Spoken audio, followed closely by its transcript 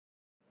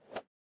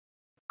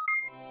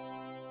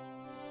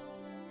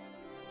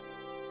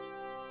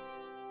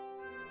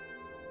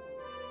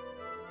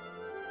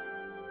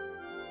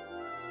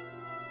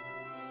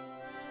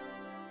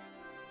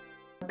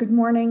Good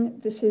morning.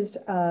 This is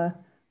the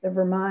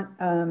Vermont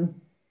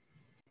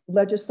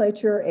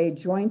Legislature, a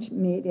joint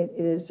meet. It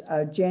is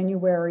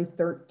January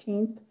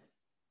 13th,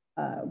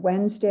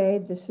 Wednesday.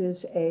 This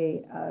is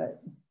a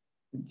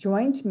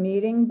joint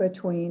meeting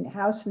between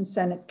House and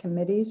Senate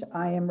committees.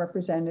 I am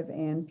Representative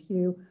Ann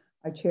Pugh.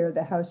 I chair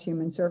the House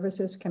Human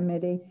Services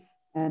Committee,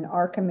 and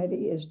our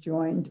committee is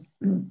joined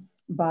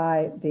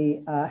by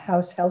the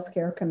House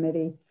Healthcare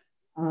Committee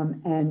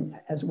and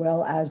as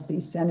well as the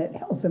Senate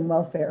Health and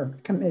Welfare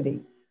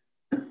Committee.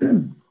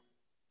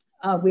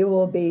 We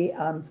will be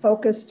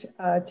focused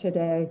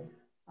today,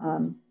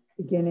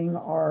 beginning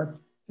our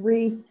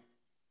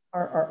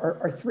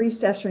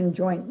three-session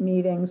joint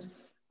meetings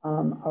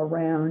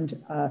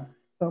around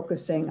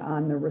focusing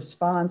on the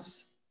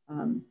response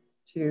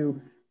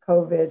to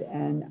COVID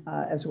and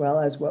as well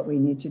as what we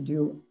need to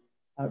do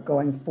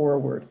going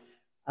forward.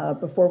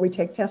 Before we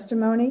take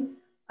testimony,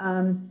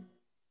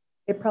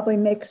 it probably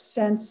makes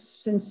sense,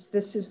 since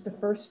this is the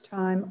first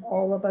time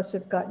all of us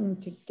have gotten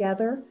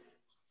together,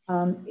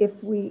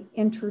 if we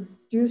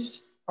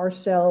introduce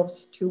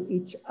ourselves to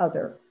each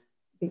other,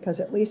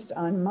 because at least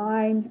on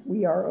mine,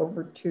 we are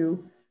over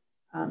two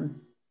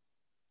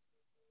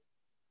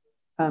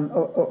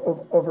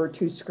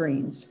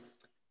screens.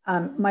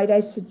 Might I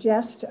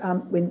suggest,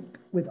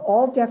 with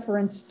all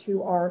deference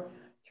to our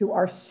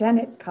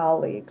Senate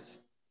colleagues,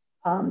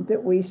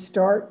 that we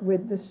start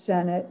with the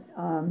Senate,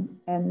 and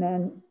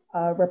then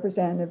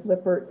Representative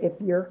Lippert,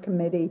 if your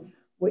committee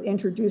would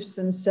introduce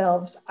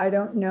themselves. I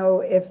don't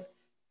know if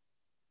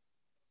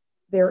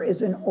there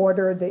is an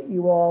order that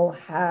you all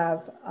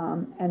have,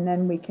 and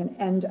then we can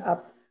end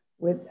up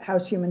with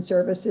House Human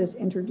Services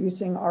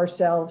introducing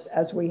ourselves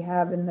as we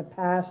have in the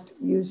past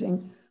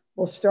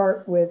we'll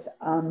start with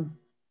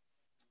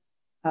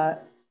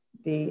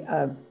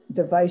the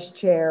vice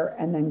chair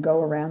and then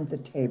go around the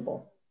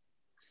table.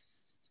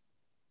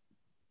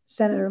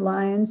 Senator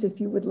Lyons, if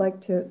you would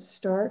like to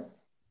start.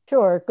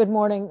 Sure. Good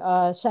morning,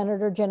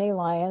 Senator Jenny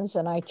Lyons,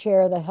 and I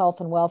chair the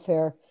Health and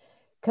Welfare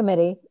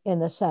Committee in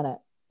the Senate.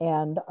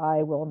 And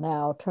I will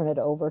now turn it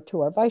over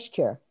to our vice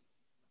chair.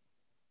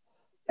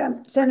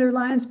 Senator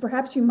Lyons,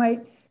 perhaps you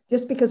might,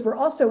 just because we're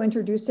also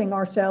introducing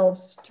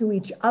ourselves to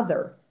each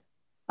other,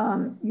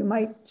 you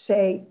might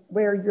say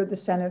where you're the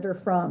senator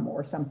from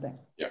or something.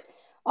 Yeah.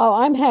 Oh,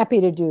 I'm happy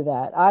to do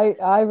that.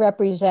 I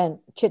represent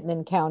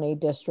Chittenden County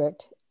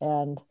District,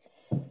 and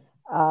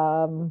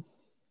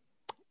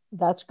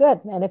that's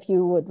good. And if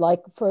you would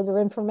like further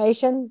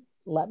information,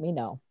 let me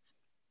know.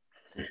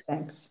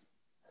 Thanks.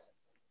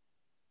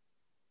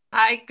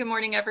 Hi, good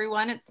morning,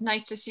 everyone. It's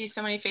nice to see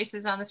so many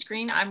faces on the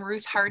screen. I'm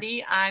Ruth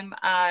Hardy. I'm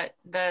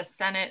the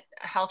Senate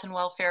Health and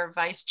Welfare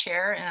Vice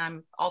Chair, and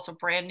I'm also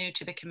brand new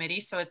to the committee,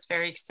 so it's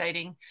very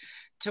exciting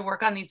to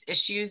work on these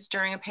issues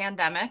during a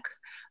pandemic.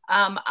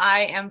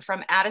 I am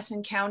from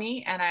Addison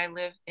County, and I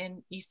live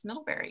in East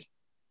Middlebury.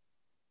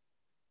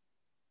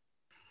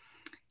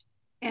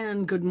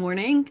 And good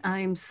morning.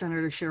 I'm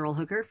Senator Cheryl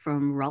Hooker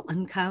from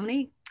Rutland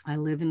County. I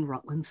live in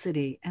Rutland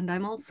City, and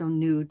I'm also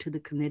new to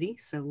the committee,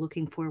 so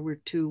looking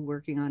forward to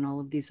working on all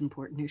of these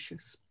important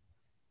issues.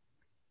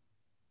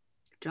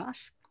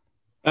 Josh?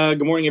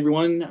 Good morning,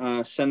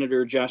 everyone.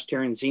 Senator Josh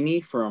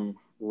Terenzini from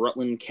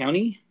Rutland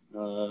County.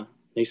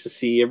 Nice to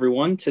see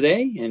everyone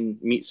today and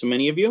meet so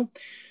many of you.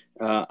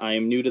 I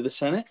am new to the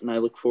Senate, and I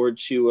look forward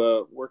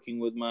to working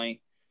with my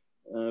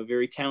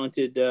very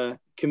talented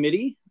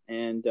committee,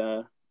 and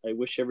I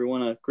wish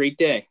everyone a great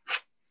day.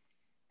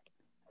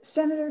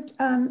 Senator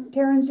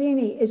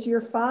Terenzini, is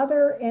your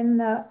father in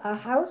the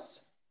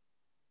House?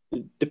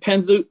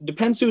 Depends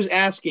who's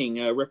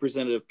asking,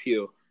 Representative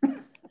Pugh.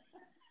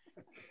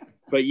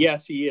 But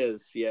yes, he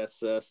is.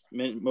 Yes,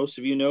 most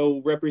of you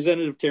know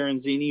Representative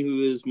Terenzini,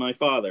 who is my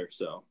father.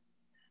 So,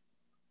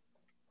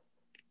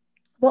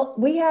 well,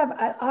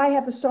 I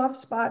have a soft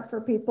spot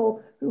for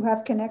people who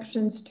have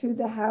connections to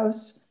the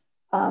House,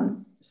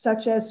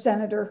 such as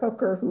Senator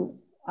Hooker, who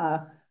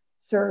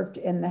served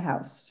in the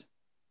House.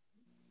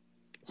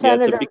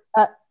 Senator,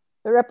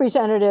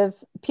 Representative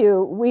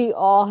Pugh, we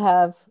all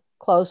have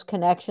close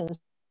connections.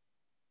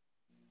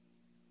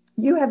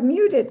 You have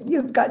muted.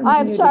 You've gotten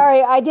I'm muted.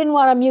 sorry. I didn't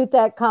want to mute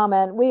that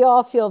comment. We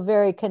all feel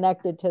very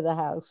connected to the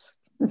House.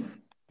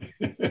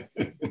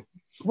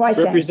 Why,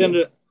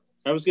 Representative,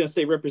 I was going to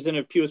say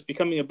Representative Pugh is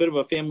becoming a bit of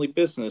a family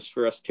business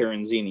for us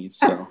Terenzinis.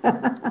 So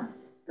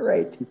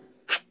great.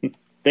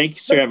 Thank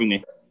you for having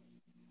me.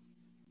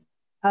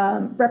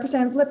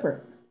 Representative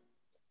Lippert.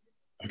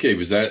 Okay,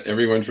 was that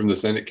everyone from the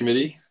Senate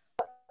committee?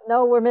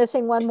 No, we're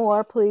missing one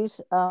more,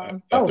 please.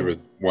 I thought there was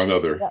one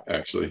other,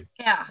 actually.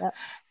 Yeah.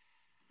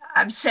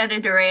 I'm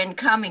Senator Ann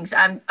Cummings.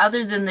 I'm,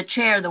 other than the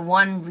chair, the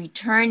one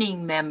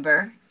returning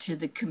member to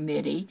the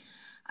committee.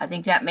 I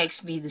think that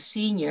makes me the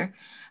senior.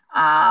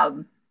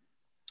 I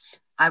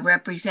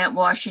represent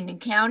Washington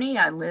County.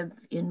 I live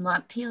in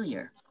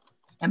Montpelier.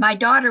 And my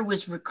daughter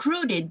was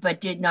recruited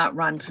but did not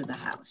run for the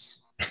House.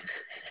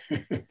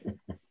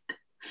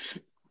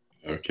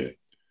 Okay.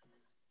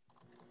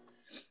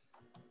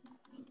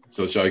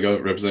 So shall I go,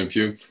 Representative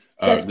Pugh?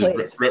 Yes,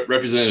 please.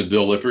 Representative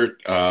Bill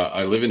Lippert.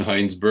 I live in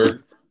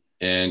Heinsberg,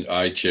 and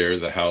I chair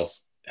the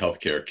House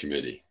Healthcare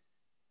Committee.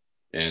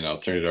 And I'll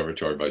turn it over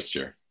to our vice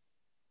chair.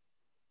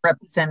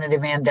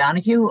 Representative Ann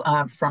Donahue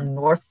from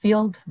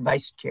Northfield,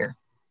 vice chair.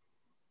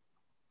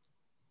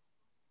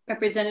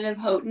 Representative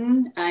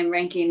Houghton, I'm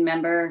ranking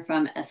member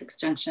from Essex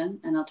Junction,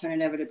 and I'll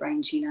turn it over to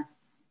Brian Chena.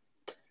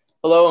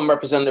 Hello, I'm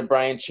Representative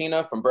Brian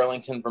Chena from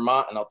Burlington,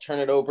 Vermont, and I'll turn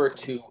it over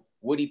to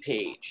Woody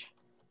Page.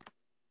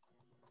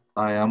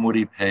 Hi, I'm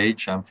Woody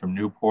Page. I'm from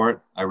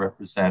Newport. I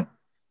represent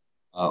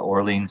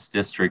Orleans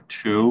District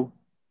 2,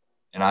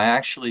 and I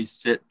actually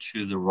sit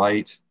to the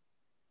right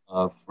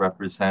of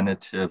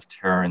Representative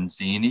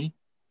Terenzini,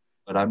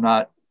 but I'm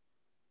not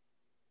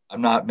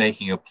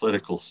making a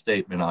political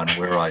statement on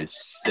where I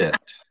sit,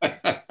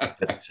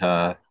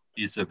 but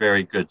he's a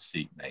very good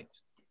seatmate.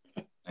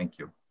 Thank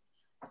you.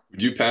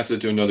 Would you pass it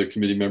to another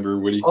committee member,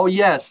 Woody? Oh,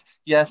 yes.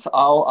 Yes,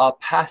 I'll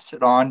pass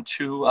it on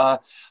to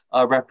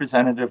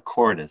Representative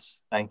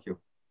Cordes. Thank you.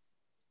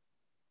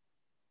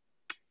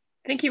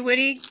 Thank you,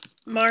 Woody.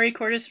 Mari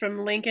Cordes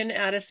from Lincoln,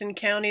 Addison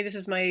County. This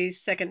is my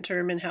second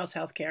term in House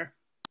Healthcare.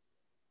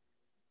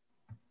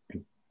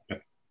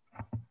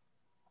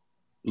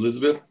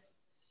 Elizabeth?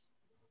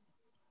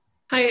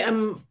 Hi,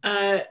 I'm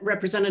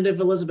Representative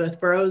Elizabeth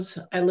Burrows.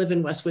 I live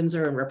in West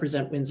Windsor and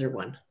represent Windsor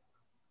 1.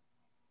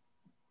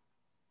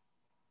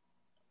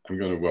 I'm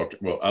going to welcome,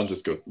 well, I'll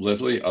just go.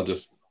 Leslie, I'll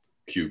just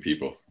cue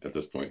people at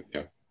this point.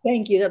 Yeah.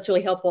 Thank you. That's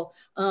really helpful.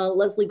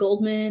 Leslie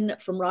Goldman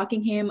from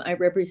Rockingham. I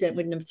represent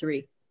Wyndham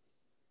 3.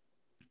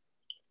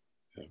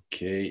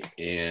 Okay,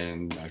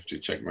 and I have to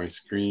check my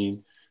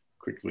screen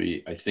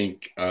quickly. I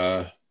think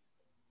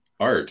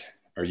Art,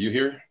 are you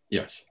here?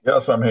 Yes.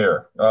 Yes, I'm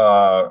here.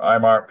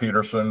 I'm Art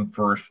Peterson,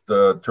 first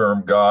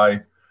term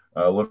guy.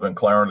 Live in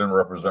Clarendon,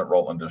 represent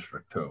Rutland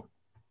District 2.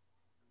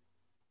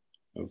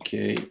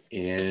 Okay,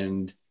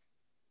 and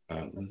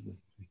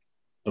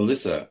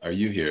Alyssa, are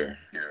you here?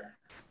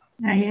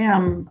 I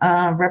am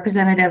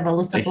Representative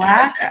Alyssa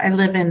Black. I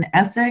live in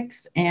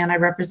Essex and I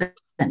represent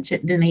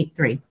Chittenden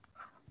 8-3.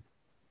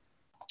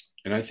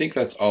 And I think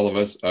that's all of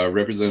us.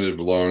 Representative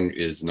Long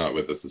is not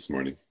with us this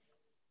morning.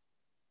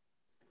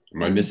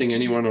 Am I missing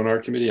anyone on our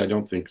committee? I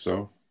don't think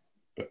so,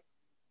 but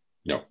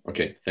no.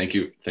 Okay, thank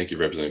you. Thank you,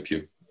 Representative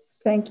Pugh.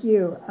 Thank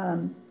you.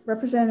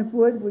 Representative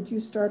Wood, would you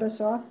start us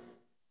off?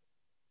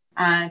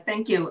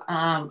 Thank you.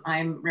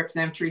 I'm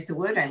Representative Teresa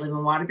Wood. I live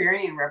in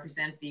Waterbury and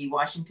represent the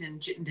Washington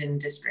Chittenden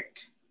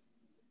District.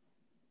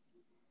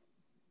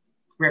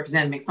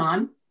 Representative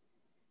McFawn.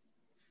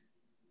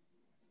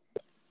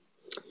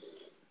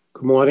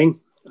 Good morning.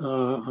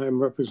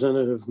 I'm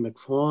Representative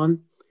McFawn.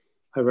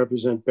 I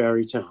represent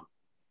Barrytown.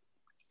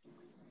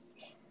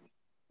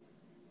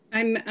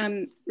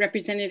 I'm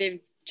Representative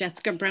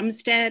Jessica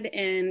Brumstead,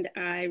 and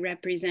I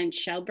represent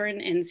Shelburne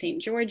and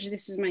St. George.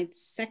 This is my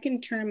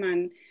second term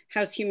on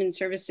House Human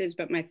Services,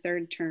 but my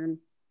third term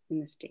in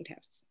the State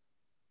House.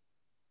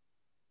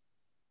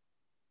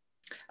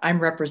 I'm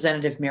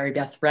Representative Mary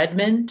Beth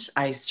Redmond.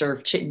 I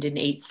serve Chittenden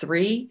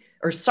 8-3,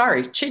 or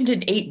sorry,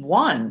 Chittenden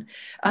 8-1,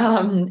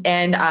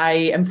 and I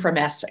am from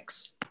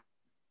Essex.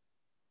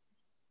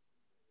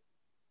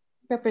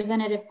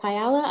 Representative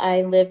Payala,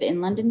 I live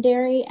in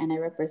Londonderry and I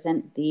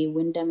represent the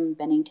Wyndham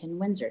Bennington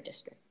Windsor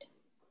district.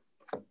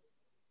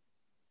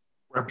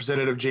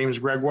 Representative James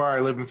Gregoire,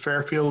 I live in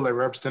Fairfield. I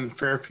represent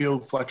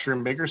Fairfield, Fletcher,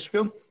 and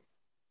Bakersfield.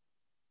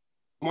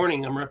 Good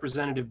morning, I'm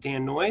Representative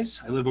Dan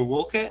Noyes. I live in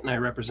Wolcott and I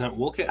represent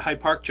Wolcott,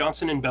 Hyde Park,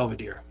 Johnson, and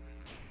Belvedere.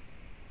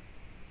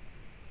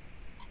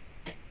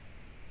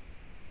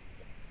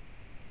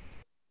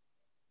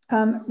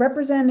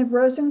 Representative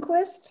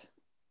Rosenquist,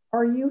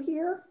 are you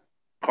here?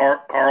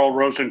 Carl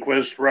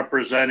Rosenquist,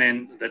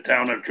 representing the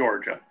town of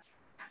Georgia.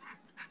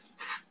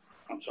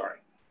 I'm sorry.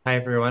 Hi,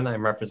 everyone.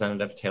 I'm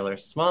Representative Taylor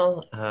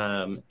Small,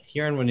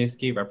 here in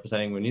Winooski,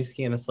 representing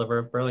Winooski and a sliver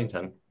of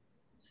Burlington.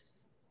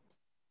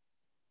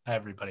 Hi,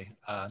 everybody.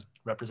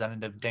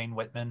 Representative Dane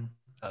Whitman,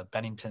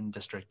 Bennington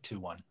District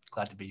 2-1.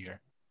 Glad to be here.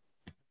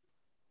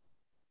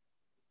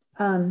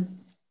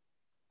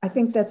 I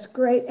think that's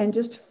great. And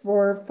just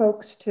for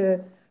folks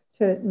to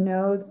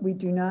know, we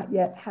do not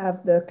yet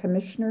have the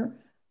commissioner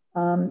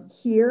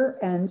here.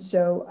 And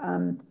so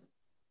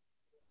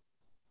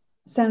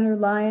Senator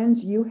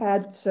Lyons, you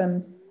had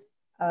some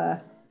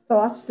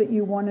thoughts that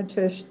you wanted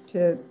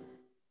to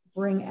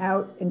bring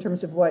out in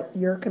terms of what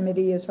your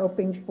committee is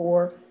hoping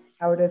for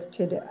out of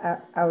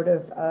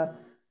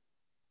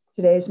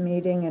today's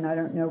meeting. And I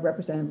don't know,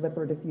 Representative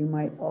Lippert, if you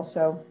might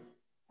also,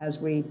 as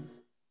we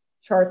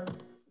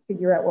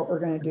figure out what we're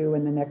going to do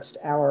in the next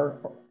hour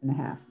and a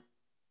half.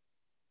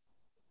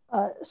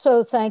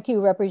 So thank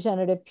you,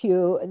 Representative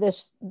Pugh.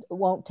 This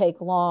won't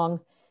take long.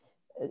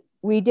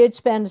 We did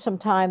spend some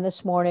time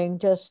this morning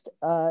just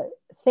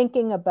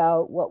thinking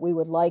about what we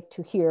would like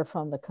to hear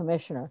from the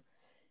commissioner.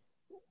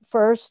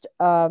 First,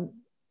 how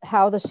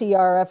the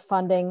CRF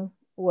funding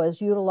was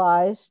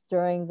utilized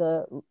during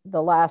the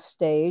last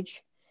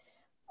stage.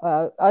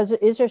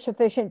 Is there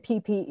sufficient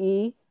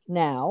PPE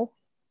now?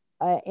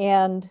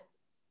 And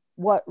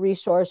what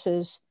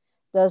resources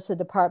does the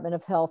Department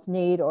of Health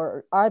need,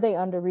 or are they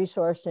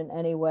under-resourced in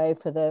any way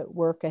for the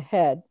work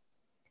ahead?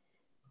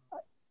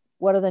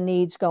 What are the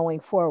needs going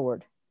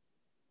forward?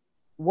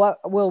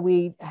 What will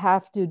we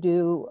have to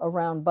do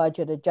around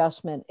budget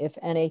adjustment, if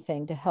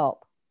anything, to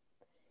help?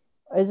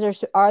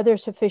 Are there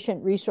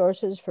sufficient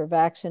resources for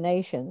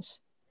vaccinations?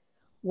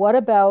 What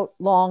about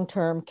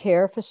long-term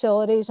care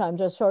facilities? I'm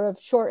just sort of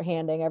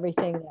shorthanding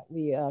everything that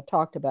we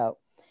talked about.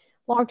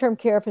 Long-term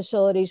care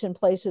facilities in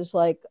places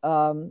like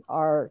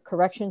our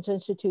corrections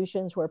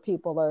institutions where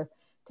people are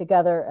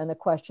together, and the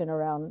question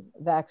around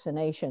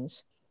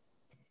vaccinations.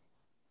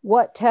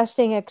 What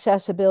testing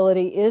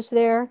accessibility is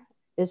there?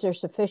 Is there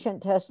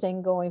sufficient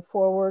testing going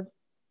forward?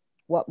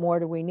 What more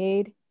do we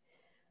need?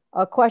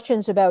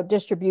 Questions about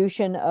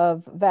distribution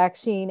of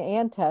vaccine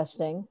and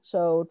testing.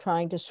 So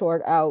trying to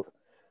sort out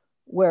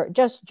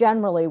just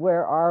generally,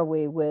 where are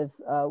we with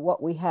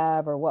what we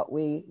have or what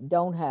we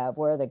don't have?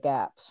 Where are the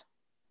gaps?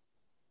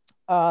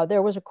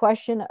 There was a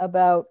question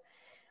about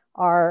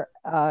our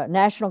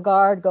National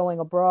Guard going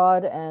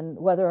abroad and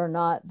whether or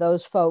not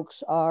those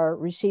folks are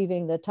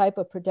receiving the type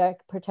of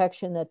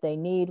protection that they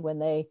need when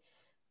they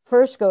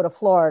first go to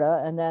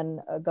Florida and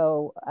then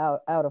go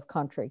out of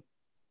country.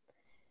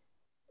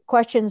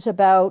 Questions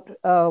about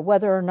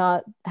whether or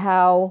not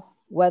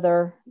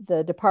whether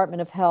the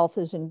Department of Health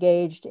is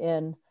engaged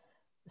in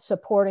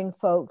supporting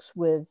folks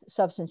with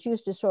substance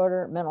use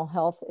disorder, mental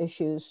health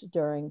issues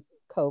during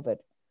COVID.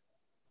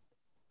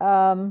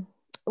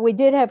 We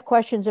did have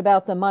questions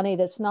about the money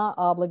that's not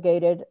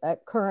obligated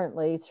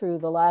currently through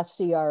the last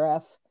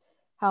CRF.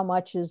 How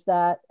much is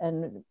that,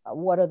 and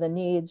what are the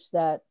needs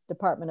that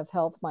Department of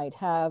Health might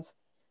have?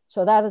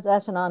 So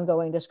that's an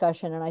ongoing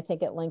discussion, and I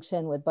think it links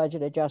in with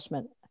budget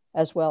adjustment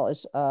as well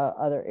as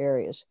other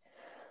areas.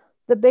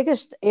 The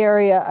biggest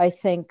area, I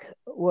think,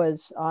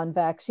 was on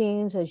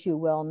vaccines, as you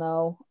well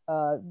know,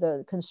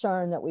 the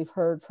concern that we've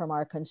heard from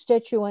our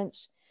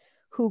constituents,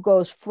 who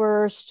goes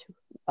first,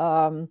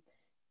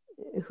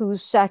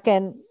 who's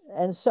second,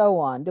 and so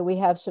on. Do we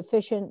have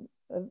sufficient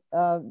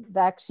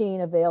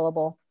vaccine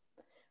available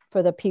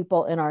for the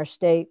people in our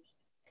state?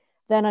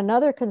 Then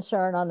another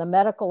concern on the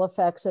medical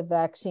effects of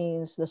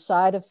vaccines, the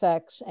side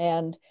effects,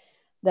 and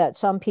that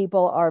some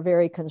people are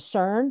very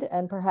concerned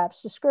and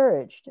perhaps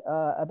discouraged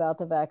about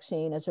the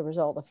vaccine as a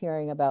result of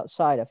hearing about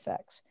side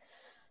effects.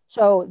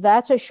 So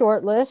that's a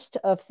short list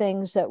of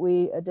things that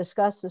we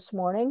discussed this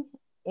morning.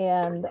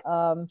 And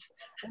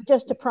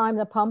just to prime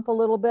the pump a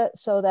little bit,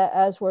 so that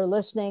as we're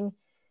listening,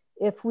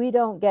 if we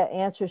don't get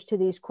answers to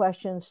these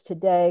questions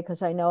today,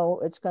 because I know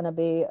it's going to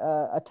be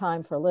a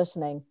time for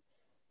listening,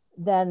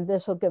 then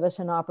this will give us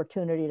an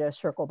opportunity to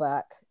circle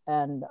back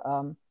and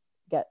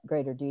get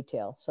greater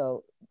detail.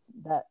 So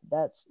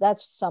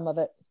that's some of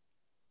it.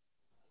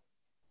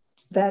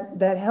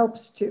 That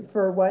helps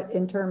for what,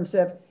 in terms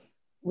of,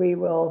 we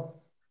will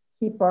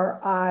keep our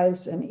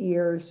eyes and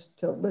ears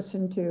to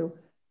listen to.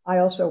 I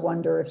also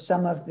wonder if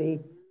some of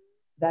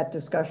that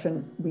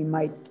discussion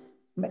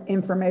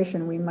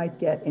information we might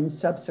get in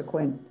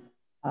subsequent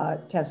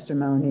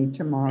testimony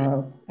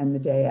tomorrow and the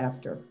day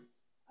after.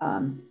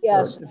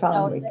 Yes, or the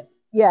following week.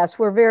 Yes,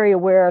 we're very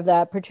aware of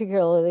that,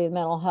 particularly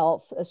mental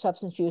health,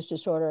 substance use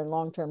disorder, and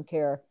long-term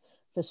care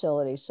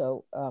facilities.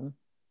 So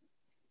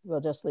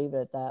we'll just leave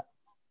it at that.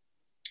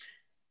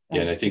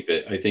 Yeah, and I think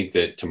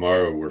that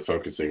tomorrow we're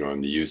focusing on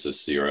the use of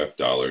CRF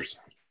dollars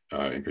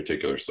in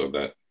particular. So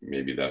that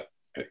maybe that,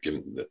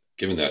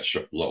 given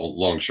that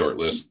long short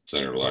list,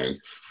 Senator Lyons,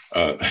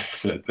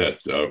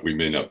 that we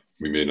may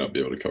not be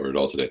able to cover it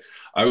all today.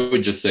 I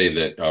would just say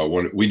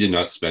that we did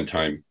not spend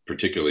time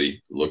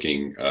particularly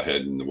looking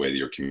ahead in the way that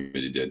your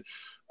committee did,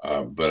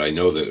 but I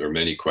know that there are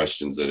many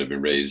questions that have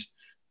been raised,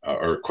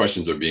 or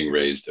questions are being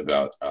raised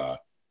about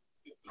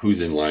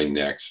who's in line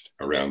next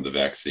around the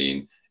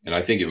vaccine. And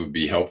I think it would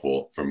be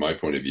helpful, from my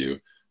point of view,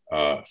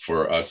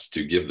 for us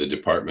to give the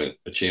department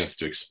a chance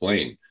to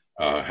explain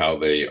how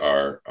they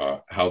are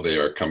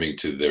coming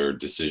to their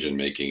decision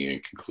making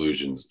and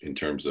conclusions in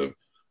terms of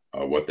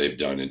what they've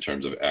done in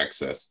terms of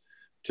access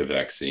to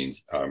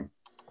vaccines. I'm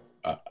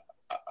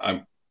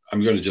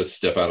going to just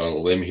step out on a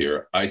limb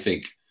here. I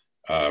think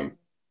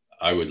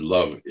I would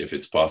love, if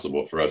it's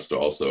possible, for us to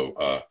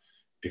also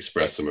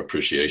express some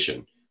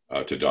appreciation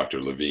to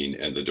Dr. Levine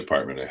and the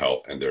Department of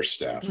Health and their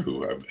staff,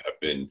 who have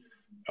been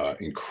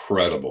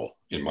incredible,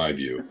 in my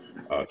view,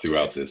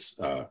 throughout this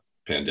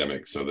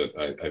pandemic. So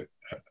that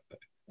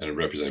and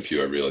Representative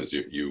Pugh, I realize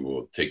you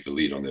will take the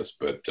lead on this,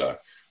 but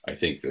I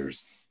think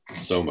there's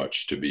so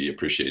much to be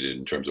appreciated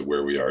in terms of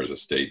where we are as a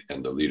state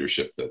and the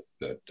leadership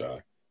that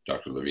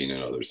Dr. Levine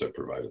and others have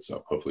provided.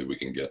 So hopefully we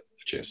can get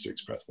a chance to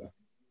express that.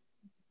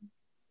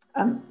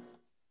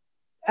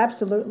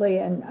 Absolutely,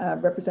 and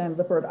Representative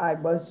Lippert, I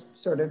was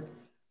sort of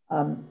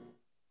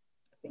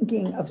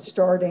thinking of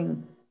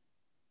starting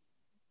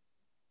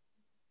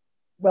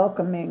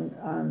welcoming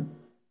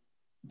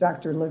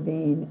Dr.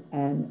 Levine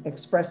and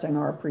expressing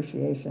our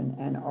appreciation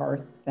and our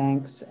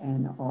thanks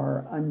and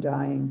our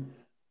undying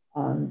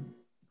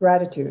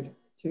gratitude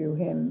to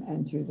him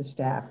and to the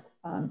staff.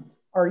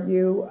 Are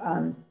you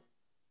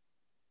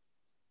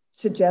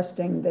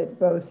suggesting that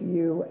both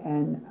you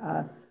and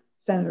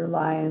Senator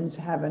Lyons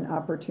have an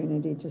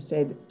opportunity to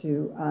say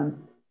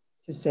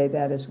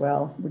that as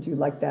well. Would you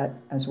like that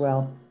as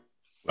well?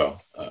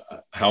 Well,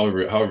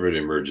 however it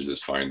emerges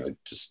is fine.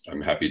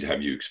 I'm happy to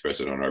have you express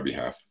it on our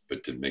behalf,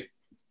 but to make.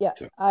 Yeah,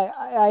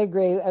 I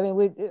agree. I mean,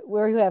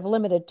 we have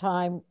limited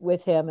time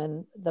with him,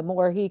 and the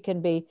more he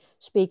can be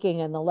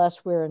speaking and the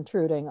less we're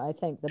intruding, I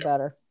think the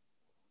better.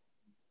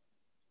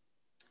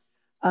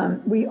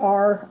 We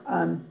are,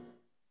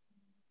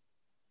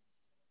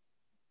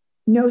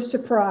 no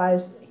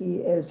surprise, he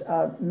is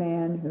a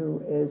man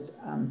who is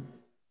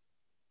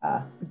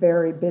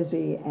very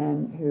busy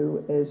and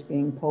who is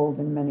being pulled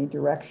in many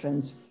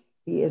directions.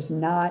 He is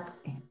not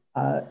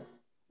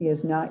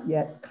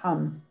yet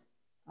come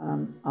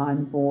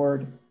on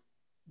board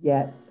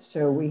yet,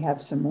 so we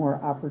have some more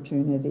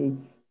opportunity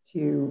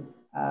to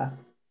have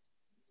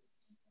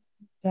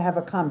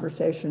a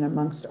conversation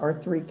amongst our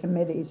three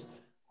committees.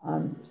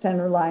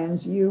 Senator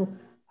Lyons, you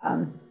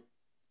and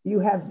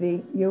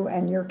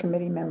your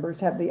committee members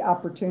have the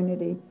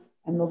opportunity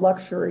and the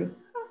luxury,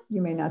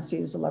 you may not see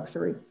it as a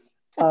luxury,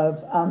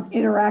 of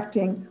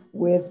interacting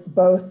with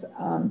both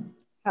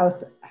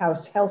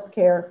House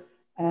Healthcare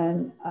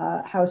and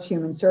House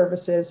Human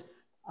Services.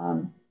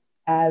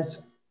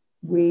 As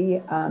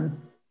we,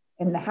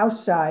 in the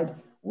House side,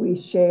 we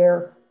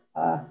share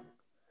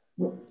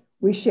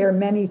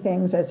many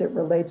things as it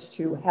relates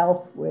to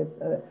health with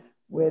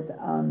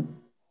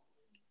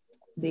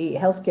the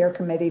Healthcare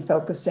Committee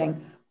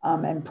focusing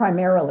and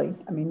primarily,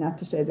 I mean, not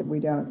to say that we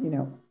don't,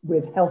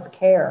 with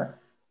healthcare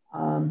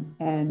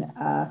and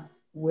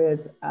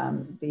with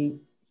the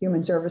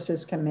Human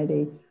Services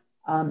Committee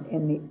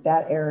in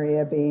that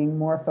area being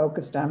more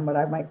focused on what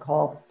I might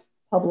call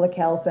public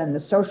health and the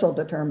social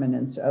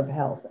determinants of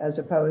health, as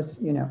opposed,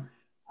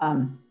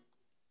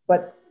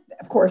 but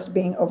of course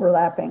being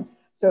overlapping.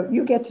 So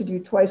you get to do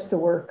twice the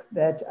work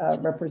that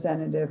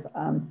Representative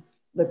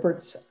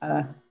Lippert's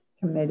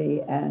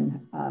committee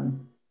and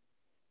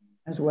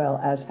as well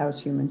as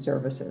House Human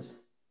Services.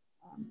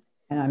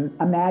 And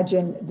I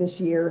imagine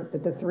this year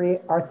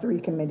that our three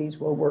committees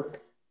will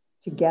work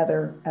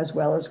together as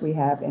well as we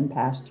have in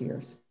past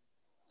years.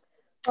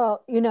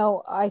 Well,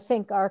 I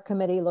think our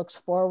committee looks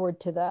forward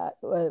to that.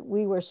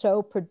 We were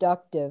so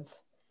productive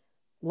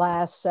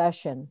last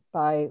session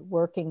by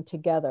working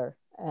together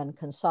and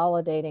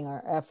consolidating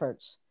our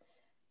efforts.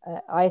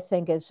 I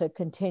think it's a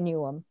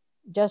continuum,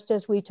 just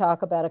as we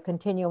talk about a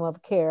continuum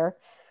of care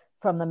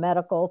from the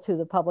medical to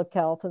the public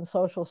health and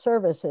social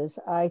services.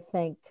 I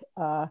think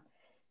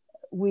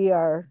we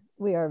are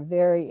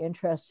very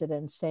interested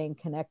in staying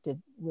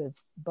connected with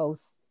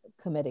both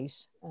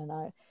committees.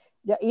 And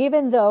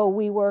even though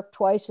we work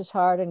twice as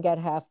hard and get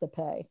half the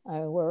pay,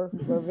 we're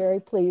very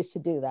pleased to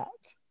do that.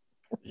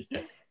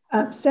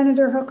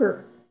 Senator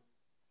Hooker.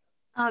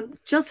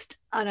 Just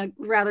on a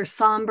rather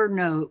somber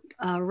note,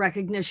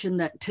 recognition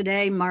that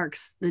today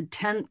marks the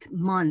 10th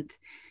month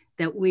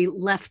that we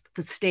left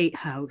the State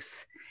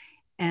House.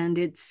 And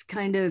it's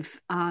kind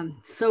of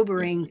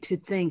sobering to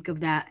think of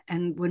that.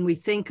 And when we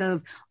think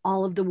of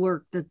all of the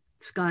work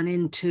that's gone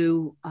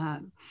into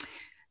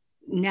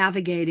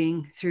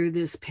navigating through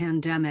this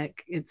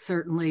pandemic, it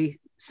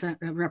certainly,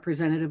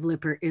 Representative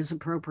Lippert, is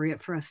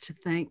appropriate for us to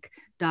thank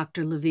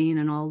Dr. Levine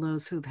and all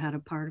those who've had a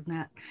part of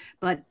that.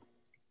 But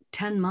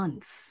 10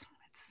 months,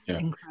 it's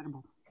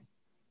incredible.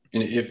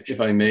 And if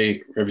I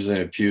may,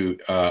 Representative Pugh,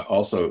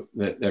 also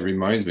that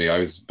reminds me, I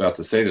was about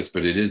to say this,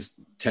 but it is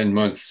 10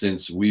 months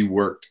since we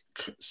worked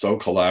so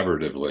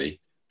collaboratively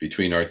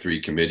between our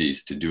three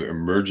committees to do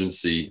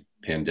emergency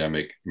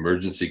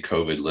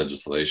COVID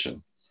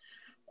legislation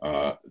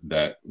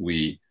that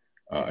we,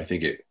 I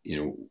think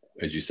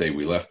as you say,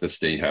 we left the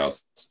State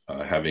House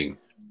having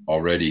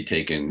already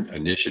taken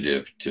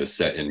initiative to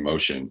set in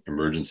motion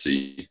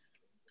emergency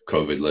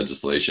COVID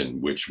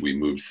legislation, which we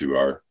moved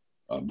through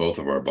both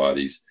of our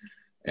bodies.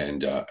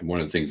 And one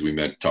of the things we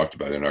talked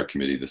about in our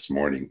committee this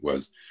morning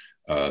was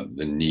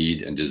the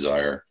need and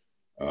desire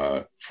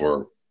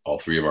for all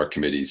three of our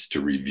committees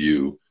to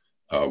review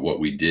what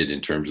we did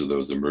in terms of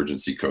those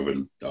emergency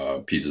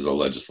COVID pieces of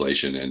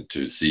legislation and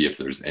to see if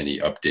there's any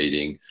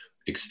updating,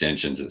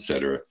 extensions, et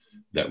cetera,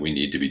 that we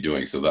need to be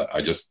doing. So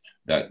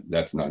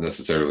that's not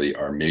necessarily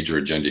our major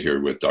agenda here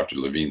with Dr.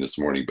 Levine this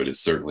morning, but it's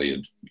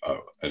certainly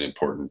an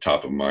important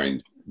top of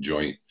mind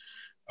joint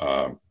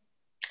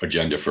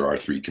agenda for our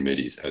three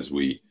committees as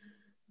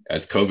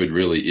COVID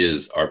really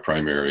is our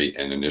primary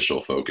and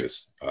initial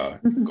focus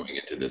going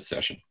into this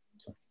session.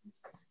 So,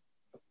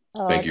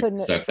 thank you.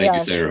 Thank you,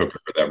 Senator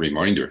Hooker, for that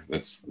reminder.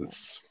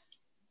 That's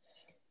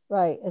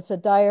right. It's a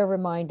dire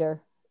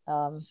reminder,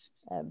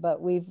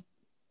 but we've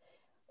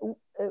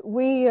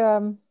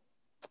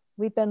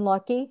been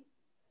lucky.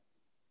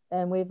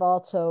 And we've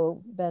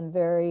also been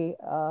very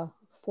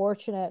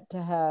fortunate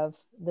to have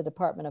the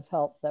Department of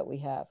Health that we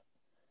have,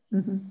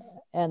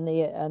 and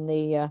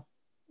the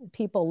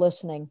people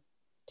listening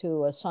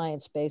to a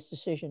science-based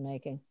decision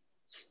making.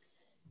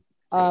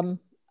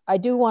 I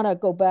do want to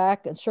go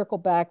back and circle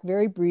back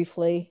very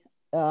briefly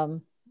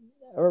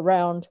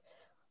around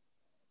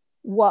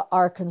what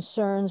our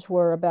concerns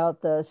were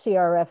about the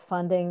CRF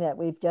funding that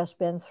we've just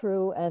been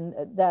through.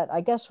 And that,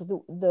 I guess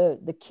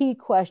the key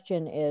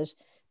question is,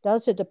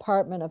 does the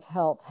Department of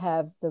Health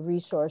have the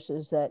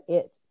resources that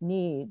it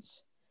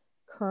needs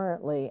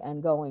currently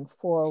and going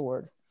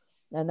forward?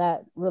 And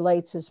that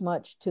relates as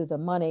much to the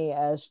money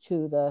as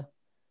to the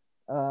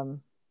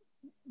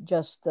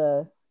just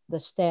the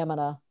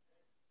stamina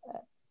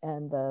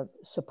and the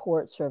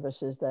support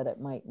services that it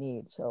might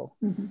need. So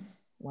I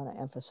want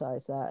to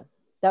emphasize that.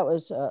 That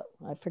was,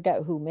 I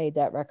forget who made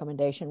that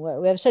recommendation.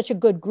 We have such a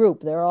good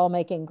group. They're all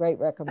making great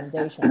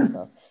recommendations.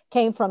 So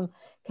came from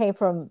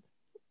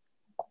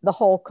the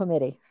whole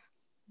committee.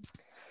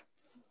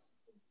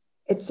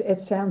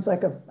 It sounds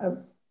like a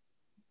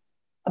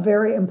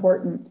very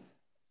important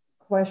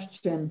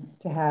question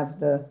to have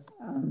the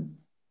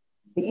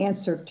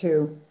answer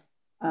to.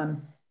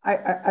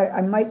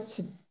 I might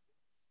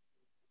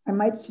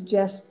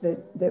suggest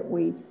that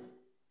we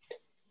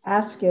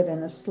ask it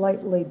in a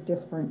slightly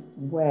different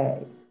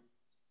way,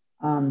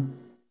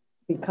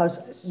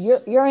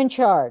 because you're in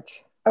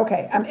charge.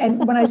 Okay,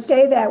 and when I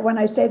say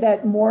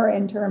that more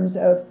in terms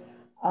of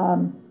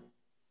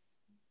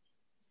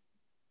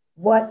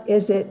what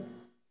is it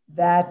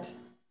that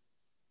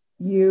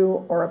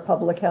you or a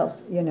public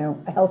health,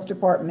 a health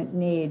department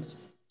needs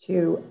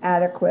to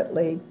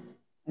adequately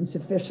and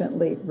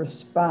sufficiently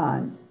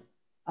respond,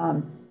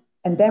 and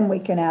then we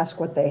can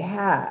ask what they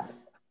have.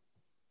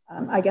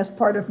 I guess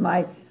part of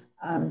my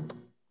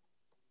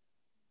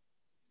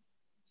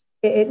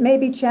it may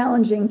be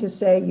challenging to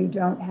say you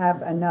don't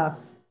have enough.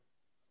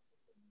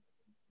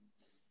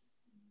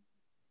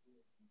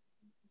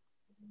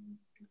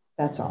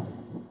 That's all.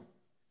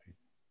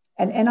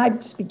 And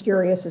I'd just be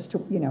curious as to,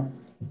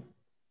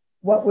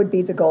 what would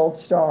be the gold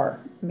star?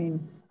 I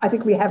mean, I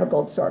think we have a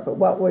gold star, but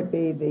what would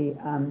be the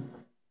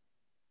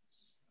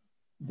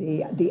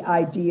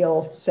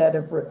ideal set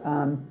of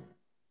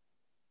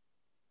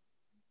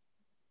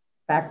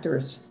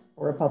factors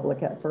for a public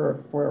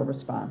for a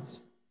response?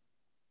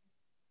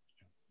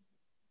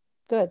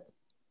 Good.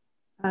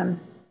 I'm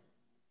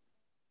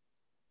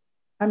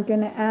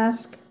going to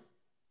ask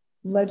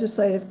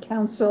Legislative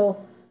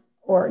Council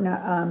or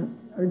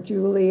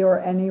Julie or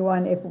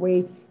anyone if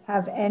we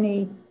have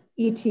any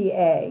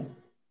ETA.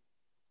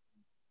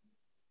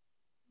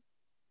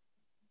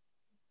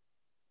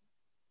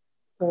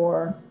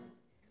 For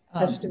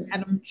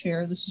Madam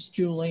Chair, this is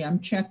Julie. I'm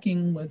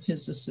checking with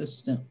his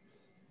assistant.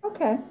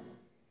 Okay.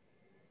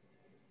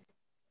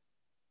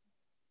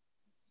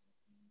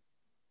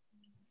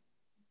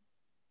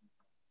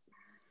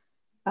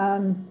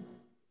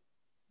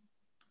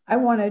 I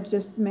want to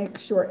just make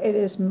sure it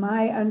is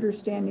my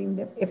understanding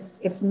that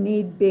if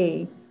need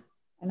be,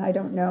 and I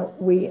don't know,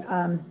 we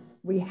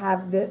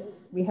have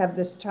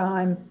this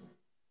time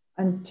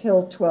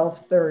until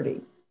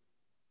 12:30.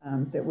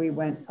 That we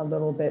went a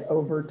little bit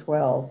over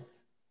 12.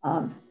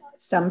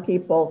 Some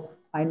people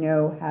I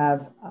know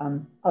have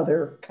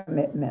other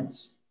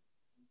commitments.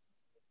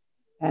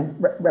 And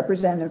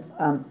Representative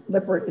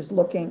Lippert is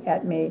looking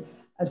at me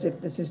as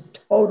if this is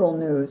total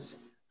news.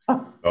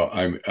 Well,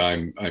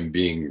 I'm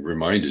being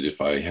reminded if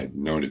I had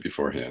known it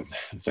beforehand.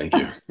 Thank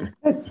you.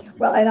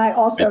 Well, and I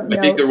also know,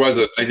 I think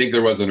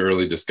there was an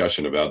early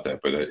discussion about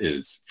that, but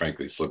it's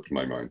frankly slipped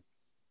my mind.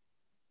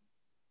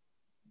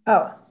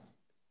 Oh,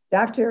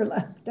 Dr.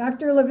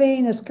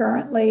 Levine is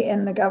currently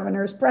in the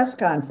governor's press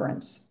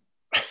conference.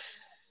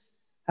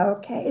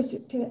 Okay, is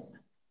it?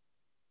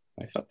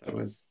 I thought that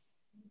was.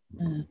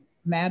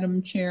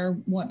 Madam Chair,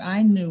 what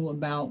I knew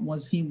about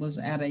was he was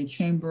at a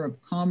Chamber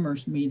of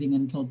Commerce meeting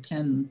until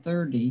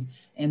 10:30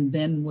 and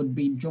then would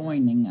be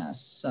joining us.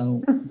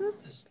 So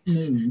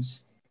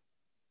news.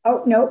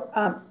 Oh, no,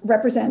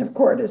 Representative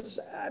Cordes,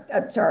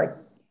 I'm sorry.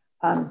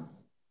 A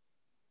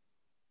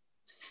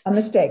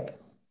mistake.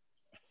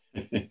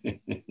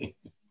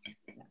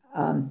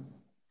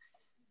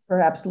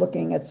 Perhaps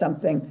looking at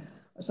something,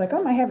 I was like,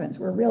 oh my heavens,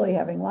 we're really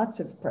having lots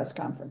of press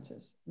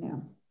conferences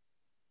now.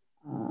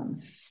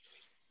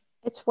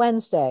 It's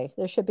Wednesday.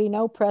 There should be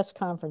no press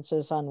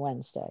conferences on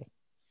Wednesday.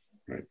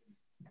 Right.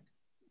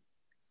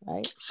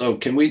 Right. So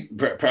can we,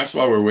 perhaps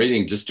while we're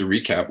waiting, just to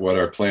recap what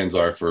our plans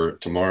are for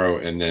tomorrow,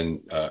 and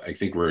then I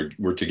think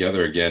we're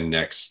together again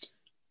next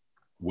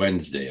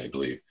Wednesday, I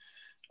believe.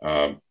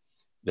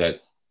 That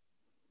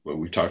what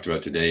we've talked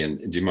about today,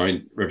 and do you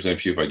mind,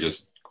 Representative Pugh, if I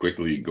just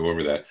quickly go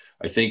over that?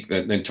 I think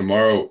that then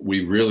tomorrow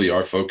we really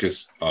are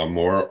focused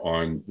more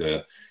on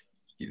the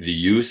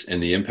use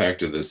and the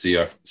impact of the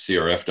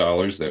CRF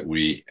dollars that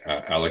we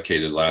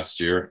allocated last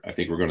year. I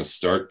think we're going to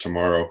start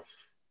tomorrow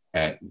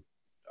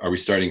are we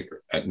starting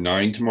at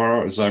 9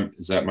 tomorrow? Is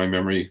that my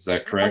memory? Is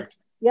that correct?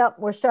 Yep,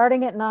 we're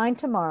starting at 9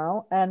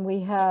 tomorrow, and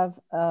we have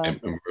a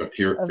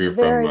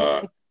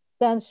very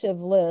extensive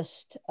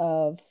list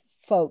of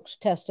folks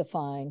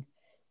testifying.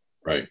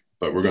 Right,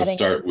 but we're going to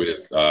start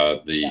with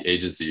the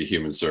Agency of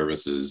Human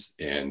Services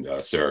and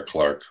Sarah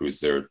Clark,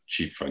 who's their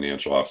Chief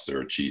Financial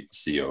Officer, or Chief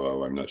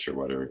COO. I'm not sure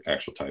what her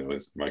actual title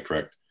is. Am I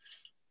correct?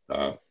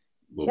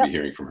 We'll be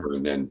hearing from her,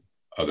 and then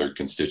other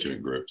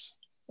constituent groups.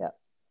 Yep.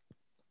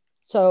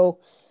 So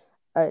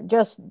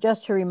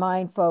just to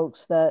remind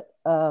folks that,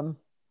 and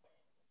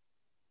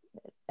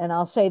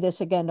I'll say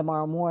this again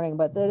tomorrow morning,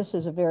 but this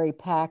is a very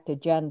packed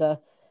agenda.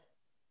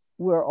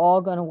 We're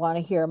all going to want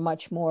to hear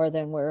much more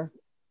than we're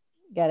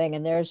getting.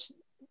 And there's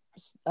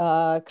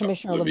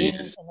Commissioner Levine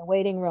is in the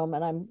waiting room,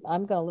 and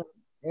I'm going to,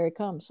 there he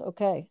comes.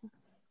 Okay.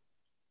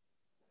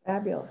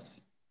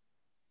 Fabulous.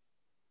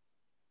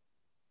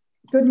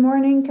 Good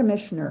morning,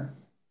 Commissioner.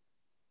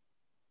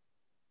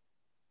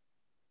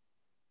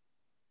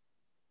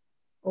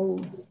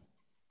 Oh.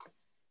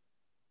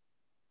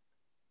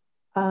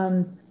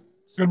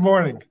 Good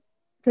morning.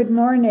 Good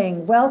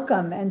morning.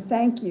 Welcome and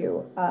thank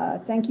you.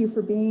 Thank you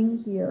for being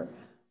here.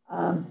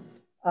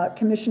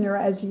 Commissioner,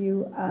 as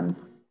you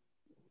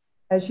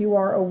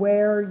are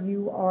aware,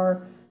 you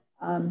are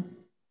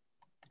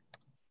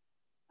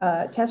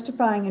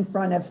testifying in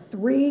front of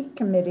 3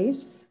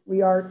 committees.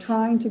 We are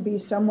trying to be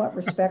somewhat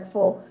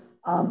respectful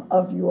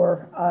of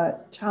your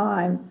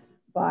time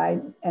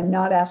and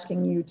not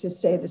asking you to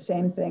say the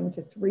same thing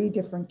to 3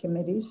 different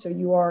committees. So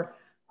you are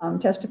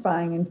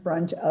testifying in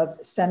front of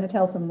Senate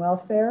Health and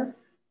Welfare,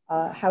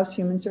 House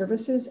Human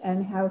Services,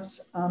 and House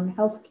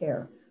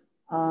Healthcare.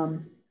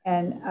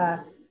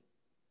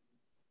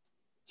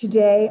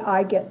 Today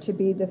I get to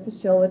be the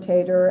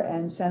facilitator,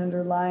 and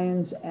Senator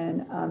Lyons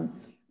and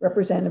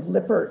Representative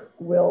Lippert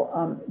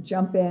will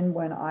jump in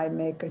when I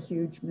make a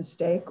huge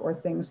mistake or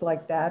things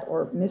like that,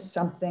 or miss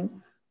something.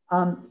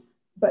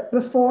 But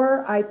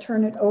before I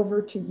turn it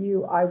over to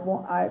you, I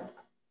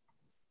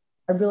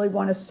really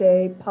want to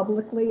say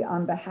publicly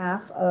on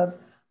behalf of,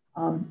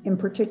 in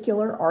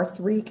particular, our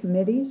 3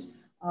 committees,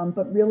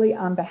 but really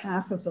on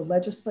behalf of the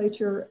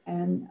legislature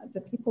and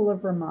the people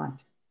of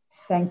Vermont,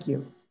 thank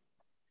you.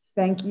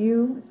 Thank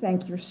you,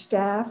 thank your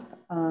staff,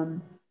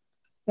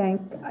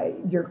 thank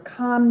your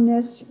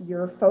calmness,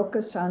 your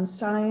focus on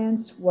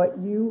science, what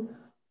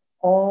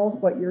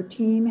your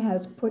team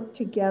has put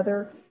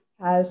together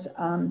has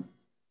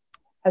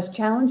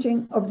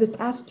challenging over the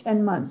past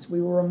 10 months.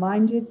 We were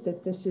reminded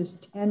that this is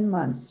 10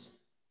 months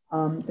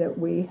that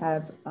we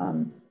have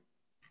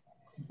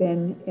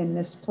been in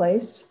this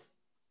place,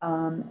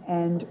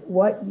 and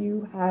what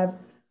you have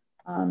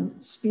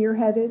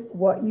spearheaded,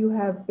 what you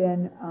have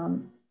been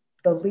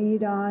the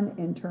lead on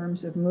in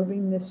terms of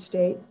moving this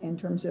state, in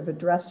terms of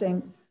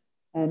addressing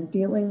and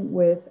dealing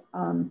with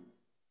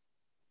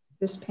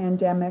this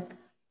pandemic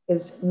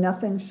is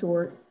nothing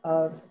short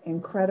of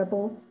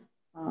incredible.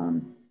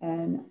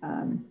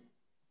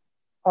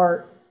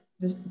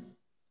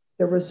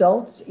 The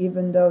results,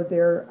 even though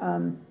they're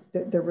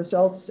the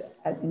results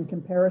in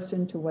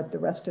comparison to what the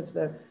rest of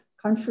the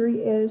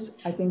country is,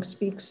 I think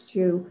speaks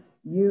to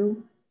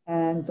you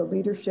and the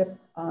leadership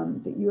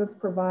that you have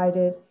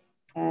provided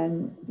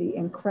and the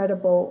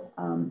incredible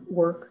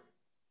work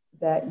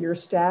that your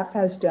staff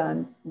has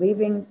done,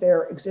 leaving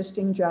their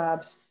existing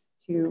jobs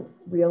to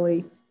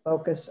really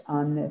focus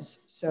on this.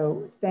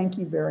 So thank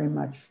you very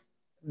much,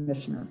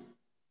 Commissioner.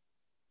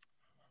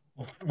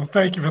 Well,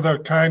 thank you for the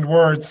kind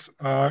words.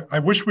 I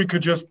wish we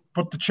could just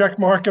put the check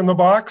mark in the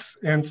box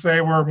and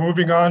say we're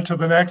moving on to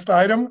the next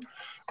item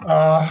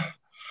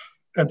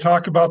and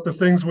talk about the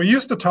things we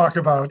used to talk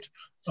about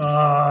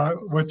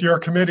with your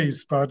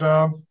committees, but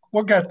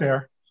we'll get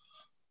there.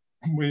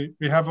 We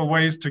have a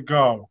ways to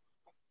go.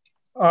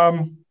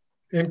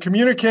 In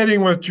communicating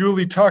with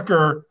Julie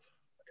Tucker,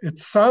 it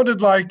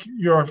sounded like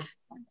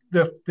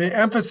the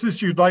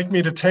emphasis you'd like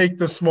me to take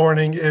this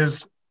morning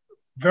is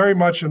very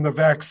much in the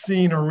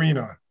vaccine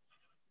arena.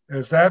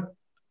 Is that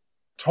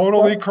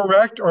totally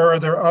correct, or are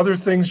there other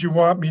things you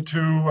want me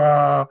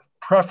to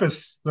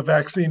preface the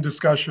vaccine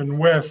discussion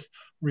with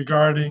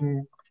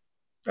regarding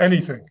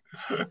anything?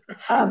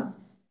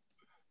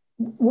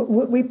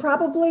 We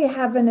probably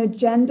have an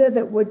agenda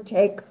that would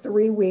take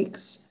 3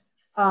 weeks.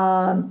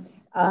 In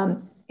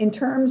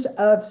terms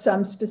of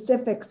some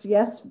specifics,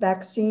 yes,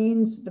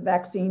 vaccines, the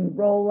vaccine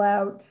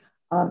rollout,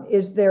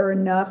 is there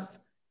enough?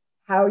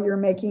 How you're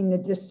making the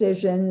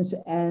decisions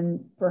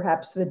and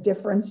perhaps the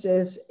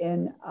differences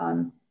in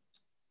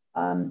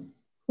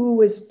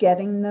who is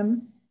getting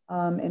them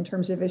in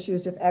terms of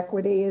issues of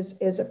equity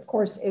is of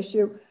course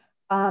issue.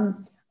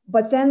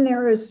 But then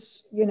there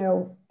is,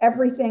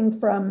 everything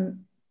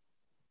from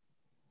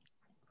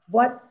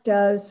what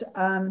does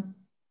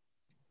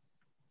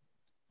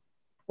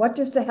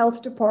the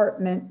health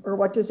department, or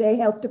what does a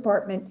health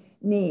department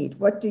need?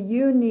 What do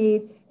you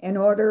need in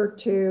order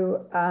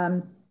to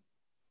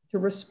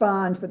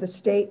respond, for the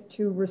state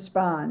to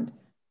respond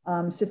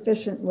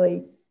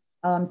sufficiently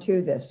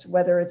to this,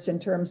 whether it's in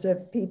terms of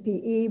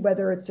PPE,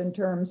 whether it's in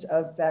terms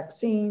of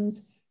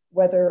vaccines,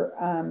 whether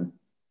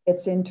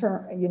it's in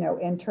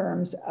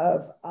terms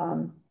of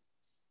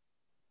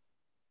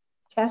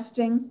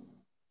testing.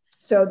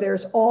 So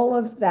there's all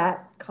of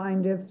that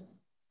kind of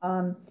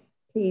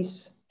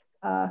piece.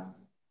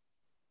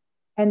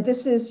 And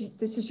this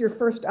is your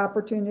first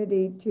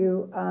opportunity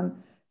to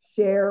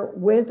share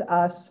with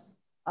us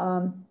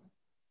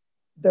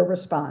the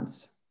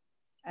response.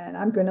 And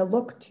I'm going to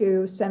look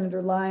to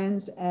Senator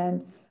Lyons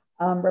and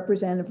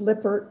Representative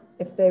Lippert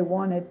if they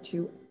wanted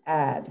to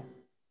add.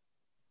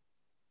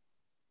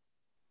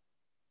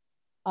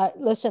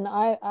 Listen,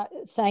 I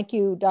thank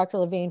you, Dr.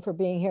 Levine, for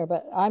being here,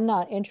 but I'm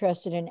not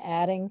interested in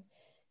adding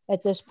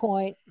at this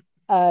point.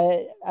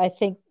 I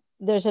think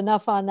there's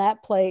enough on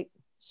that plate.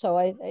 So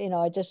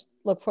I just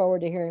look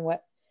forward to hearing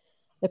what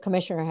the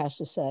commissioner has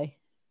to say.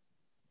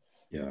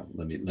 Yeah,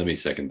 let me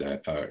second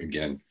that.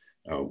 Again,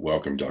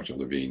 welcome, Dr.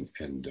 Levine,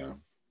 and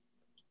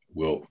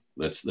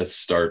let's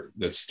start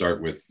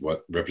with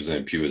what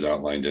Representative Pugh has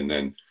outlined, and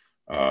then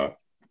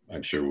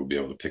I'm sure we'll be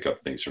able to pick up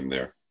things from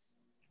there.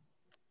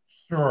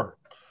 Sure.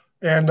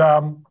 And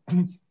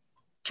in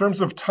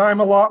terms of time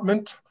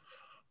allotment,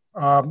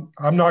 I'm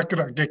not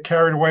going to get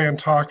carried away and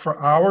talk for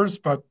hours,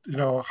 but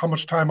how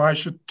much time I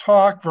should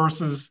talk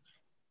versus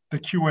the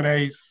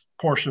Q&A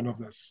portion of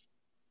this.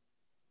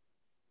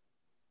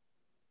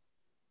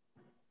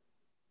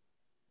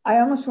 I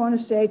almost want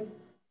to say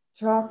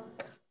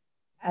talk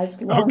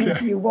as long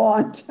as you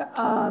want.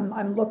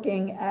 I'm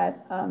looking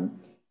at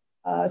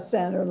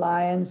Senator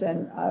Lyons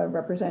and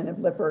Representative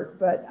Lippert,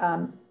 but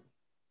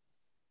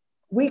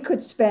we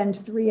could spend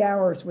 3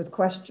 hours with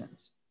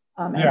questions.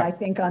 And I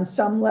think on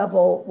some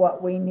level,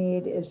 what we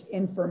need is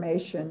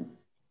information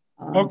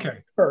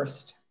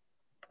first.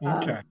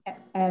 Okay.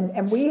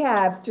 And we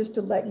have, just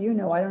to let you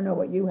know, I don't know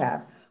what you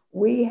have,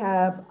 we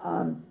have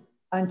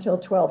until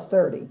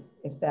 12:30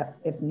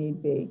 if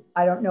need be.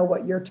 I don't know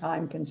what your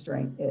time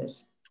constraint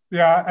is.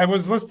 Yeah, I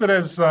was listed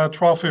as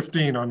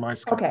 12:15 on my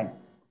schedule. Okay.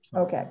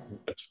 Okay.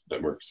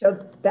 That works.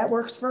 So that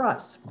works for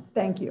us.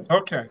 Thank you.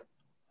 Okay.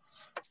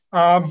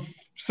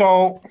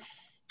 So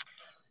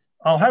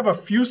I'll have a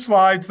few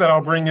slides that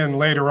I'll bring in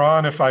later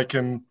on if I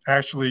can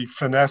actually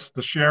finesse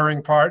the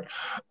sharing part.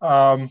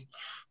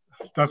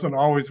 Doesn't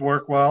always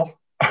work well,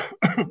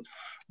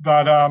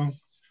 but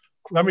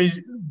let me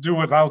do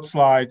without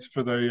slides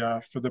for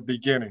the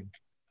beginning.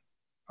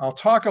 I'll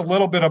talk a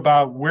little bit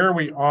about where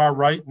we are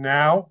right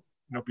now,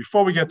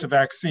 before we get to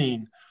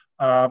vaccine,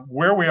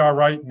 where we are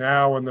right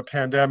now in the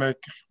pandemic.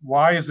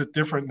 Why is it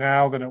different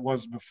now than it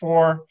was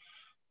before?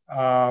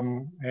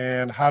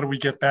 And how do we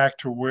get back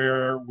to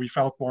where we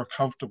felt more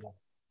comfortable?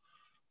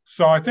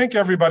 So I think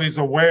everybody's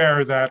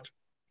aware that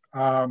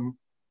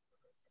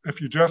if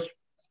you just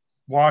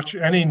watch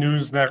any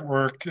news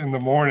network in the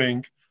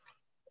morning,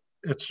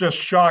 it's just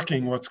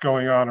shocking what's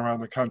going on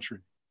around the country.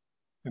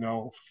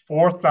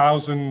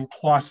 4,000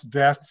 plus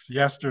deaths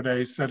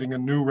yesterday, setting a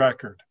new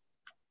record.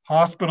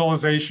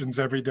 Hospitalizations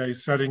every day,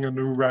 setting a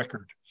new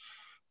record.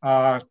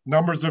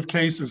 Numbers of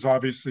cases,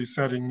 obviously,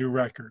 setting new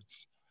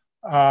records.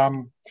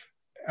 And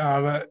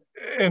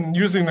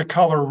using the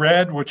color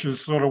red, which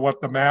is sort of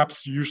what the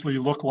maps usually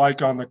look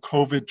like on the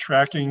COVID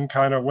tracking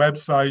kind of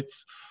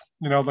websites,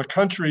 the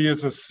country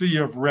is a sea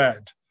of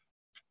red.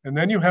 And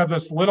then you have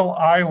this little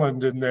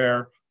island in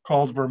there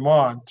called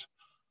Vermont,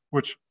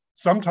 which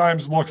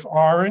sometimes looks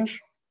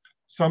orange,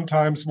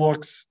 sometimes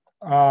looks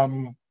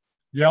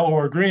yellow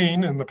or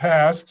green in the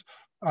past,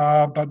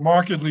 but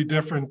markedly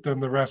different than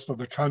the rest of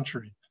the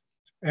country.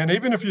 And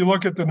even if you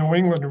look at the New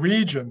England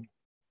region,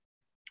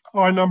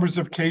 our numbers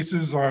of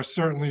cases are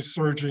certainly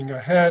surging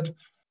ahead.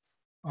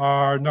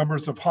 Our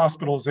numbers of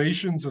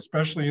hospitalizations,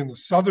 especially in the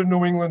southern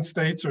New England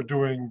states, are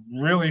doing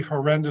really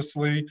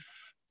horrendously,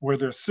 where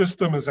their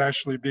system is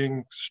actually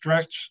being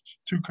stretched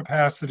to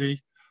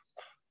capacity.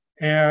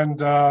 And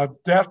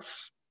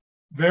deaths,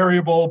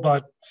 variable,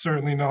 but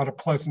certainly not a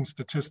pleasant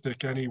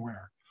statistic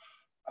anywhere.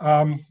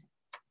 I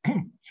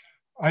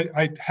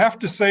have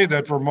to say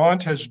that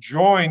Vermont has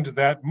joined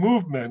that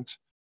movement,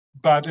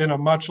 but in a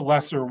much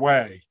lesser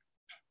way,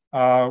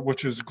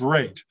 which is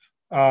great.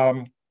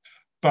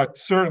 But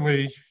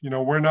certainly,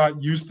 we're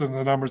not used to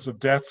the numbers of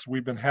deaths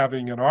we've been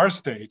having in our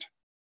state.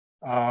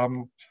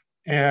 And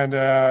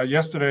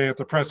yesterday at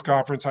the press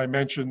conference, I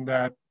mentioned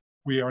that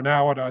we are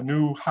now at a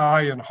new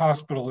high in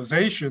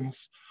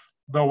hospitalizations,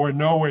 though we're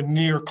nowhere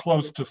near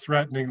close to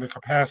threatening the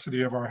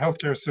capacity of our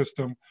healthcare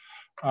system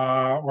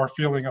or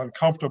feeling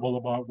uncomfortable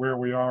about where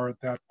we are at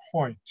that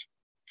point.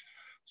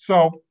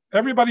 So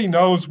everybody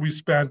knows we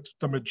spent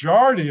the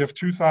majority of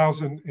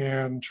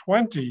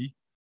 2020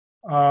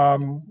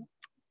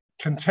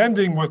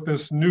 contending with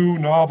this new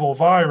novel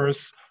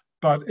virus,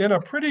 but in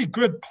a pretty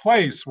good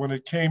place when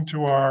it came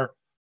to our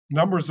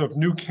numbers of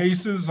new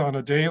cases on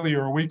a daily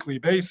or weekly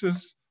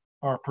basis,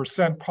 our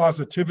percent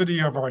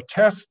positivity of our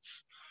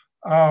tests,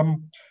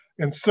 and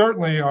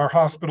certainly our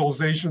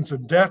hospitalizations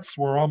and deaths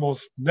were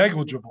almost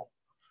negligible.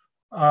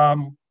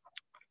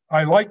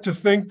 I like to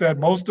think that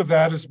most of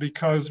that is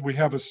because we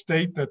have a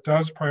state that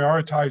does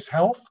prioritize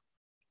health.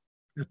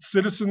 Its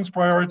citizens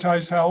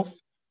prioritize health.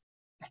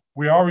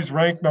 We always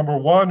rank number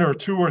 1 or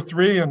 2 or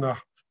 3 in the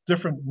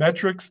different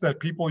metrics that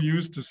people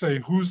use to say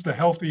who's the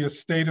healthiest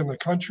state in the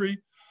country.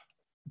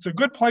 It's a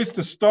good place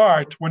to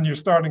start when you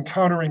start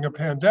encountering a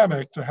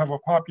pandemic, to have a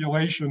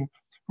population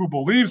who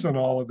believes in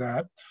all of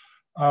that.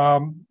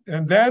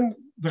 And then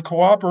the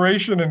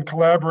cooperation and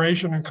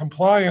collaboration and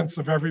compliance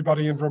of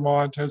everybody in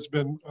Vermont has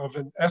been of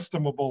an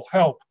estimable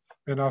help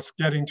in us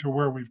getting to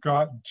where we've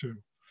gotten to.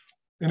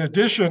 In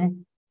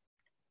addition,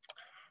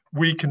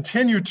 we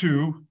continue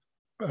to,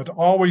 but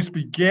always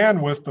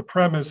began with the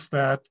premise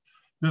that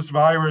this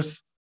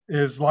virus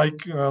is like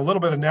a little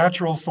bit of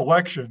natural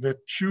selection.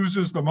 It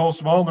chooses the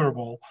most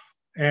vulnerable.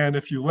 And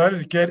if you let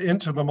it get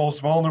into the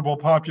most vulnerable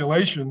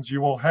populations,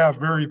 you will have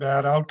very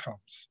bad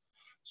outcomes.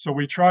 So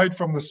we tried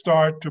from the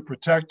start to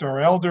protect our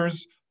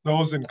elders,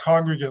 those in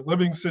congregate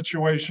living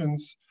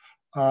situations.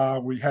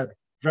 We had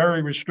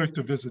very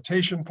restrictive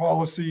visitation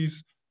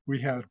policies. We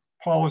had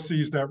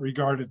policies that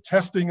regarded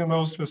testing in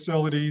those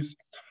facilities,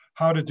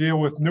 how to deal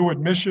with new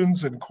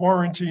admissions and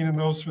quarantine in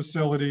those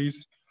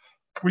facilities.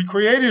 We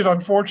created,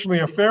 unfortunately,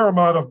 a fair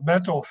amount of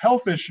mental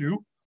health issue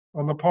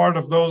on the part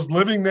of those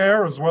living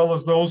there, as well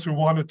as those who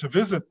wanted to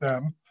visit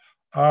them.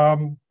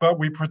 But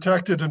we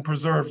protected and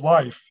preserved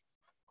life,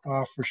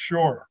 for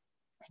sure.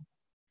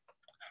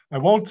 I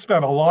won't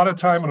spend a lot of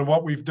time on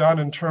what we've done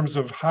in terms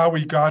of how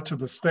we got to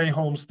the stay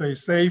home, stay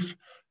safe,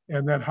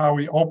 and then how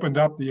we opened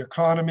up the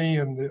economy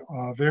and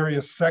the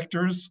various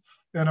sectors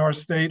in our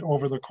state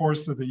over the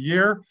course of the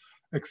year,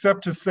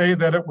 except to say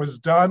that it was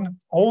done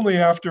only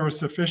after a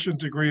sufficient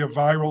degree of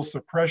viral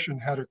suppression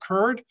had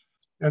occurred.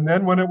 And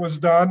then when it was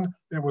done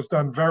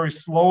very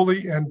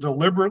slowly and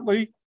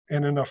deliberately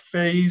and in a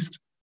phased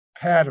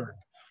pattern,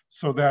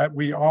 so that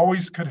we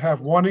always could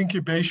have one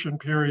incubation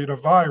period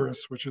of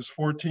virus, which is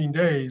 14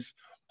 days,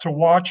 to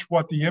watch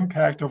what the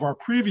impact of our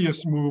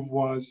previous move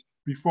was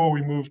before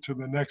we moved to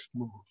the next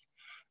move.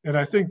 And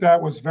I think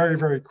that was very,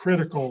 very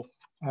critical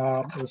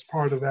as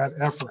part of that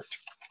effort.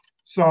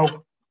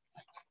 So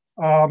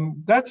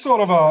that's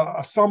sort of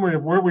a summary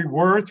of where we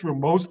were through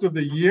most of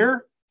the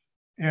year.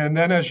 And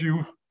then, as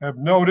you have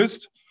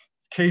noticed,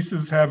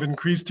 cases have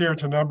increased here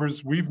to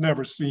numbers we've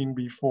never seen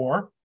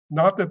before.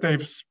 Not that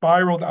they've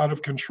spiraled out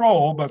of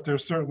control, but they're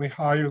certainly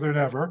higher than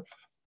ever,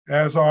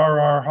 as are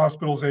our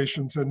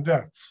hospitalizations and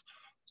deaths.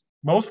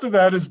 Most of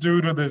that is due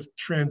to this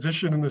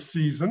transition in the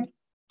season.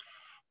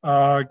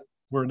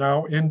 We're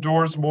now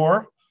indoors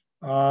more,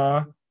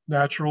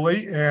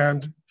 naturally,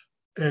 and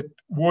it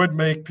would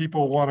make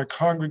people want to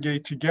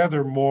congregate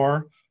together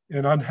more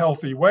in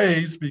unhealthy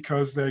ways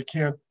because they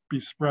can't be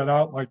spread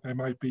out like they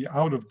might be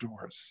out of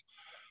doors.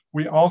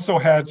 We also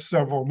had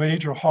several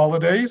major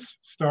holidays,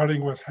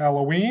 starting with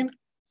Halloween,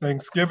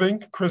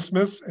 Thanksgiving,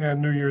 Christmas,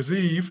 and New Year's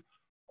Eve,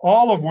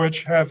 all of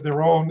which have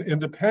their own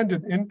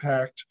independent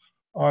impact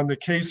on the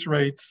case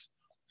rates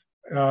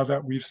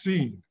that we've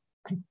seen.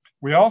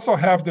 We also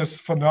have this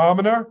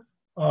phenomena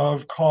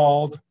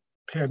called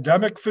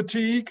pandemic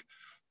fatigue,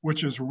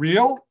 which is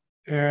real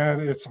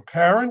and it's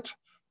apparent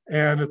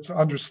and it's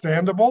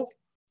understandable.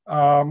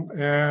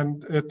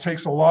 And it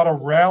takes a lot of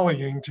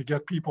rallying to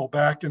get people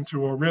back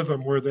into a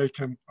rhythm where they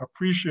can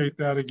appreciate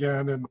that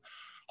again and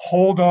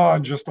hold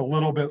on just a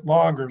little bit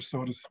longer,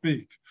 so to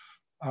speak.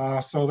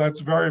 So that's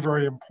very,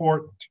 very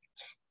important.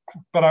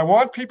 But I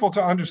want people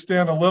to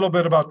understand a little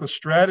bit about the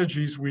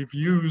strategies we've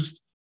used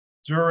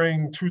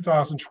during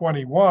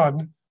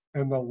 2021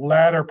 and the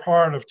latter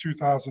part of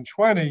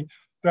 2020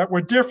 that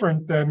were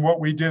different than what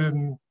we did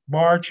in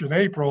March and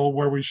April,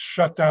 where we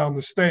shut down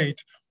the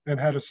state and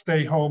had a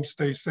stay home,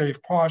 stay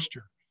safe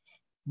posture.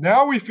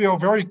 Now we feel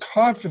very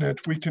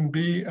confident we can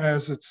be,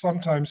 as it's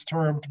sometimes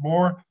termed,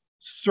 more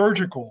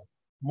surgical,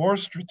 more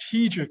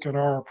strategic in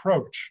our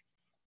approach.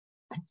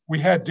 We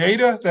had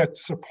data that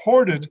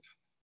supported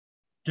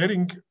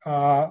putting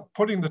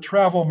the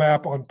travel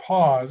map on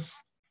pause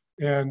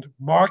and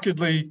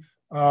markedly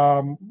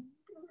not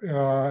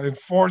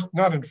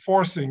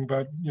enforcing,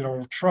 but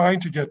trying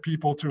to get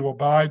people to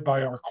abide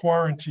by our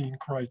quarantine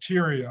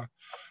criteria,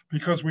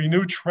 because we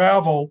knew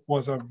travel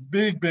was a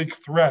big, big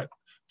threat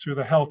to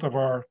the health of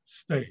our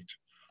state.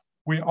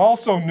 We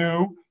also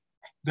knew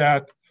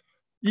that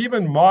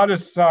even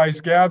modest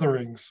sized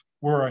gatherings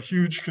were a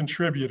huge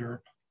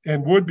contributor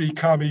and would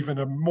become even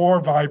a more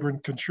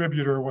vibrant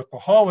contributor with the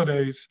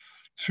holidays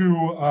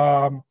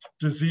to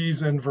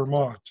disease in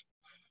Vermont.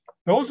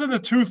 Those are the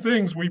two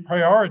things we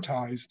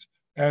prioritized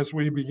as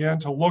we began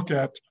to look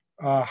at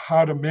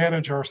how to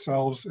manage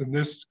ourselves in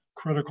this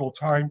critical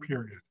time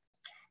period.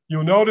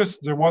 You'll notice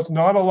there was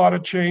not a lot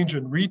of change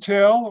in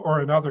retail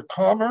or in other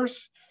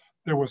commerce.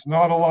 There was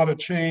not a lot of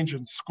change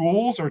in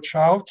schools or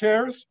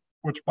childcares,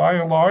 which by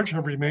and large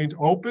have remained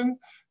open.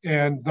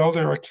 And though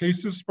there are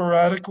cases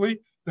sporadically,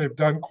 they've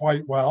done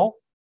quite well.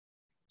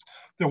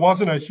 There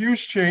wasn't a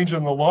huge change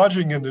in the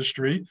lodging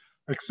industry,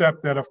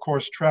 except that, of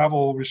course,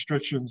 travel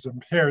restrictions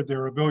impaired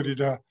their ability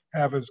to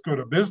have as good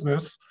a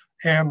business.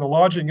 And the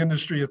lodging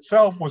industry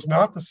itself was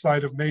not the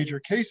site of major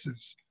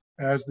cases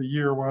as the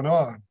year went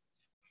on.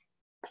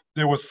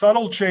 There were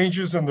subtle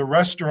changes in the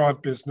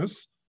restaurant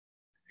business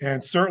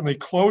and certainly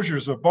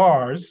closures of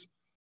bars.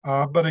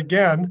 But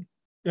again,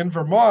 in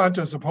Vermont,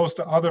 as opposed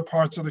to other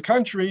parts of the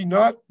country,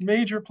 not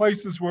major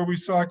places where we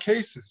saw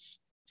cases.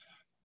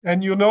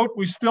 And you'll note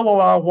we still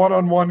allow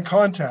one-on-one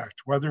contact,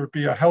 whether it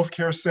be a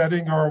healthcare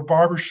setting or a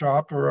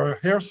barbershop or a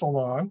hair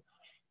salon.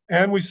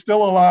 And we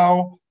still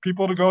allow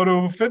people to go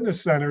to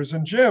fitness centers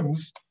and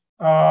gyms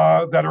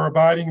that are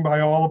abiding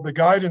by all of the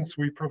guidance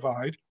we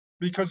provide.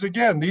 because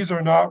again, these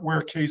are not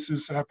where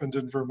cases happened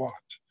in Vermont.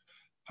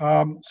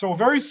 So a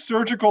very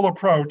surgical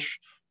approach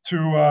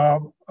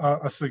to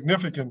a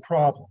significant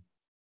problem.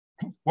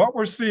 What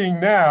we're seeing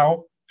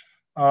now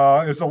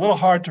is a little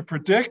hard to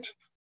predict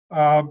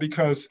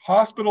because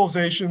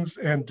hospitalizations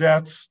and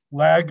deaths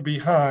lag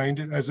behind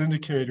as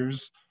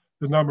indicators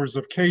the numbers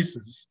of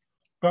cases.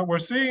 But we're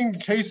seeing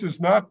cases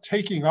not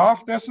taking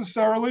off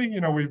necessarily. You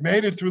know, we've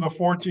made it through the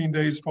 14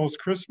 days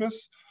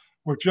post-Christmas.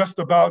 We're just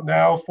about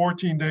now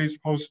 14 days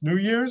post-New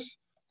Year's.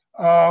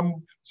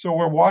 So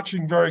we're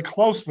watching very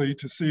closely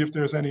to see if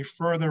there's any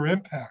further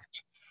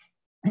impact.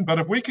 But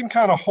if we can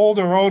kind of hold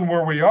our own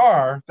where we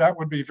are, that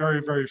would be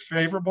very, very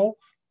favorable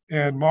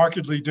and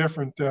markedly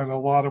different than a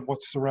lot of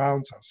what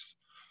surrounds us.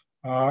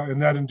 And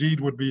that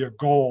indeed would be a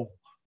goal.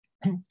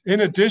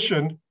 In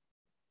addition,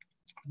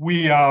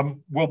 we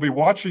will be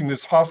watching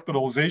this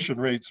hospitalization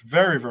rates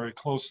very, very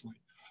closely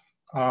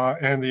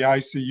and the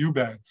ICU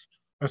beds,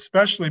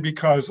 especially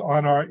because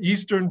on our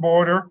eastern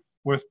border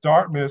with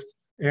Dartmouth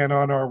and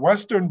on our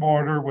western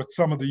border with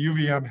some of the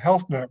UVM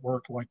health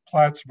network like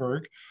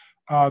Plattsburgh,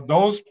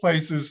 those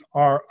places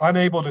are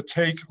unable to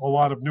take a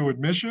lot of new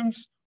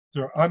admissions.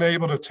 They're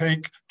unable to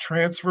take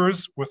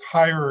transfers with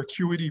higher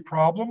acuity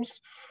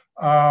problems.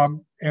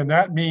 And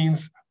that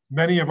means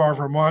many of our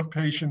Vermont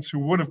patients who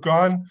would have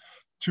gone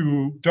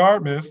to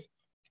Dartmouth,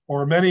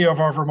 or many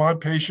of our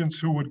Vermont patients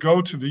who would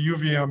go to the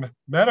UVM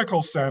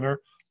Medical Center,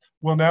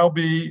 will now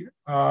be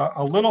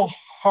a little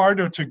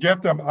harder to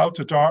get them out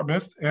to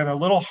Dartmouth and a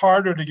little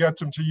harder to get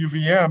them to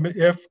UVM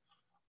if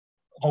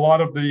a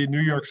lot of the New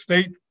York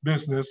State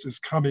business is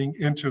coming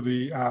into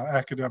the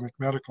academic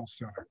medical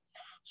center.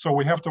 So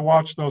we have to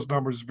watch those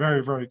numbers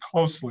very, very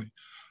closely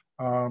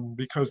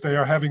because they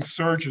are having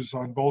surges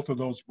on both of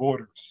those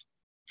borders.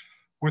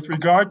 With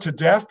regard to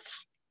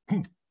deaths,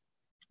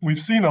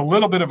 we've seen a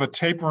little bit of a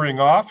tapering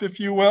off, if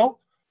you will.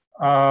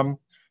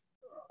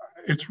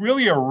 It's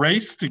really a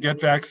race to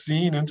get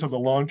vaccine into the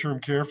long-term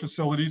care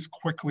facilities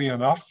quickly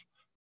enough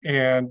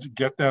and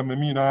get them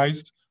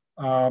immunized.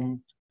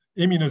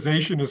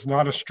 Immunization is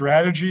not a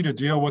strategy to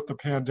deal with the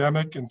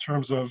pandemic in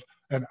terms of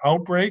an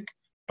outbreak,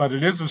 but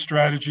it is a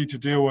strategy to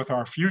deal with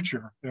our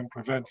future and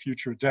prevent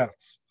future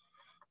deaths.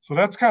 So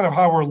that's kind of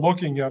how we're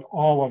looking at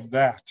all of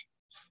that.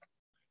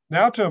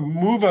 Now to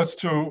move us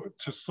to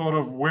sort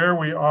of where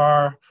we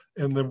are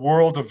in the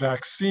world of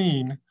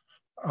vaccine,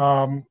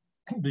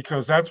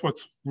 because that's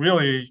what's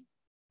really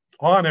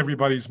on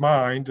everybody's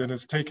mind and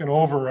has taken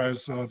over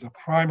as the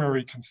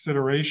primary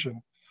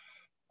consideration.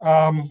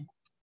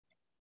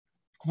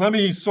 Let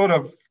me sort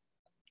of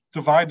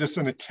divide this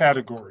into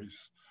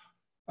categories.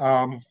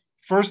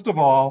 First of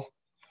all,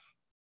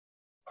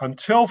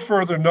 until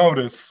further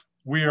notice,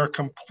 we are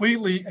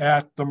completely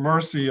at the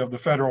mercy of the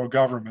federal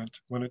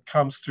government when it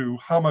comes to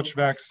how much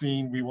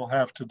vaccine we will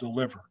have to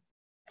deliver.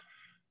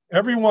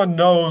 Everyone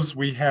knows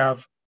we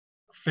have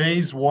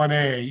phase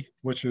 1A,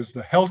 which is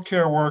the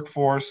healthcare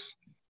workforce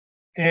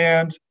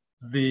and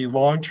the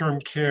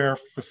long-term care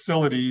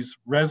facilities,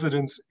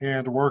 residents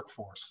and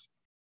workforce.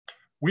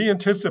 We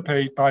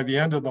anticipate by the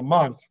end of the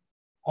month,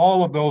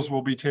 all of those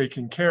will be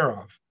taken care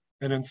of.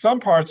 And in some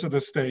parts of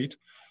the state,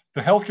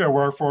 the healthcare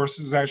workforce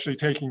is actually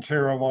taken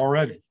care of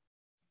already.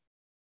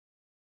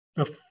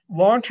 The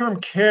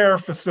long-term care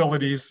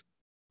facilities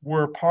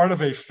were part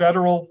of a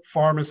federal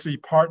pharmacy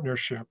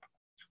partnership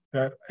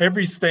that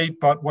every state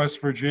but West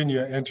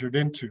Virginia entered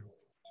into.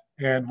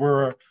 And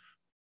we're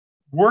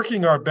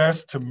working our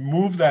best to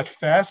move that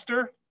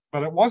faster,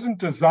 but it wasn't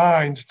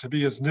designed to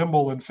be as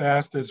nimble and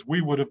fast as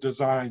we would have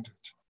designed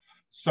it.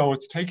 So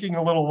it's taking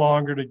a little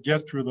longer to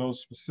get through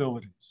those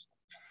facilities.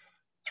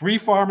 3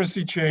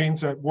 pharmacy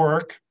chains at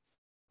work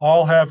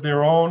all have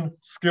their own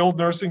skilled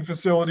nursing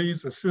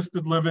facilities,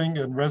 assisted living,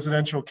 and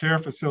residential care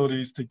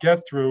facilities to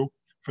get through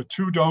for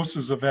 2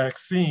 doses of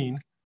vaccine.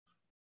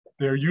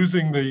 They're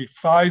using the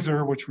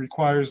Pfizer, which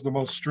requires the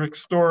most strict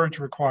storage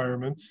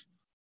requirements.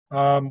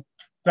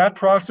 That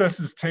process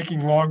is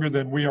taking longer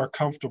than we are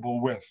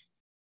comfortable with.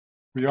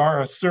 We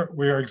are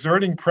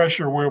exerting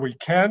pressure where we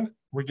can.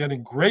 We're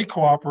getting great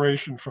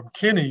cooperation from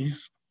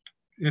Kinney's,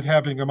 it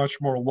having a much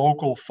more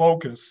local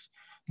focus,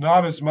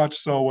 not as much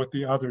so with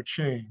the other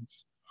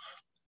chains.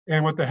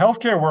 And with the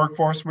healthcare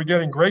workforce, we're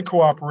getting great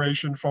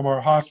cooperation from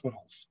our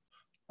hospitals.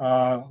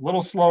 A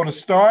little slow to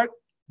start,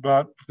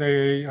 but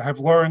they have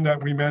learned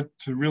that we meant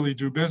to really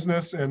do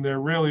business, and they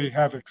really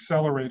have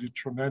accelerated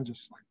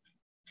tremendously.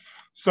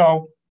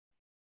 So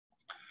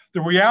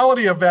the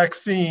reality of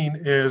vaccine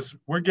is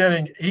we're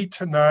getting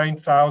 8,000 to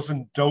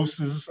 9,000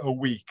 doses a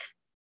week.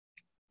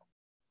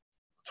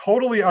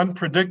 Totally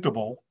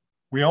unpredictable.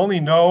 We only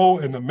know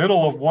in the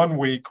middle of 1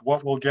 week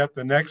what we'll get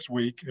the next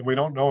week, and we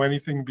don't know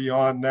anything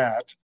beyond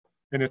that.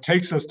 And it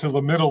takes us to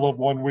the middle of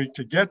 1 week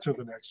to get to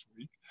the next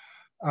week.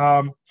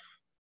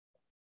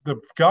 The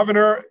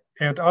governor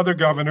and other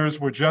governors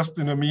were just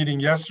in a meeting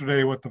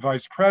yesterday with the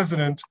vice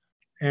president,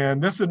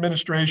 and this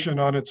administration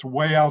on its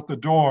way out the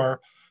door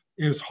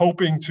is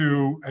hoping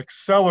to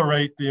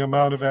accelerate the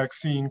amount of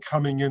vaccine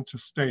coming into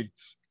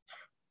states.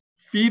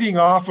 feeding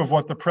off of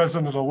what the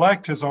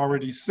president-elect has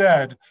already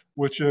said,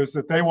 which is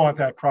that they want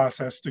that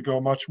process to go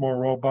much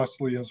more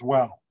robustly as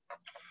well.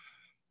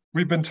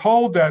 We've been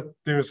told that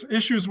there's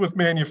issues with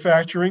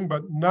manufacturing,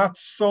 but not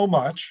so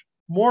much.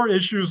 More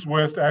issues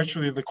with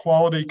actually the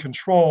quality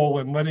control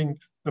and letting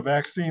the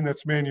vaccine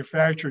that's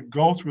manufactured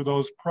go through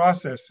those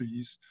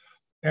processes.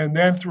 And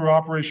then through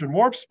Operation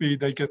Warp Speed,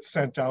 they get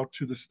sent out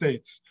to the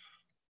states.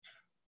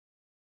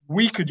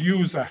 We could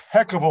use a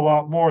heck of a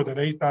lot more than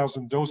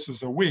 8,000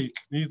 doses a week,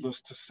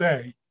 needless to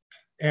say.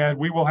 And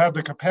we will have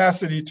the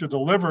capacity to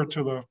deliver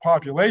to the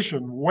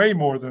population way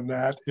more than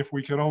that if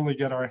we could only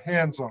get our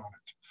hands on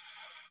it.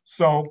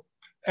 So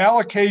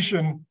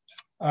allocation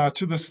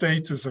to the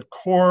states is a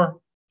core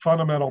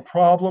fundamental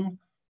problem.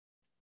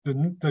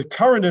 The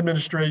current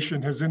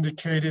administration has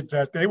indicated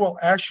that they will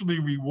actually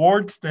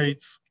reward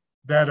states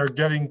that are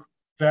getting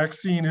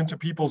vaccine into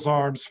people's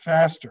arms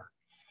faster.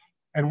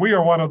 And we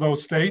are one of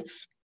those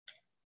states.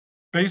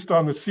 Based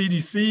on the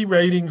CDC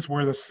ratings,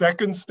 we're the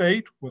second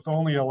state with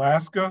only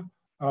Alaska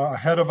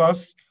ahead of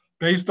us.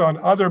 Based on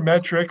other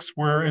metrics,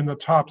 we're in the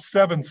top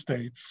 7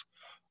 states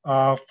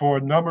for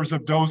numbers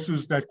of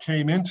doses that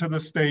came into the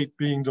state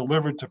being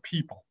delivered to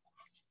people.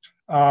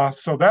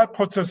 So that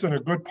puts us in a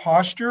good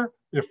posture.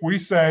 If we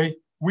say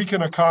we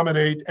can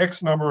accommodate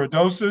X number of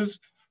doses,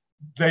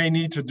 they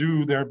need to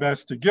do their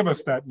best to give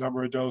us that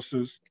number of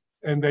doses.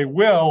 And they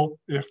will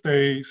if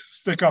they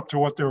stick up to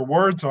what their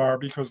words are,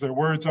 because their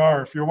words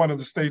are, if you're one of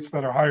the states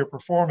that are higher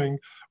performing,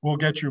 we'll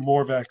get you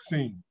more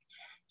vaccine.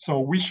 So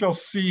we shall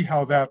see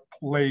how that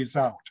plays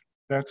out.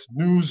 That's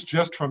news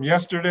just from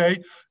yesterday,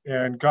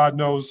 and God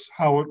knows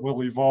how it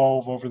will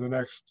evolve over the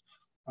next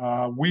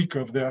week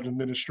of that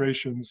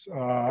administration's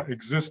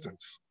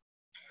existence.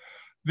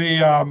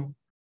 The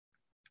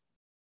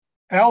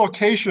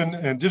allocation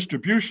and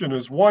distribution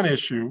is one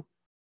issue.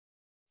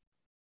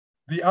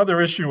 The other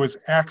issue is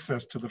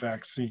access to the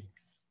vaccine.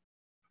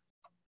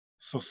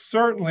 So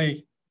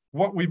certainly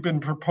what we've been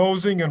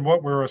proposing and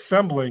what we're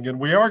assembling, and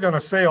we are going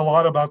to say a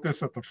lot about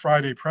this at the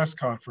Friday press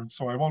conference,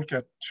 so I won't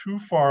get too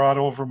far out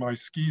over my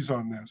skis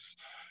on this,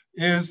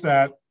 is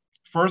that,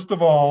 first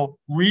of all,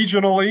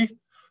 regionally,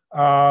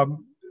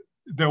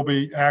 there'll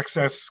be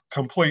access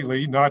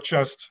completely, not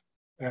just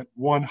at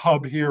one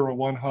hub here or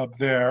one hub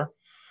there.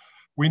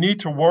 We need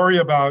to worry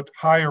about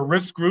higher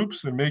risk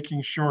groups and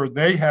making sure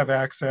they have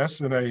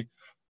access in a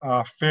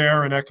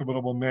fair and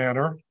equitable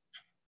manner.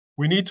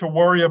 We need to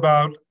worry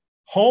about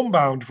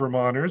homebound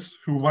Vermonters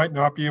who might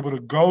not be able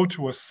to go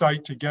to a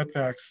site to get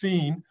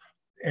vaccine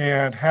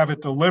and have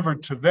it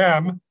delivered to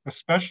them,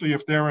 especially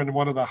if they're in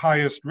one of the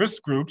highest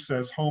risk groups,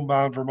 as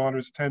homebound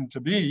Vermonters tend to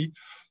be,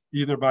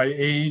 either by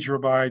age or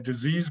by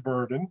disease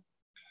burden.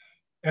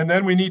 And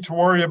then we need to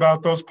worry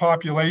about those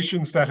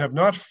populations that have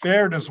not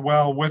fared as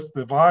well with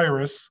the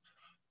virus,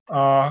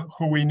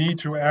 who we need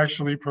to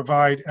actually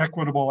provide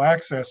equitable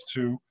access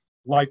to,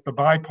 like the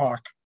BIPOC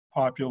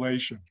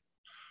population.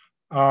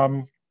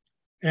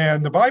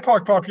 And the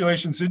BIPOC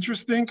population is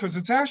interesting because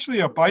it's actually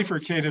a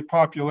bifurcated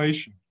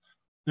population.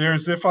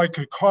 There's, if I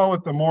could call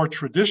it, the more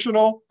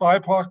traditional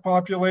BIPOC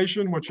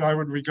population, which I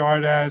would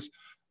regard as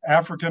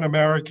African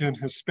American,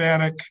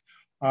 Hispanic,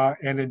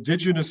 and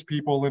indigenous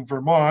people in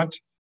Vermont.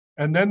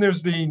 And then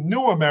there's the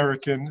New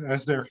American,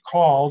 as they're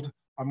called.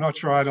 I'm not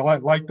sure I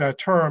like that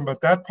term,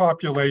 but that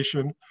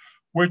population,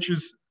 which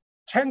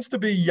tends to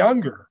be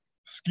younger,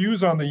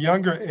 skews on the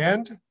younger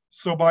end.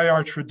 So by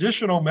our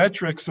traditional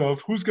metrics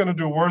of who's going to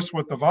do worse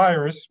with the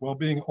virus, well,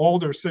 being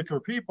older, sicker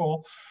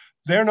people,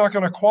 they're not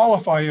going to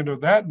qualify into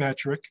that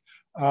metric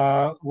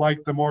like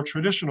the more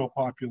traditional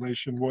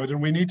population would.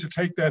 And we need to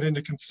take that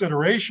into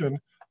consideration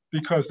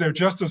because they're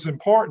just as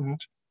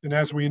important. And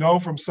as we know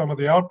from some of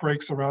the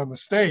outbreaks around the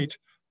state,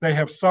 they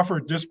have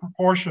suffered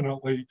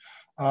disproportionately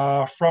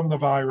from the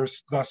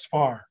virus thus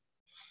far.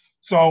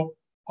 So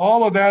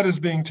all of that is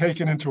being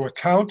taken into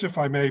account, if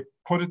I may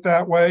put it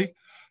that way.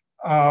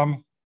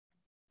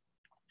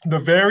 The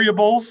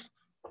variables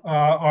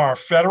are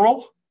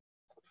federal,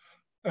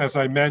 as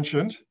I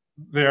mentioned,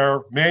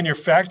 their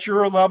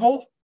manufacturer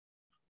level,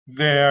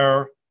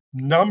 their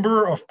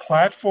number of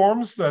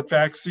platforms that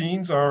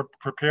vaccines are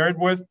prepared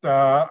with.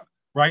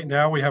 Right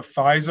now we have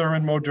Pfizer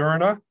and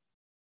Moderna.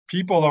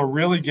 People are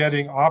really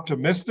getting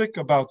optimistic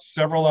about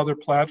several other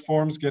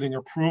platforms getting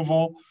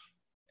approval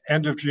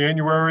end of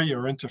January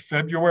or into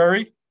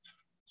February.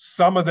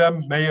 Some of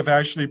them may have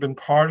actually been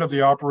part of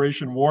the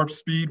Operation Warp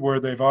Speed, where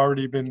they've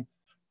already been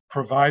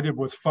provided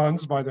with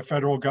funds by the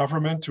federal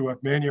government to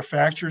have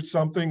manufactured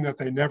something that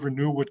they never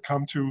knew would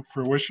come to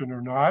fruition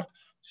or not.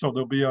 So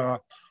there'll be a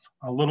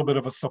little bit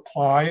of a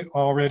supply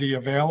already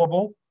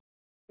available.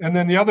 And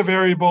then the other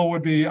variable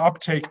would be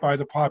uptake by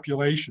the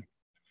population.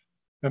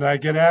 And I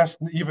get asked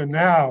even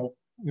now,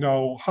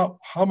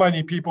 how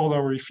many people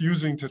are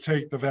refusing to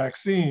take the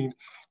vaccine?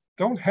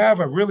 Don't have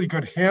a really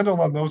good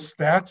handle on those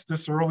stats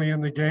this early in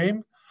the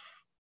game.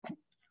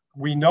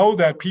 We know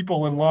that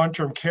people in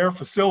long-term care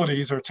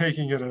facilities are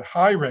taking it at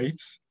high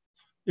rates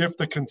if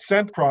the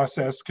consent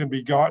process can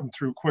be gotten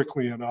through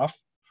quickly enough.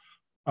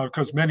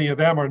 because many of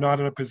them are not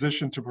in a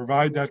position to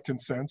provide that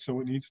consent, so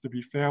it needs to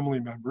be family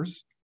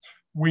members.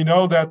 We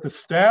know that the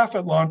staff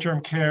at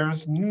long-term care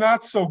is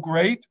not so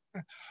great.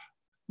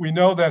 We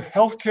know that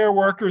healthcare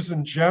workers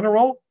in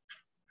general,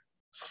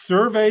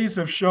 surveys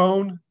have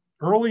shown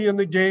early in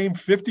the game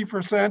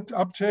 50%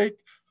 uptake,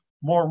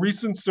 more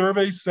recent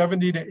surveys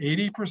 70 to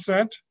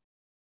 80%.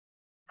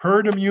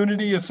 Herd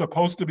immunity is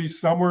supposed to be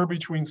somewhere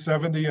between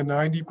 70 and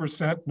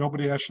 90%.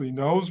 Nobody actually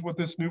knows with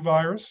this new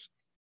virus.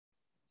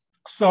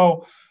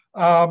 So,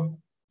 and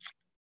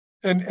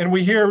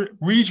we hear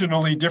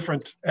regionally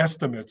different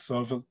estimates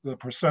of the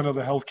percent of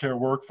the healthcare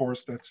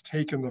workforce that's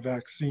taken the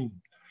vaccine.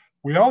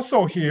 We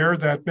also hear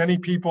that many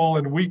people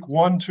in week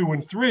 1, 2,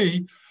 and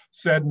 3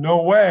 said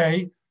no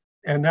way,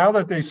 and now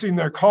that they've seen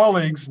their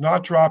colleagues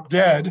not drop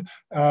dead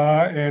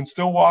and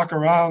still walk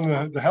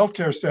around the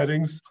healthcare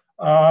settings,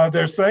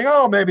 they're saying,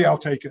 oh, maybe I'll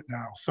take it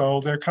now. So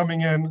they're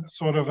coming in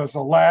sort of as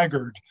a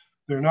laggard.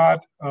 They're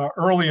not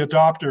early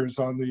adopters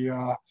on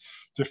the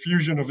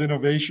diffusion of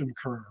innovation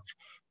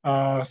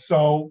curve.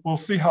 So we'll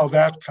see how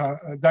that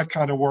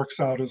kind of works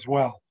out as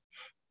well.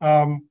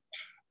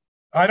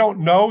 I don't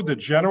know the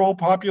general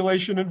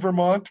population in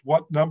Vermont,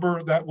 what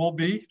number that will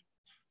be.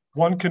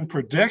 One can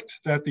predict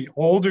that the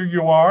older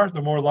you are, the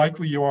more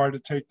likely you are to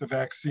take the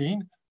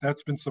vaccine.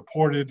 That's been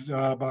supported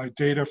by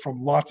data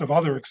from lots of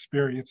other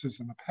experiences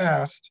in the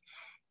past.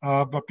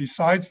 But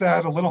besides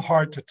that, a little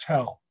hard to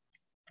tell.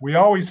 We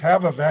always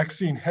have a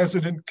vaccine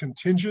hesitant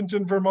contingent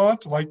in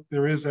Vermont, like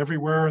there is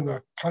everywhere in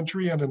the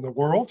country and in the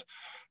world.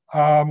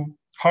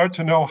 Hard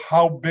to know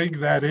how big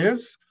that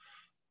is.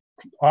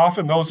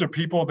 Often those are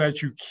people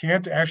that you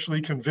can't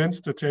actually convince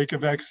to take a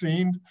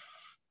vaccine.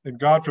 And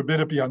God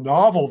forbid it be a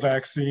novel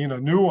vaccine, a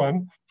new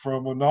one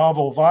from a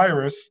novel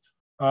virus,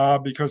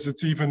 because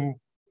it's even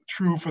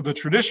true for the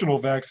traditional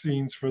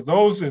vaccines for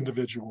those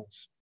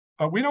individuals.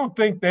 But we don't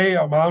think they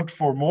amount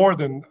for more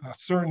than a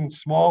certain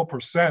small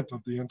percent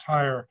of the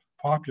entire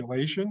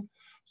population.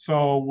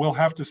 So we'll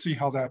have to see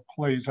how that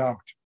plays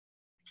out.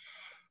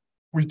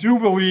 We do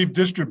believe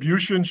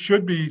distribution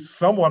should be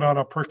somewhat on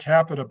a per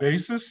capita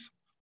basis,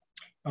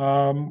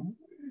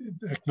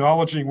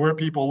 acknowledging where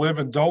people live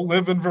and don't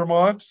live in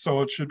Vermont.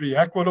 So it should be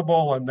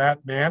equitable in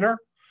that manner.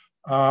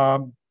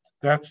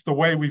 That's the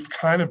way we've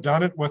kind of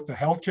done it with the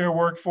healthcare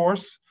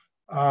workforce.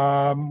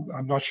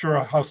 I'm not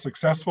sure how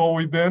successful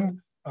we've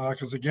been,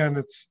 because again,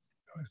 it's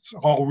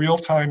all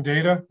real-time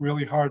data,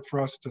 really hard for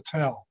us to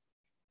tell.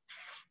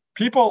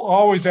 People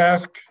always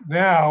ask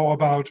now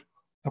about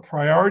the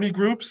priority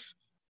groups,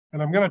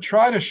 and I'm going to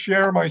try to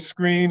share my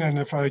screen, and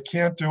if I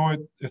can't do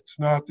it, it's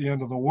not the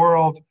end of the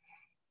world.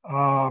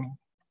 Can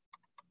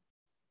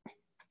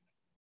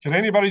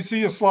anybody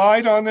see a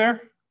slide on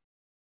there?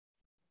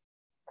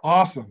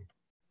 Awesome.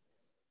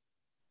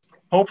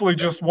 Hopefully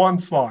just one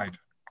slide.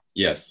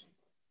 Yes.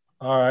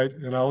 All right,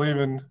 and I'll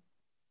even,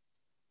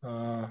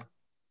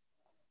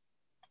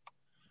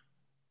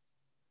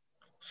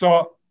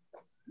 so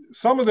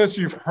some of this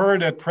you've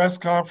heard at press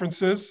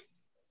conferences.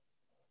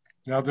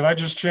 Now, did I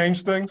just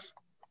change things?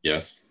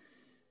 Yes.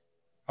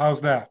 How's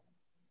that?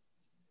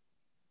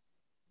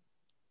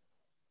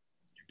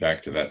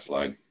 Back to that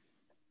slide.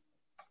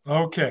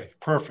 Okay,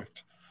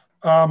 perfect.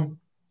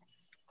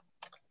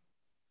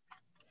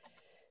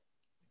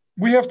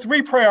 We have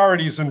 3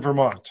 priorities in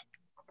Vermont.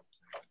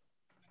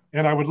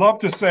 And I would love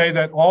to say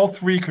that all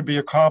 3 could be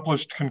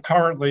accomplished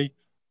concurrently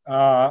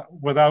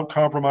without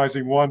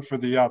compromising one for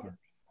the other.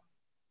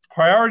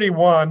 Priority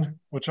 1,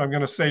 which I'm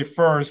going to say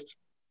first,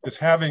 is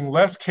having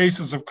less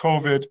cases of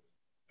COVID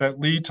that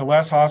lead to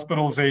less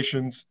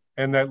hospitalizations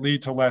and that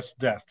lead to less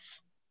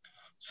deaths.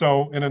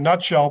 So in a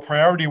nutshell,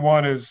 priority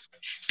 1 is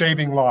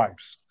saving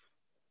lives,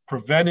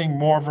 preventing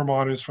more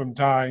Vermonters from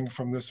dying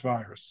from this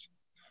virus.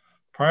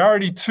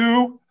 Priority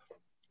 2,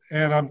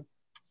 and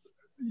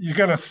you're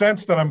going to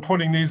sense that I'm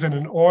putting these in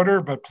an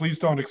order, but please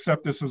don't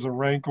accept this as a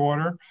rank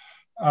order.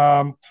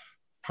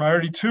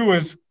 Priority 2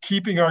 is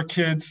keeping our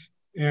kids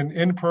in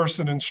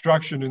in-person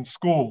instruction in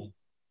school.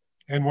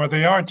 And where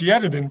they aren't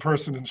yet in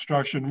in-person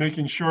instruction,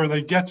 making sure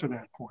they get to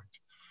that point.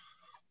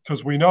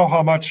 Because we know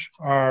how much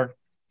our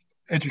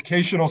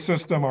educational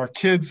system, our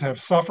kids have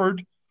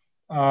suffered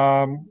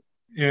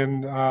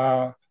in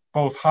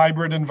both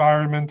hybrid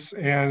environments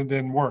and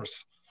in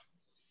worse.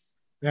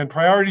 And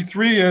priority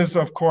 3 is,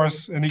 of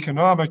course, an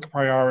economic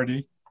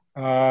priority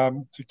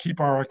to keep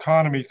our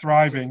economy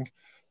thriving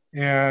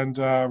and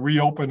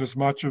reopen as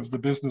much of the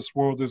business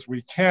world as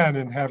we can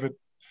and have it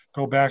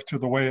go back to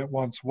the way it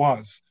once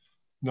was,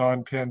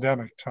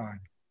 non-pandemic time.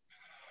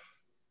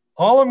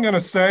 All I'm going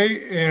to say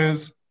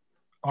is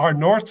our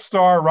North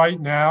Star right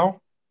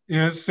now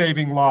is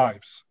saving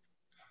lives.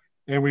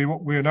 And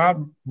we're not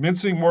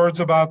mincing words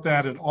about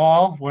that at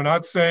all. We're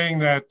not saying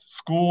that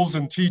schools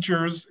and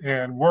teachers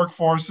and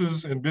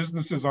workforces and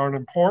businesses aren't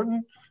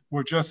important.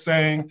 We're just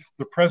saying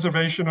the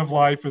preservation of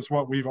life is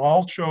what we've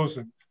all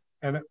chosen.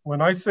 And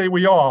when I say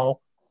we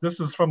all, this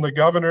is from the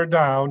governor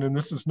down, and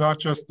this is not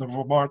just the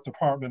Vermont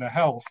Department of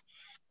Health,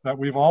 that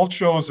we've all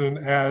chosen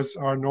as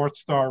our North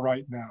Star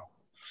right now.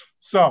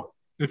 So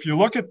if you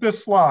look at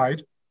this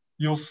slide,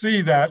 you'll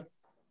see that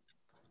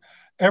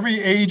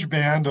every age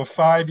band of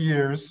 5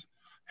 years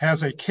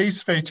has a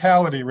case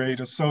fatality rate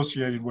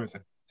associated with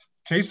it.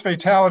 Case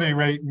fatality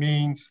rate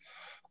means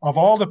of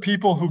all the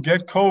people who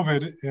get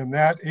COVID in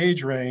that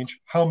age range,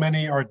 how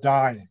many are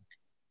dying?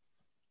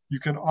 You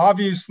can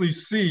obviously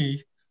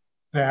see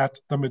that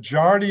the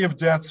majority of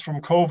deaths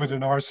from COVID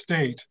in our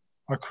state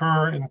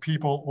occur in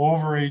people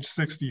over age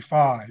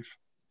 65.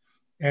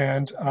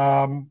 And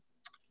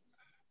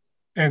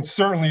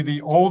certainly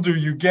the older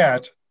you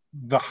get,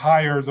 the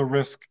higher the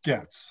risk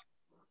gets.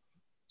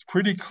 It's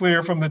pretty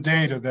clear from the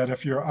data that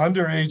if you're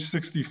under age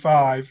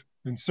 65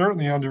 and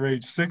certainly under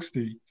age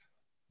 60,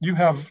 you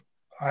have,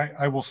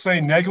 I will say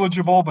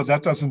negligible, but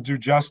that doesn't do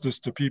justice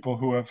to people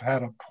who have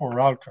had a poor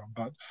outcome,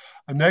 but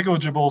a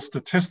negligible,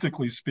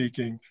 statistically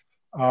speaking,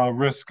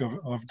 risk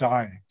of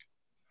dying.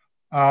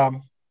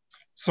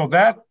 So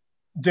that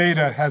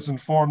data has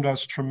informed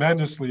us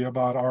tremendously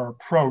about our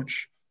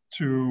approach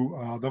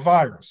to the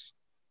virus.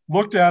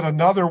 Looked at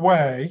another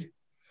way,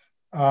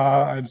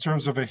 in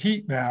terms of a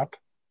heat map,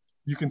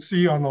 you can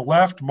see on the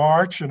left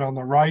March and on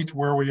the right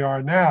where we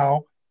are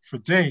now for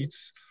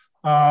dates.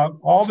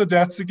 All the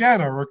deaths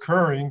again are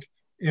occurring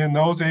in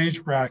those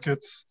age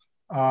brackets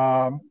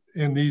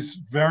in these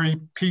very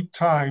peak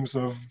times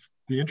of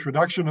the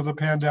introduction of the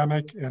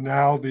pandemic and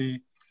now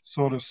the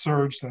sort of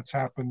surge that's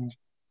happened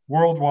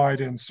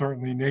worldwide and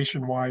certainly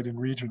nationwide and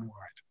region-wide.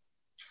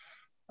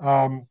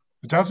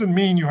 It doesn't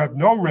mean you have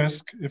no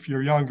risk if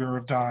you're younger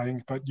of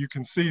dying, but you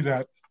can see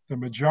that the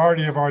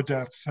majority of our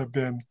deaths have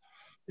been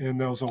in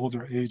those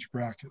older age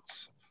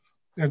brackets.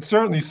 And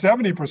certainly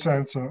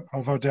 70%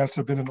 of our deaths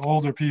have been in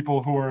older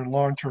people who are in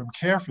long-term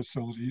care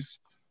facilities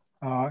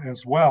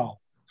as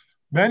well.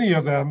 Many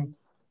of them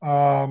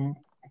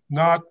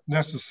not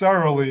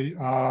necessarily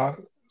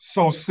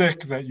so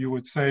sick that you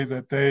would say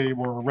that they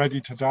were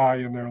ready to die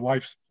in their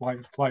life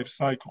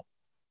cycle,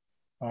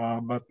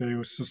 but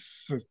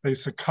they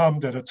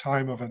succumbed at a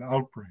time of an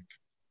outbreak.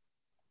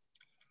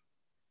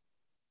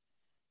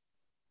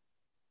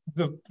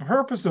 The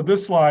purpose of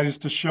this slide is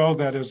to show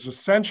that it's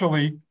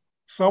essentially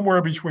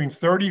somewhere between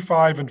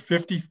 35 and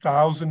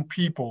 50,000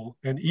 people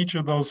in each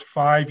of those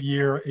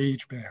 5-year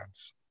age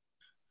bands.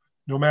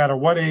 No matter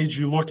what age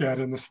you look at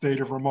in the state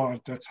of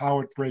Vermont, that's how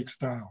it breaks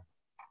down.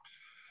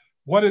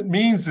 What it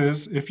means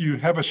is if you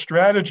have a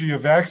strategy of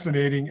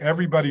vaccinating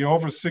everybody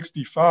over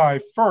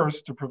 65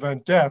 first to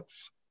prevent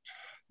deaths,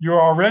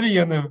 you're already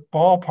in the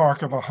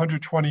ballpark of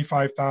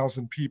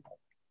 125,000 people.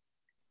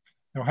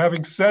 Now,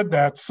 having said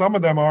that, some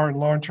of them are in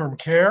long-term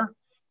care,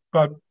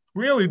 but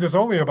really there's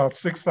only about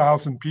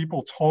 6,000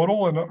 people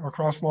total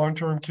across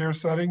long-term care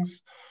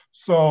settings.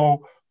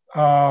 So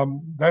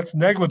that's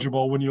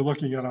negligible when you're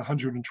looking at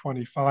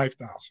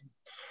 125,000.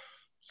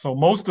 So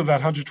most of that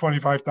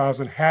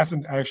 125,000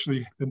 hasn't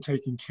actually been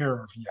taken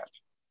care of yet.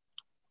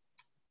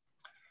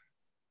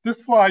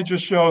 This slide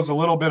just shows a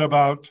little bit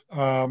about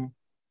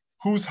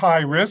who's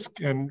high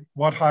risk and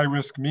what high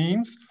risk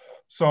means.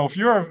 So if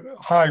you're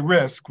high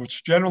risk,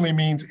 which generally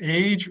means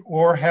age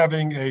or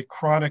having a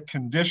chronic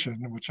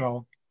condition, which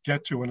I'll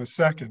get to in a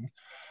second,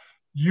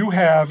 you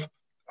have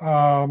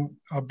a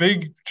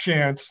big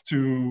chance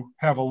to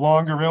have a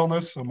longer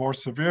illness, a more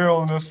severe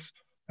illness,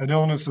 an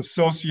illness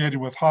associated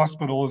with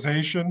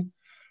hospitalization,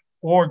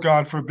 or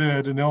God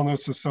forbid, an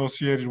illness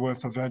associated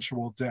with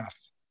eventual death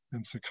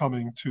and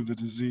succumbing to the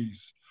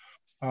disease.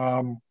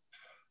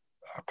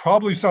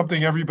 Probably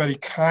something everybody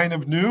kind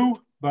of knew,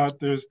 but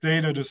there's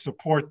data to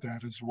support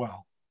that as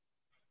well.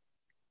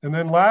 And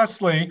then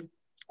lastly,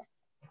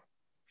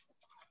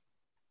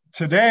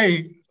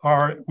 today,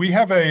 we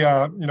have the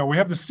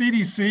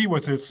CDC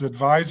with its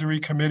advisory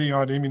committee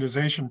on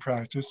immunization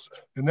practice.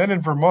 And then in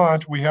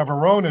Vermont, we have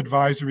our own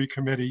advisory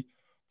committee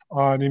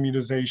on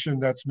immunization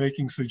that's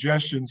making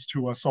suggestions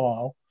to us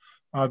all.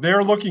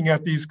 They're looking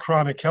at these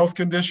chronic health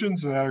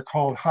conditions that are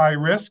called high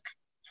risk.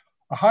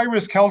 A high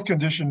risk health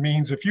condition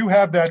means if you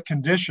have that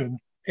condition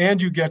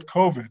and you get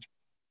COVID,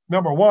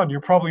 number one,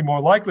 you're probably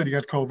more likely to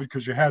get COVID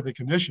because you had the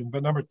condition.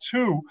 But number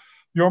two,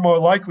 you're more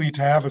likely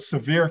to have a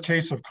severe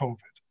case of COVID.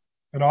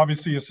 And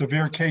obviously a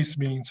severe case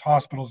means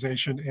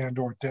hospitalization and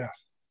or death.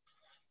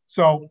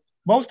 So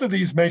most of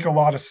these make a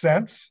lot of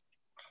sense.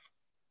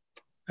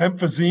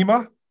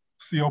 Emphysema,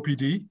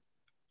 COPD,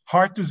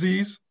 heart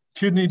disease,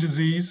 kidney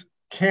disease,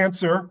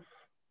 cancer,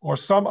 or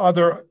some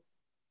other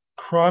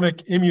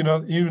chronic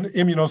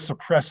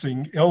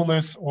immunosuppressing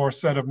illness or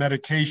set of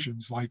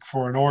medications, like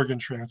for an organ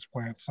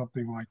transplant,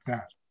 something like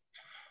that.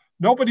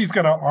 Nobody's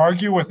going to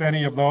argue with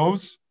any of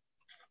those,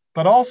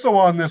 but also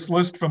on this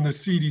list from the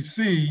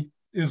CDC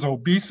is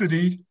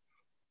obesity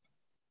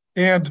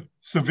and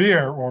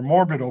severe or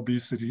morbid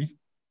obesity.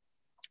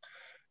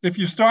 If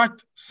you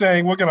start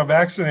saying we're going to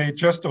vaccinate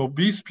just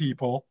obese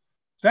people,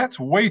 that's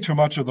way too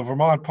much of the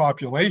Vermont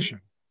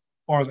population.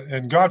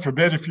 And God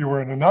forbid, if you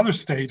were in another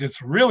state,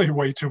 it's really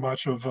way too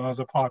much of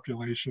the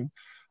population.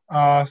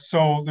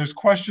 So there's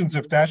questions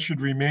if that should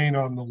remain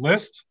on the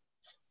list.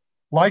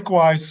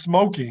 Likewise,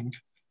 smoking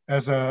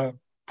as a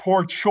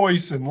poor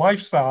choice in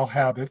lifestyle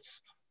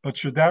habits, but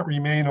should that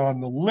remain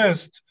on the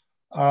list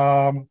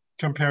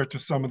compared to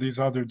some of these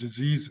other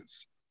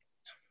diseases.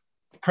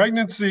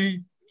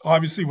 Pregnancy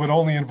obviously would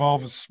only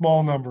involve a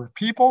small number of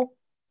people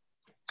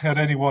at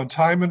any one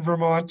time in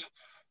Vermont.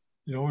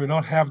 You know, we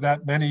don't have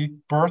that many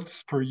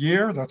births per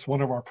year. That's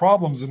one of our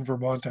problems in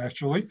Vermont,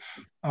 actually.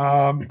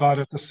 But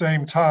at the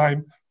same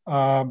time,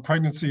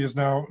 pregnancy is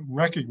now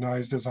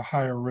recognized as a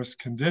higher risk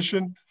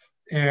condition.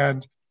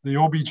 And the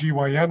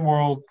OBGYN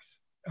world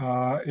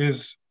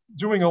is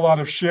doing a lot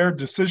of shared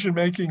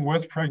decision-making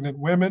with pregnant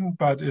women,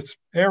 but it's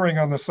erring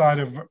on the side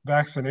of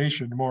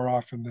vaccination more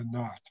often than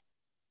not.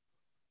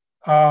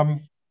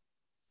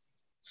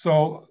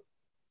 So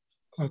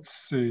let's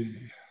see.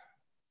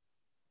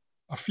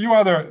 A few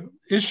other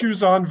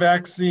issues on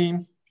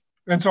vaccine.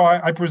 And so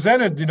I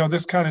presented, you know,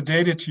 this kind of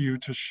data to you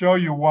to show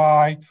you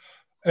why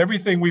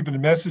everything we've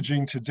been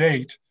messaging to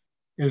date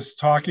is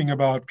talking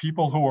about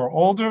people who are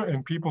older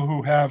and people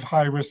who have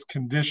high-risk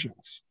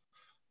conditions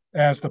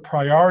as the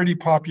priority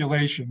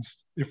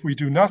populations. If we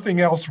do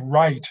nothing else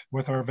right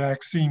with our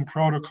vaccine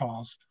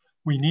protocols,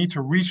 we need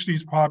to reach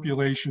these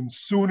populations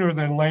sooner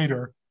than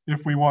later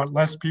if we want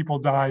less people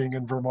dying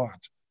in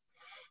Vermont.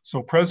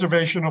 So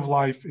preservation of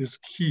life is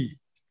key.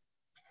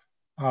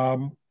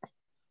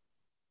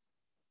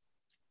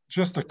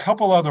 Just a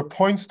couple other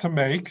points to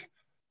make.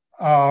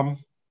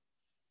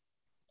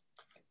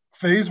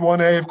 Phase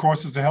 1A, of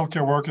course, is the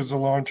healthcare workers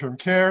and long-term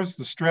cares.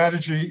 The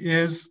strategy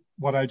is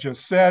what I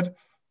just said.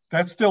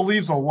 That still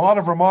leaves a lot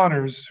of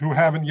Vermonters who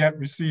haven't yet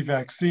received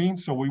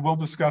vaccines, so we will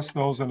discuss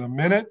those in a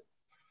minute.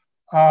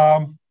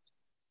 How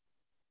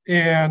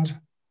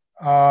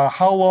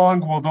long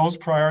will those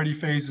priority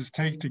phases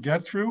take to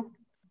get through?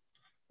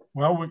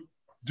 Well, we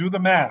do the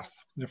math.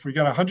 If we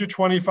got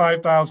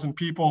 125,000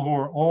 people who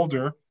are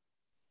older,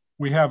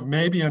 we have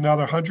maybe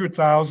another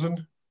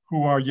 100,000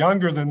 who are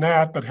younger than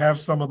that, but have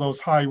some of those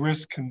high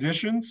risk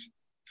conditions.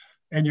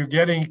 And you're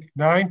getting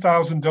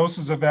 9,000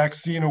 doses of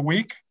vaccine a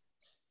week.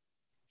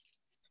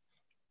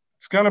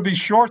 It's going to be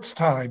shorts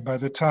time by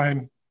the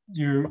time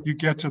you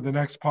get to the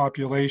next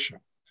population.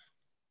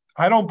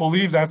 I don't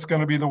believe that's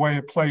going to be the way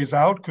it plays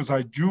out, because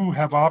I do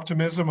have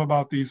optimism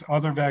about these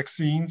other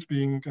vaccines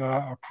being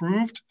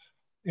approved.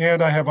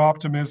 And I have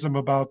optimism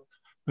about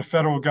the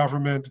federal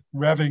government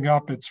revving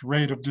up its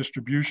rate of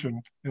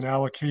distribution and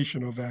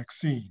allocation of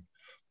vaccine.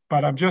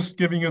 But I'm just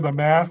giving you the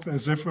math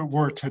as if it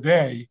were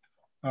today.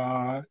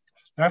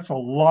 That's a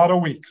lot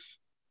of weeks.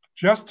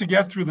 Just to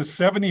get through the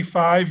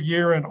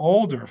 75-year and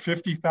older,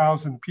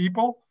 50,000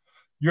 people,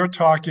 you're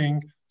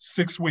talking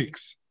 6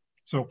 weeks.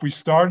 So if we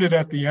started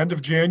at the end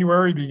of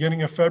January,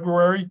 beginning of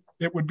February,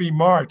 it would be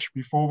March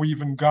before we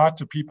even got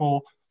to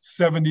people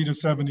 70 to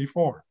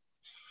 74.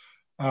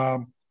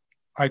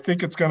 I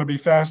think it's going to be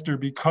faster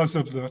because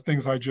of the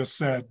things I just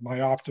said,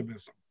 my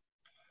optimism.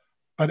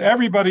 But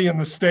everybody in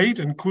the state,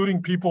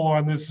 including people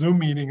on this Zoom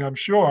meeting, I'm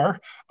sure,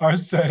 are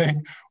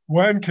saying,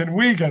 when can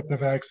we get the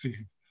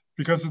vaccine?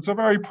 Because it's a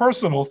very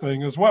personal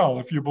thing as well.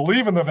 If you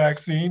believe in the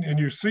vaccine and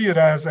you see it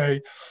as a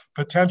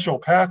potential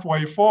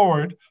pathway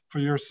forward for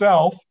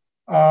yourself,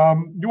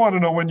 you want to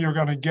know when you're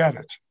going to get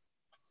it.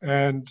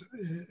 And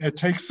it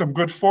takes some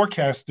good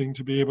forecasting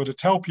to be able to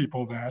tell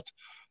people that.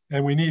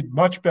 And we need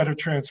much better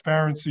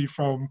transparency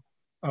from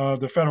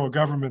the federal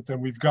government than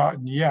we've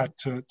gotten yet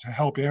to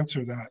help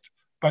answer that.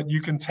 But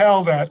you can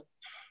tell that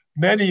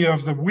many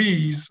of the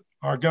we's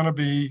are going to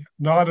be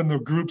not in the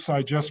groups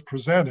I just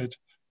presented,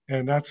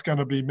 and that's going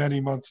to be many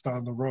months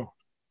down the road.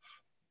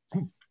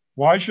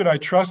 Why should I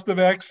trust the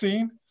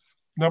vaccine?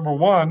 Number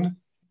one,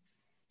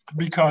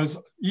 because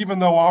even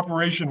though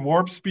Operation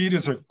Warp Speed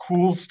is a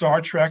cool Star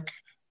Trek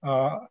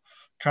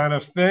kind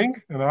of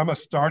thing, and I'm a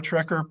Star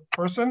Trekker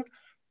person,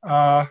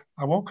 I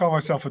won't call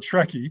myself a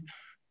Trekkie.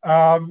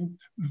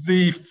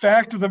 The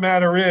fact of the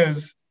matter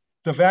is,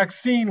 the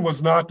vaccine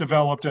was not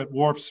developed at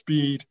warp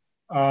speed,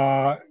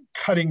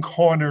 cutting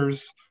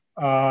corners,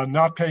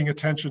 not paying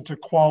attention to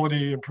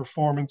quality and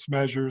performance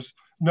measures,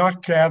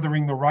 not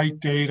gathering the right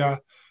data,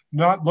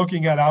 not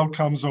looking at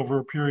outcomes over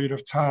a period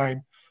of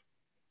time.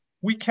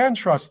 We can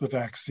trust the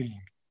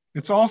vaccine.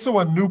 It's also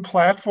a new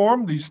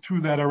platform, these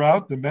two that are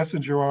out, the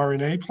messenger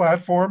RNA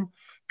platform.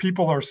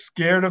 People are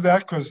scared of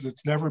that because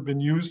it's never been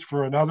used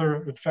for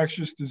another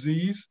infectious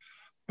disease.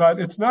 But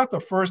it's not the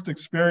first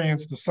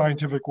experience the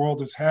scientific world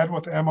has had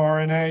with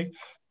mRNA,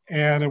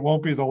 and it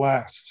won't be the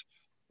last.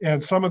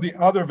 And some of the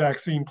other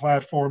vaccine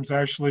platforms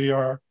actually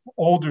are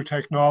older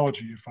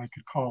technology, if I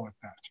could call it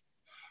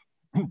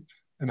that.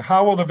 And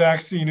how will the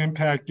vaccine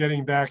impact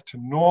getting back to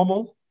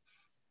normal?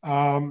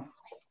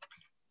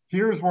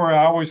 Here's where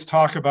I always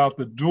talk about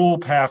the dual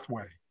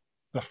pathway.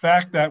 The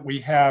fact that we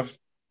have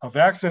a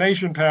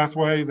vaccination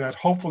pathway that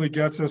hopefully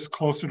gets us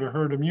closer to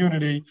herd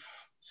immunity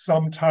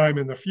sometime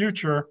in the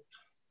future,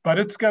 but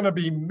it's going to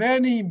be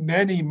many,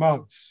 many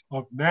months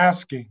of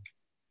masking,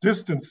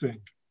 distancing,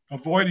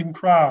 avoiding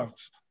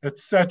crowds,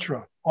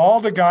 etc. All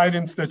the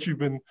guidance that you've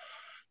been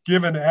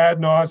given ad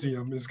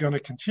nauseum is going to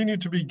continue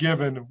to be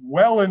given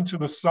well into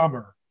the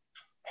summer,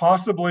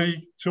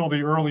 possibly till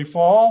the early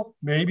fall,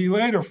 maybe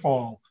later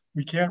fall.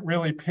 We can't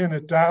really pin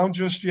it down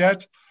just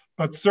yet,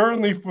 but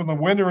certainly for the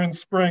winter and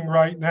spring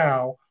right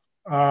now,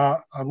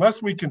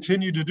 unless we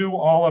continue to do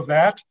all of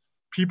that,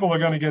 people are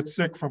going to get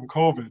sick from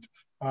COVID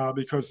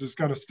because there's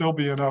going to still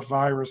be enough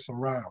virus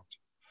around.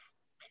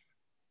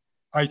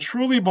 I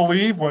truly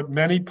believe what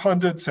many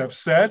pundits have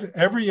said,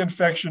 every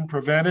infection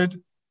prevented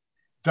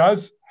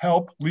does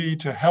help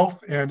lead to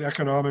health and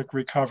economic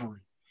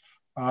recovery.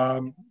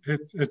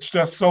 It's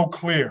just so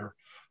clear.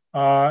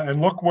 And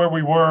look where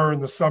we were in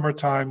the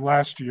summertime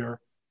last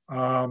year.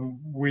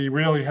 We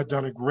really had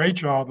done a great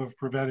job of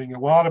preventing a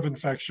lot of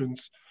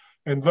infections.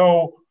 And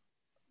though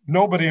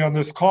nobody on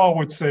this call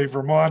would say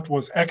Vermont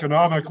was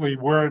economically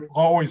where it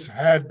always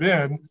had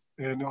been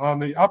and on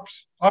the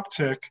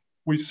uptick,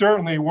 we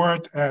certainly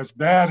weren't as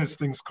bad as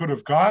things could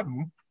have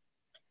gotten.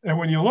 And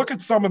when you look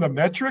at some of the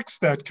metrics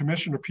that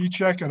Commissioner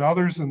Pichek and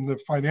others in the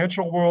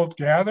financial world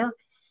gather,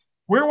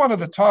 we're one of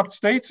the top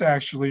states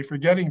actually for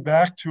getting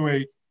back to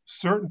a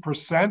certain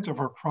percent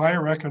of our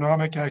prior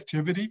economic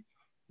activity.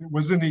 It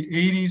was in the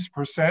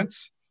 80s%,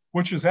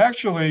 which is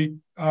actually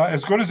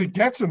as good as it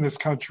gets in this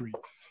country.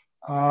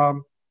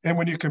 And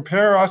when you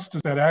compare us to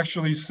that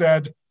actually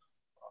said,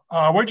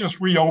 we're just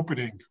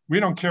reopening. We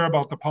don't care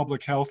about the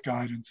public health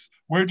guidance.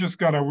 We're just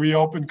going to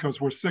reopen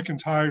because we're sick and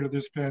tired of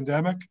this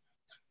pandemic.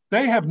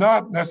 They have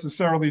not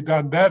necessarily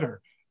done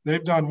better.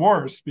 They've done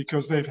worse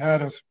because they've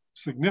had a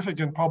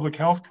significant public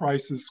health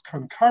crisis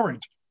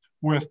concurrent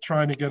with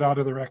trying to get out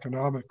of their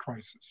economic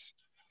crisis.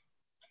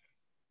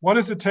 What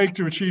does it take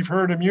to achieve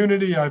herd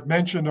immunity? I've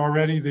mentioned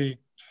already the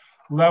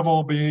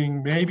level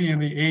being maybe in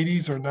the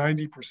 80s or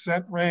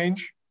 90%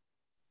 range.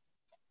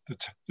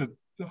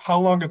 How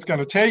long it's going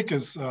to take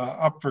is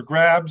up for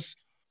grabs,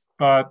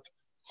 but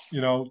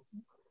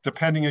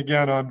depending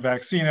again on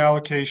vaccine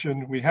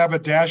allocation, we have a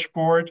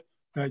dashboard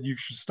that you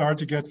should start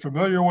to get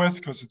familiar with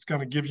because it's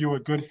going to give you a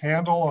good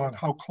handle on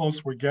how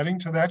close we're getting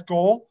to that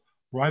goal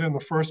right on the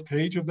first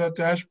page of that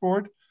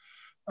dashboard.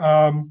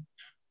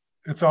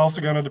 It's also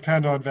going to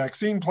depend on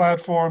vaccine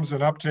platforms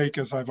and uptake,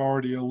 as I've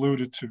already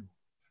alluded to.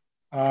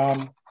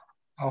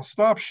 I'll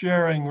stop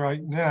sharing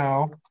right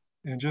now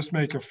and just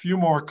make a few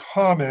more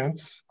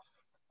comments.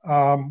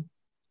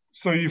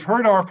 So you've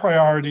heard our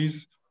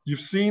priorities, you've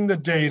seen the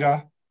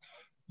data,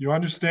 you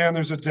understand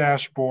there's a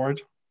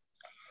dashboard.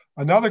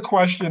 Another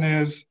question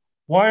is,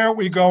 why aren't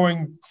we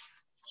going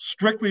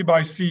strictly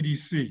by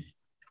CDC?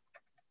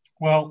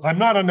 Well, I'm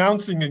not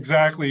announcing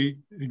exactly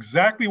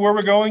where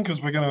we're going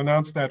because we're going to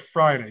announce that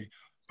Friday,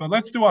 but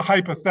let's do a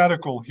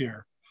hypothetical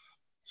here.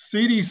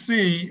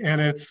 CDC and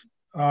its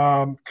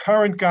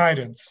current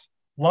guidance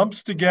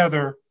lumps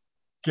together,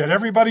 get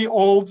everybody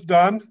old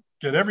done,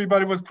 get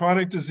everybody with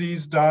chronic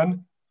disease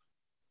done,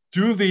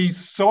 do the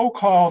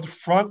so-called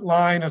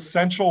frontline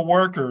essential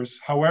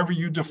workers, however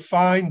you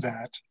define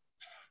that.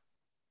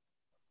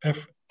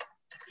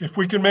 If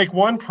we can make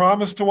one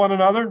promise to one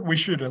another, we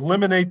should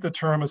eliminate the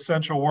term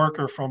essential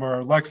worker from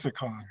our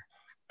lexicon.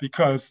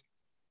 Because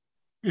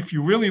if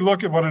you really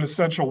look at what an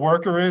essential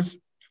worker is,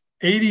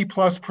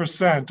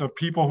 80+% of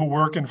people who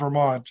work in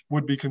Vermont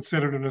would be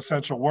considered an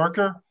essential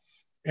worker.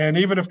 And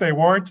even if they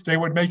weren't, they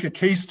would make a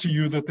case to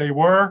you that they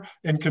were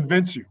and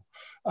convince you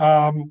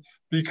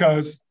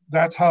because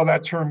that's how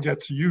that term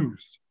gets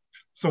used.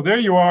 So there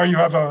you are, you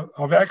have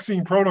a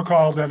vaccine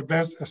protocol that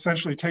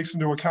essentially takes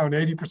into account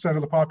 80%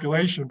 of the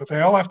population, but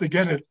they all have to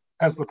get it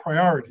as the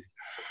priority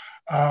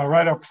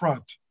right up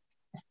front.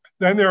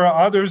 Then there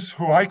are others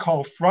who I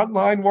call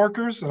frontline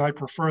workers, and I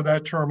prefer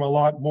that term a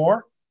lot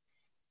more.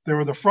 There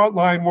are the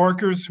frontline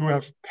workers who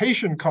have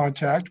patient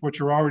contact,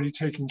 which are already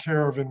taken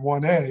care of in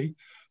 1A.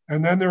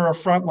 And then there are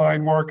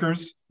frontline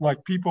workers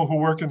like people who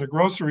work in the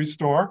grocery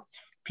store,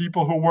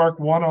 people who work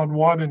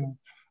one-on-one in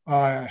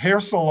a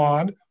hair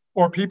salon,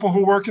 or people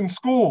who work in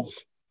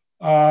schools,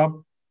 who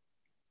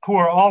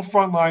are all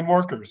frontline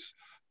workers.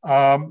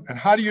 And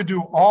how do you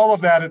do all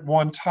of that at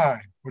one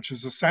time, which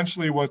is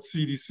essentially what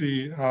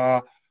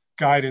CDC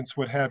guidance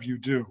would have you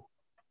do.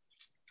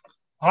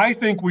 I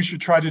think we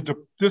should try to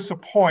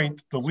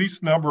disappoint the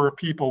least number of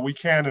people we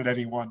can at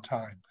any one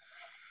time.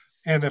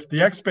 And if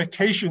the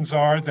expectations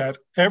are that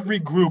every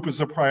group is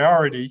a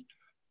priority,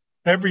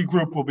 every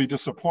group will be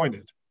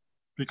disappointed.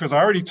 Because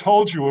I already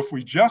told you, if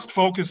we just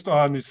focused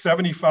on the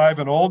 75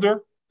 and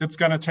older, it's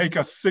going to take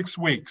us 6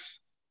 weeks.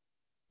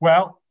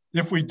 Well,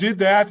 if we did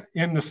that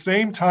in the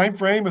same time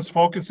frame as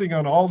focusing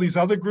on all these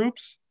other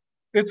groups,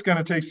 it's going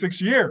to take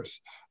 6 years.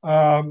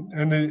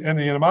 And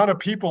the amount of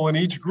people in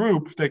each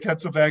group that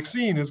gets a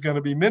vaccine is going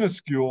to be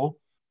minuscule,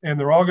 and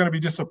they're all going to be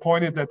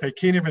disappointed that they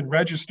can't even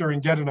register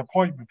and get an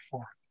appointment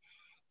for it.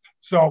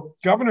 So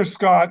Governor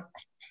Scott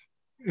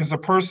is a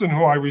person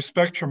who I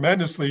respect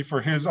tremendously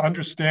for his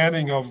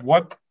understanding of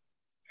what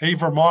a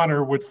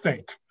Vermonter would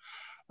think.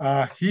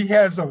 He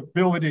has the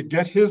ability to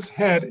get his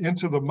head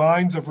into the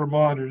minds of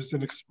Vermonters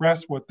and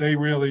express what they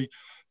really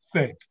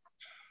think.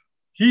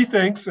 He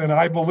thinks, and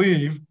I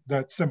believe,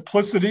 that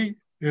simplicity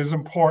is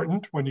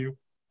important when you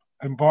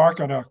embark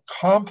on a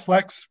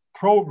complex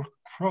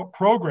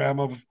program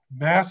of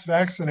mass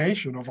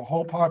vaccination of a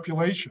whole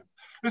population.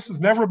 This has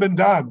never been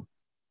done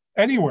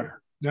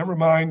anywhere, never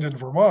mind in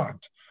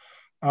Vermont.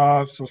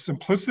 So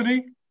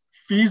simplicity,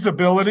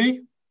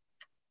 feasibility.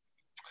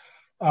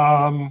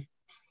 I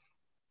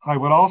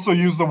would also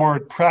use the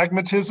word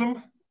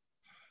pragmatism.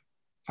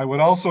 I would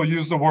also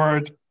use the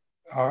word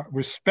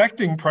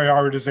respecting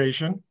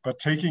prioritization, but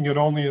taking it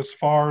only as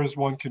far as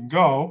one can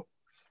go,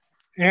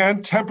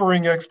 and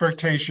tempering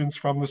expectations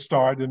from the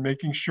start and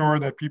making sure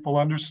that people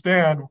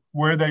understand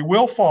where they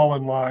will fall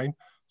in line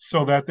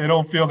so that they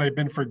don't feel they've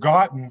been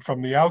forgotten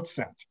from the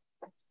outset.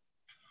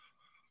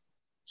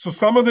 So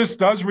some of this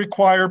does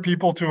require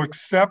people to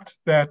accept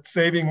that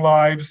saving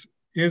lives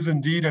is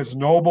indeed as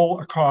noble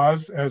a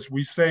cause as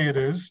we say it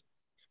is,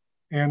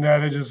 and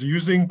that it is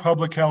using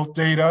public health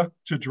data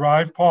to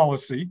drive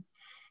policy.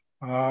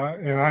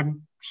 And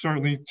I'm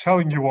certainly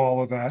telling you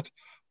all of that.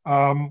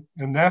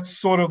 And that's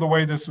sort of the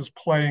way this is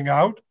playing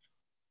out,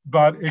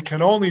 but it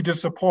can only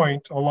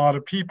disappoint a lot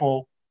of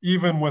people,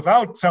 even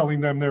without telling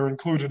them they're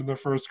included in the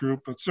first group,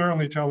 but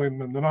certainly telling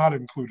them they're not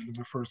included in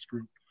the first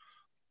group.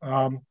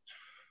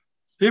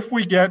 If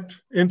we get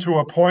into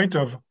a point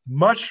of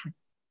much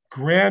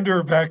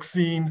grander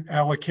vaccine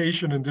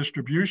allocation and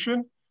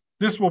distribution,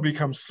 this will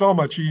become so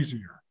much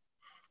easier,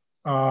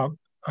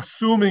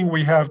 assuming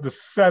we have the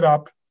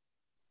setup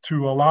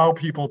to allow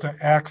people to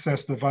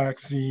access the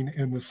vaccine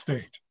in the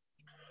state.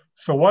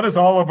 So what is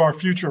all of our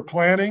future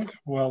planning?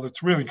 Well,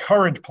 it's really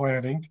current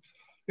planning.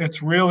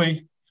 It's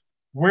really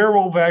where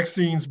will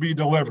vaccines be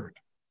delivered?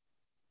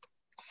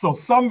 So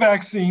some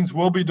vaccines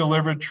will be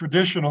delivered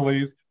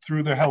traditionally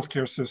through the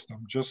healthcare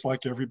system, just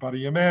like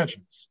everybody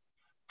imagines.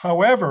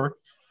 However,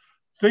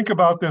 think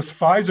about this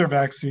Pfizer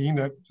vaccine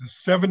that is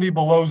 70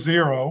 below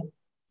zero.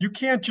 You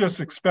can't just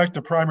expect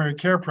a primary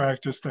care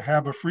practice to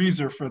have a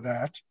freezer for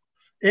that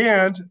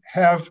and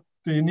have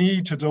the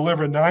need to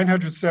deliver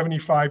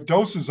 975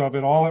 doses of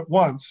it all at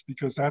once,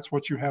 because that's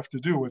what you have to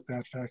do with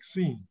that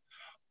vaccine.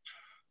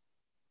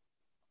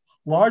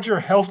 Larger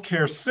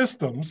healthcare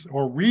systems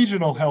or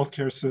regional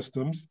healthcare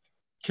systems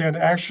can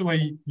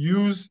actually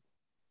use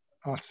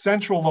a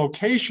central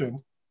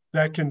location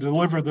that can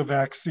deliver the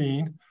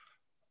vaccine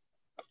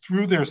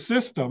through their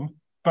system,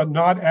 but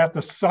not at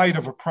the site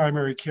of a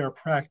primary care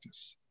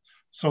practice.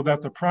 So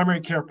that the primary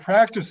care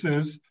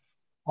practices,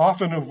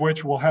 often of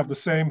which will have the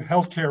same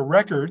healthcare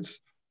records,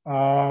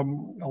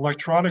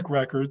 electronic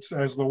records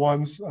as the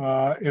ones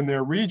in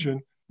their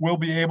region, will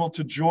be able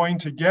to join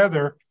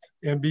together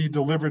and be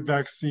delivered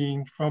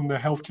vaccine from the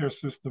healthcare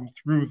system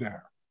through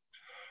there.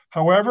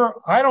 However,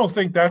 I don't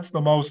think that's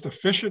the most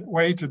efficient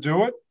way to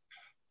do it.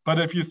 But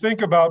if you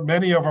think about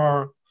many of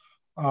our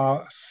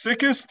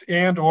sickest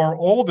and or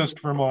oldest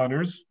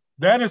Vermonters,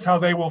 that is how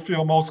they will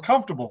feel most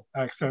comfortable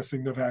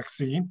accessing the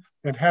vaccine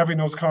and having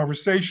those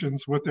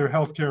conversations with their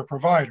healthcare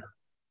provider.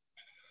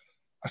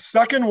 A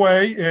second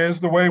way is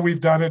the way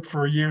we've done it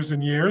for years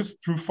and years,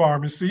 through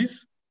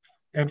pharmacies.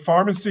 And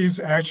pharmacies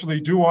actually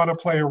do want to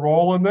play a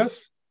role in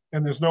this,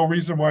 and there's no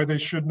reason why they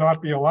should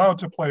not be allowed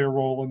to play a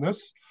role in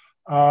this.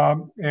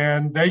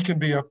 And they can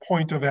be a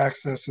point of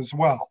access as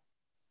well.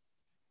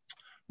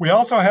 We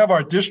also have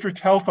our district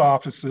health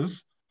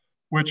offices,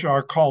 which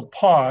are called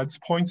pods,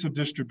 points of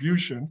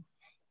distribution,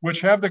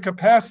 which have the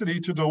capacity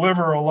to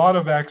deliver a lot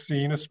of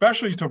vaccine,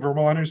 especially to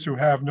Vermonters who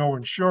have no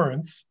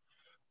insurance,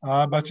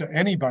 but to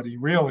anybody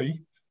really.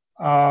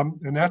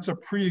 And that's a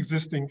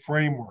pre-existing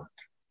framework.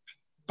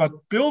 But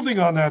building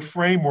on that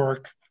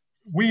framework,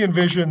 we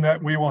envision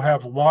that we will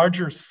have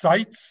larger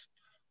sites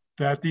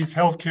that these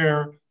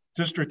healthcare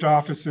district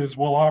offices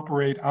will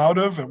operate out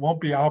of. It won't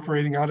be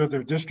operating out of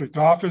their district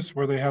office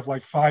where they have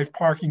like 5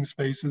 parking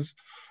spaces.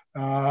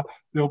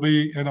 They'll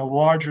be in a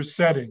larger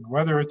setting,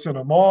 whether it's in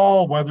a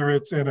mall, whether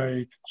it's in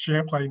a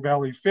Champlain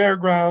Valley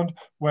Fairground,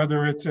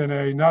 whether it's in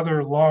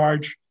another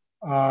large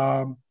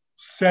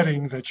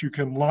setting that you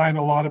can line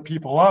a lot of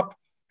people up,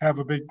 have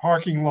a big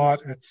parking lot,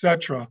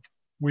 etc.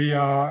 We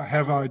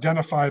have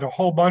identified a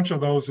whole bunch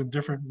of those in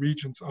different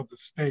regions of the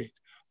state.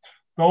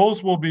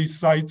 Those will be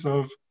sites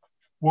of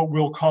what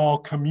we'll call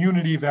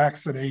community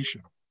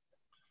vaccination.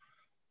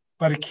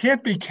 But it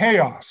can't be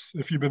chaos.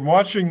 If you've been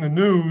watching the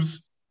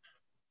news,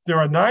 there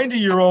are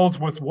 90-year-olds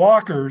with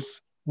walkers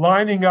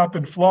lining up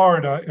in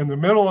Florida in the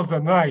middle of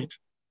the night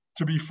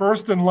to be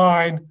first in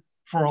line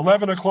for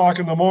 11 o'clock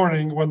in the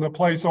morning when the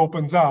place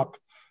opens up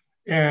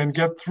and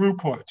get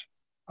throughput.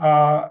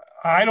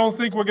 I don't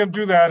think we're going to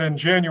do that in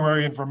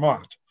January in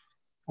Vermont,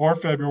 or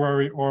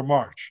February or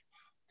March.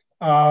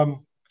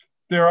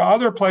 There are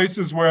other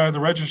places where the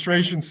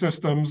registration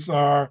systems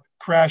are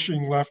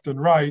crashing left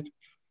and right.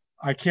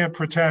 I can't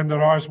pretend that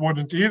ours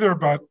wouldn't either,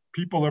 but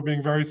people are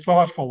being very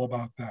thoughtful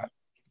about that.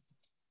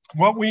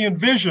 What we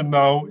envision,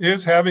 though,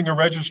 is having a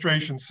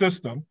registration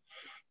system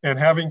and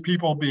having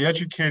people be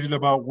educated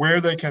about where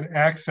they can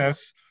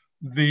access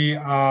the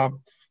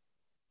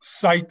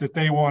site that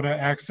they want to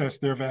access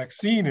their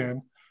vaccine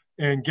in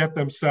and get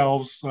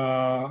themselves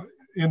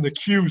in the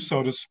queue,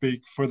 so to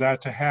speak, for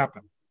that to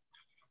happen.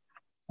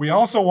 We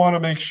also want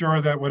to make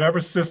sure that whatever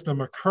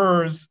system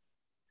occurs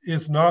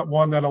is not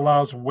one that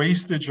allows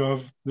wastage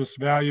of this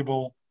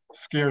valuable,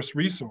 scarce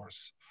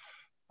resource.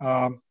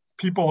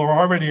 People are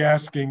already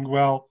asking,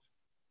 well,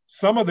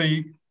 some of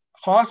the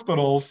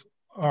hospitals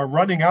are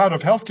running out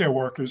of healthcare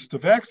workers to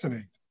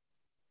vaccinate.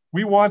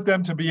 We want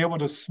them to be able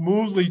to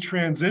smoothly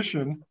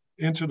transition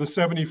into the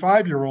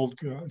 75-year-old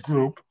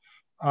group,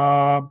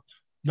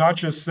 not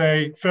just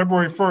say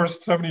February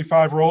 1st,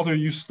 75 or older,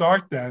 you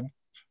start then.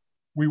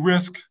 We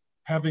risk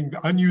having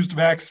unused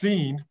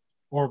vaccine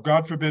or,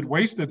 God forbid,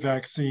 wasted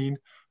vaccine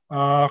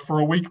for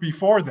a week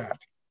before that.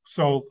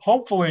 So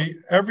hopefully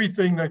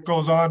everything that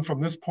goes on from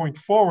this point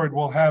forward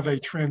will have a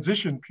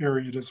transition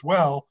period as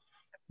well,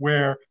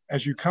 where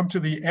as you come to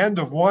the end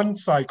of one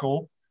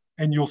cycle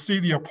and you'll see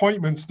the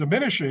appointments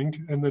diminishing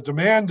and the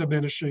demand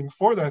diminishing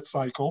for that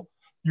cycle,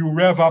 you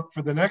rev up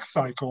for the next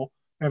cycle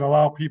and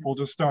allow people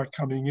to start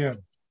coming in.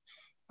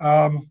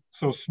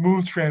 So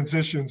smooth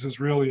transitions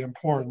is really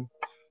important.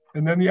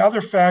 And then the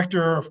other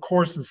factor, of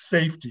course, is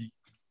safety.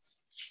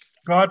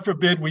 God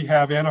forbid we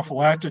have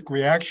anaphylactic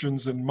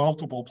reactions in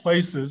multiple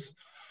places.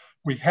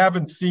 We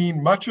haven't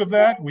seen much of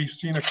that. We've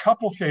seen a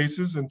couple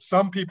cases, and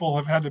some people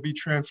have had to be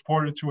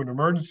transported to an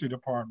emergency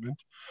department.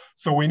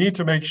 So we need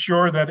to make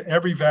sure that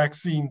every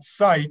vaccine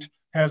site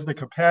has the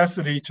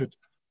capacity to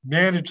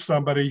manage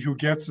somebody who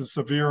gets a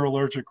severe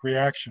allergic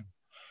reaction,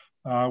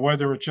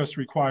 whether it just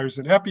requires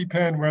an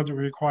EpiPen, whether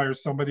it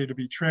requires somebody to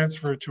be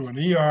transferred to an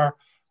ER.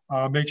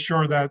 Make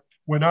sure that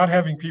we're not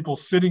having people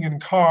sitting in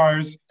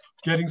cars,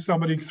 getting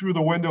somebody through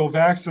the window,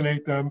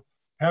 vaccinate them,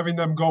 having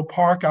them go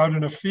park out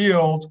in a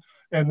field,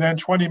 and then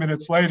 20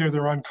 minutes later,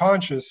 they're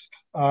unconscious.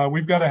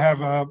 We've got to have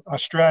a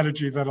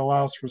strategy that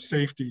allows for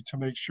safety to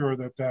make sure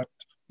that that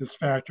is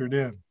factored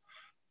in.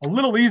 A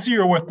little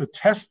easier with the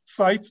test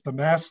sites, the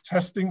mass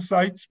testing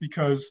sites,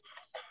 because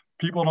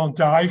people don't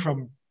die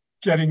from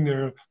getting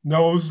their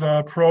nose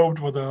probed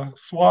with a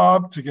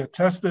swab to get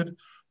tested.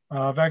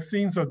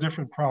 Vaccines are a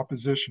different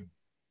proposition.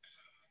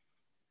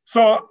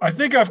 So I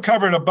think I've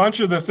covered a bunch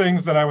of the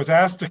things that I was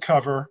asked to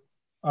cover.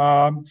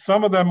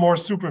 Some of them more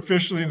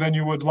superficially than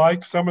you would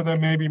like, some of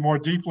them maybe more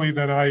deeply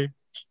than I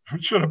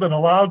should have been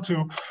allowed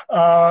to.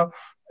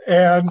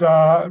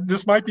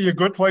 This might be a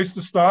good place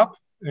to stop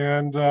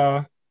and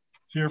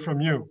hear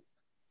from you.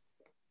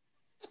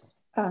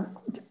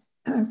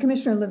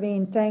 Commissioner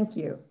Levine, thank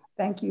you.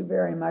 Thank you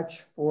very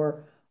much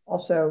for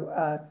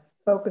also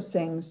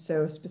focusing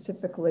so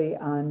specifically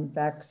on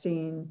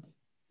vaccine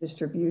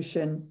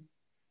distribution,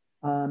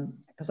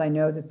 because I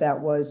know that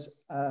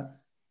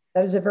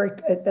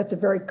that's a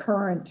very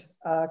current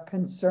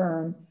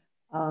concern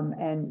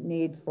and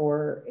need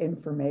for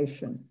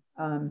information.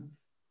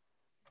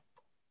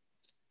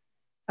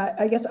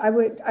 I guess I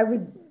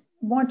would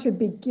want to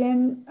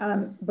begin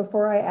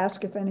before I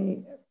ask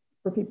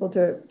for people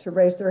to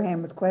raise their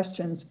hand with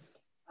questions.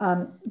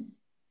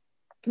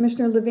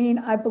 Commissioner Levine,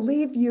 I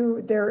believe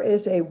there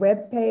is a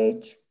web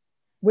page.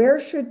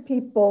 Where should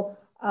people,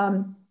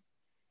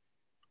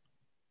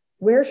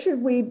 where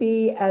should we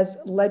be as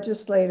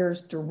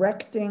legislators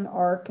directing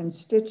our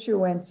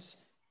constituents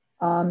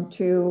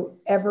to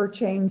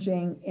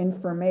ever-changing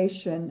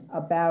information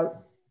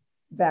about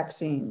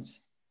vaccines?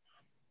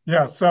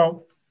 Yeah,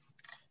 so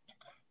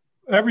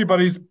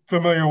everybody's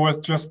familiar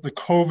with just the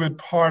COVID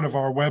part of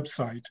our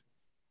website.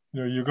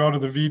 You go to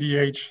the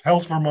VDH,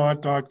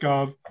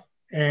 healthvermont.gov,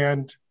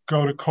 and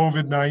go to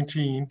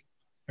COVID-19,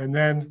 and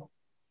then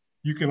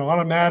you can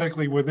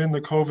automatically, within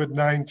the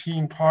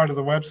COVID-19 part of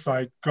the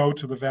website, go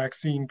to the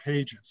vaccine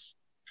pages.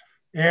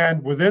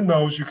 And within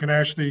those, you can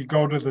actually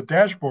go to the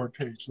dashboard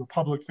page, the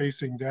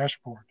public-facing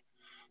dashboard,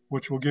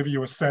 which will give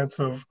you a sense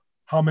of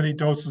how many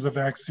doses of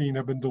vaccine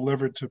have been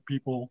delivered to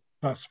people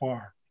thus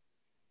far.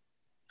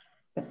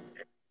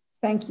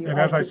 Thank you. And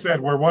as I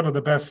said, we're one of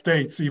the best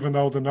states, even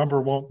though the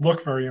number won't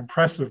look very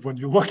impressive when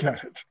you look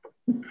at it.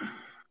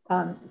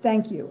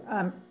 Thank you.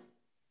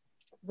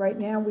 Right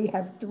now we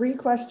have 3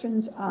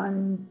 questions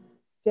on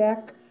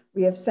deck.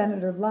 We have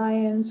Senator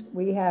Lyons,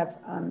 we have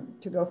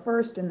to go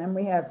first, and then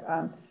we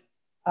have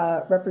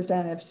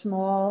Representative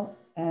Small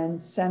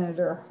and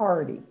Senator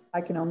Hardy.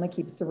 I can only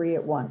keep 3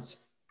 at once.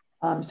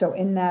 So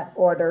in that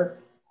order,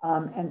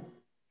 and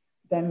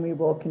then we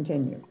will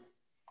continue.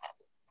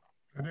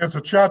 And there's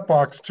a chat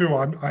box too.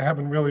 I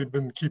haven't really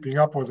been keeping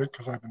up with it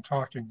because I've been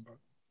talking.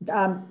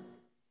 But.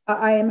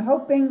 I am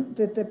hoping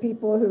that the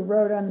people who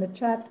wrote on the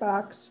chat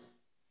box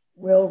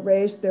will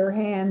raise their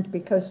hand,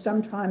 because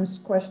sometimes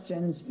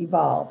questions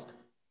evolved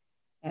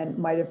and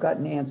might have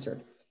gotten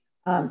answered.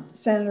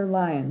 Senator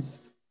Lyons.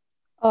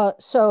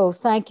 So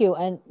thank you.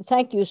 And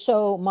thank you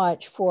so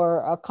much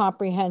for a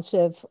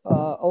comprehensive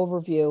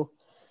overview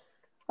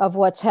of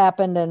what's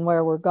happened and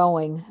where we're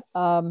going.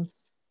 And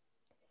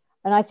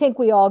I think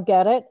we all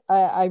get it.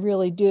 I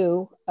really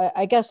do.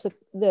 I guess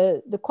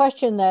the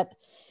question that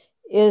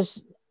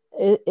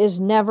is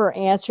never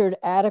answered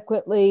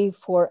adequately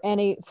for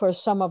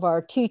some of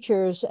our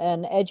teachers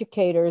and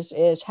educators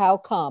is how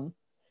come?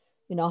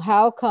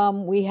 How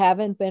come we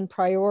haven't been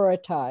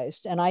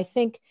prioritized? And I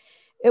think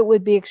it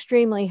would be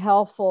extremely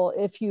helpful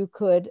if you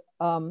could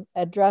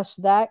address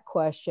that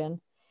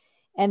question.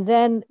 And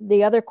then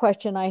the other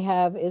question I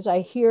have is I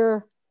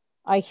hear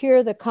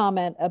the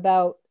comment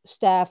about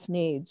staff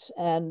needs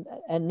and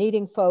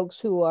needing folks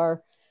who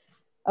are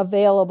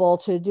available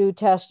to do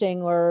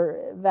testing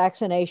or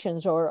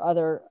vaccinations or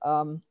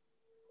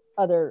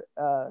other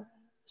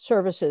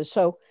services.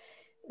 So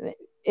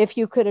if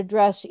you could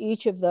address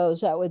each of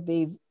those, that would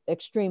be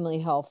extremely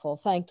helpful.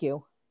 Thank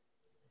you.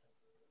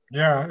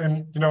 Yeah,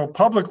 and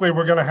publicly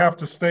we're going to have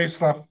to say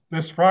stuff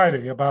this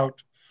Friday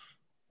about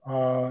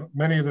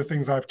many of the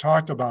things I've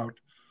talked about.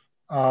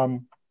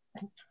 And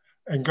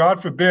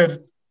God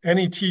forbid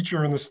any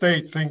teacher in the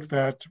state think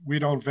that we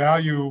don't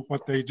value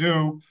what they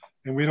do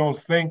and we don't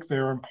think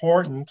they're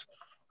important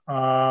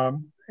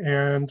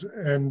and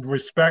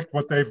respect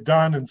what they've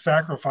done and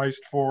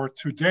sacrificed for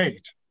to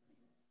date.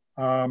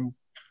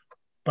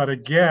 But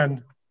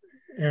again,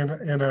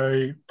 in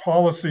a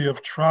policy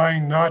of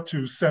trying not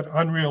to set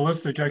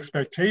unrealistic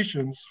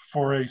expectations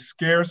for a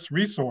scarce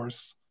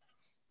resource,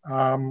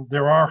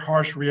 there are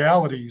harsh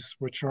realities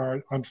which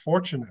are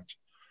unfortunate.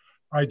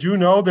 I do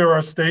know there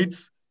are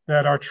states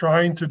that are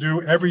trying to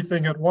do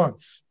everything at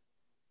once.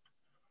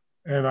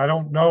 And I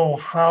don't know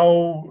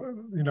how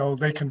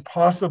they can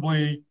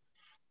possibly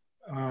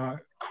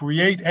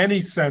create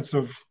any sense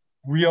of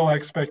real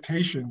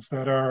expectations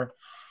that are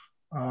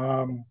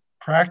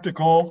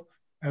practical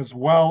as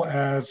well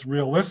as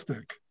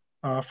realistic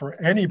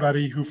for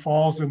anybody who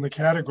falls in the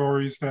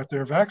categories that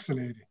they're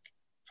vaccinating.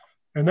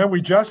 And then we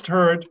just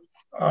heard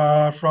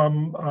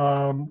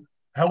from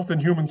Health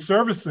and Human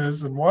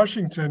Services in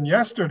Washington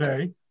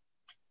yesterday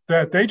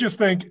that they just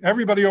think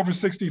everybody over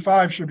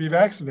 65 should be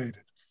vaccinated.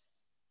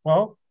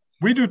 Well,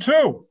 we do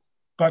too,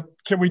 but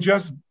can we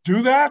just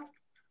do that?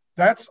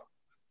 That's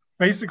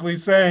basically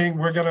saying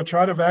we're going to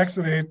try to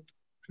vaccinate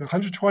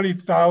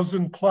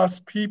 120,000 plus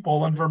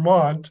people in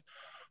Vermont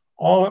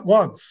all at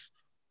once,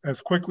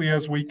 as quickly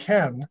as we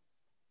can.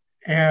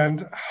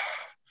 And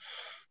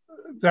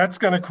that's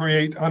going to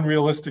create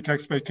unrealistic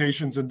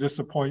expectations and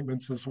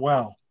disappointments as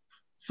well.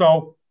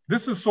 So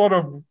this is sort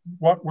of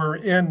what we're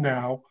in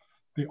now.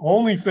 The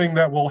only thing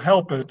that will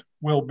help it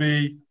will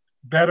be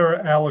better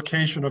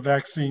allocation of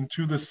vaccine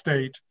to the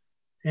state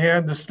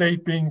and the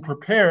state being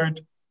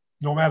prepared,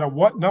 no matter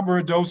what number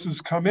of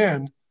doses come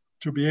in,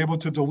 to be able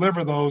to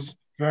deliver those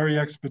very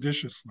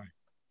expeditiously.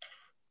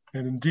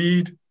 And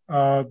indeed,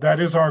 that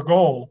is our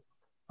goal.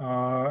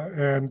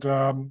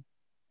 One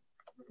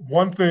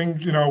thing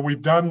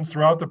we've done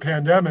throughout the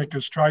pandemic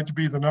is tried to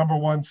be the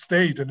 #1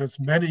 state in as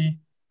many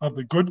of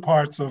the good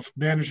parts of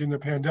managing the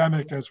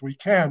pandemic as we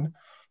can.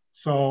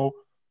 So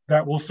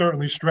that will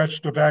certainly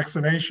stretch to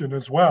vaccination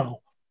as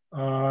well.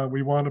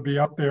 We want to be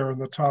up there in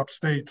the top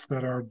states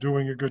that are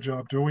doing a good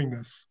job doing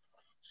this,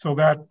 so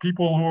that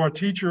people who are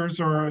teachers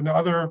or in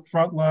other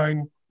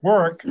frontline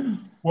work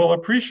will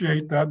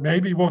appreciate that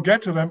maybe we'll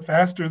get to them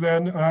faster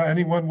than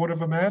anyone would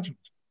have imagined.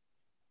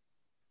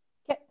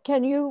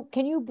 Can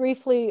you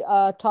briefly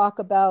talk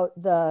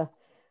about the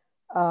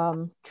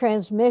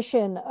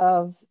transmission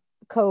of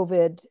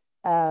COVID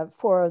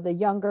for the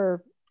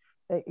younger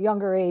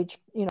age,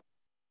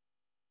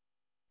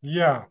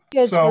 yeah,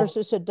 kids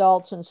versus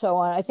adults and so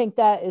on? I think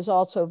that is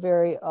also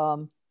very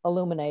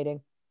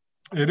illuminating.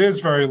 It is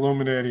very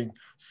illuminating.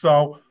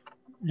 So,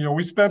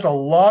 we spent a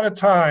lot of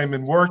time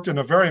and worked in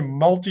a very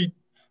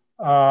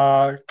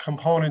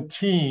multi-component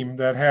team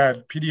that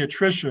had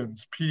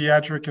pediatricians,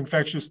 pediatric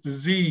infectious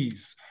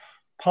disease,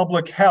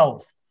 public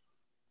health,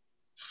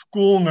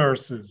 school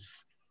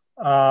nurses,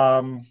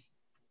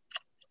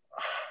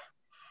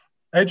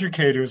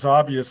 educators,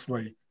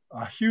 obviously,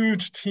 a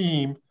huge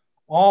team,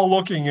 all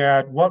looking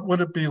at what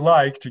would it be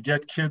like to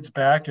get kids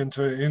back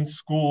into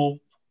in-school,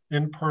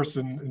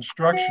 in-person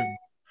instruction.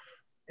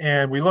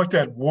 And we looked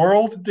at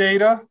world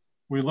data.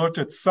 We looked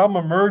at some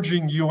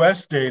emerging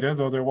US data,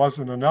 though there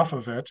wasn't enough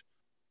of it.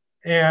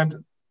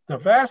 And the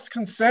vast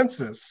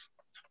consensus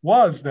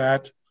was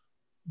that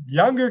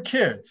younger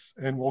kids,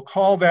 and we'll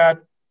call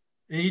that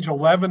age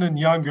 11 and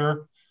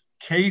younger,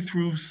 K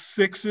through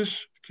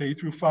 6-ish, K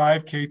through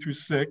 5, K through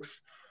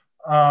 6,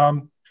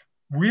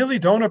 really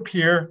don't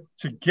appear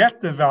to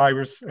get the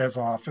virus as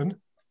often,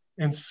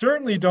 and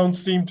certainly don't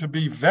seem to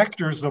be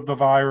vectors of the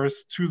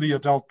virus to the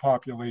adult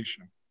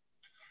population.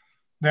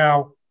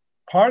 Now,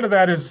 part of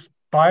that is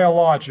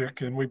biologic,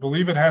 and we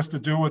believe it has to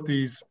do with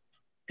these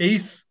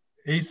ACE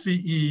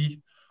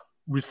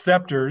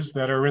receptors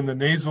that are in the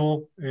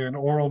nasal and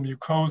oral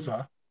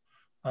mucosa,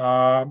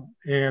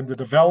 and the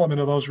development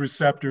of those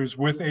receptors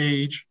with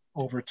age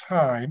over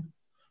time,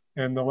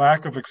 and the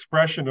lack of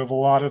expression of a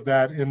lot of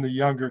that in the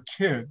younger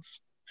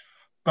kids.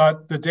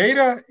 But the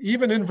data,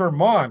 even in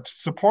Vermont,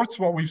 supports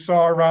what we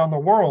saw around the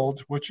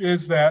world, which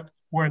is that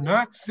we're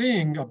not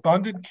seeing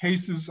abundant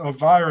cases of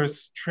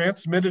virus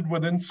transmitted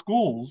within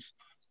schools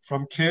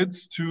from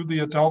kids to the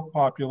adult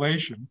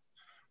population.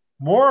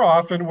 More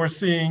often, we're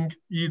seeing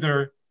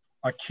either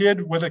a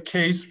kid with a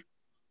case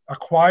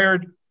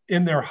acquired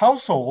in their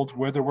household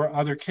where there were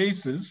other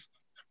cases,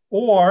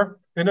 or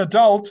an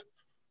adult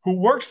who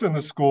works in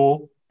the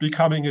school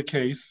becoming a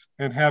case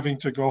and having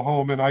to go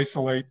home and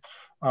isolate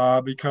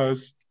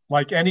because,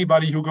 like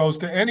anybody who goes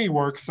to any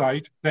work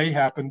site, they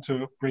happen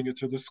to bring it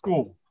to the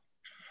school.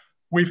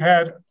 We've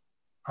had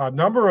a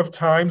number of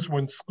times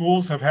when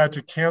schools have had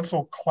to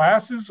cancel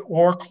classes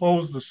or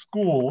close the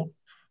school,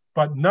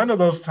 but none of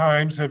those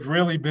times have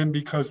really been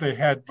because they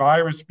had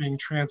virus being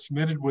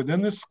transmitted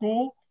within the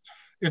school.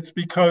 It's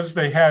because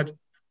they had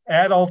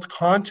adult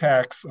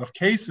contacts of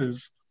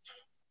cases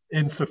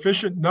in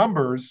sufficient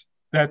numbers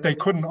that they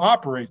couldn't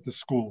operate the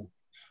school.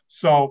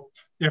 So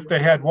if they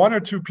had one or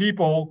two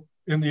people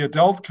in the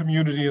adult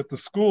community at the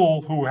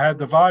school who had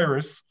the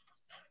virus,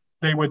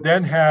 they would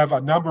then have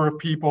a number of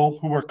people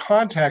who were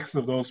contacts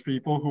of those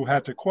people who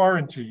had to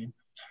quarantine.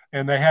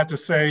 And they had to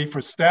say, for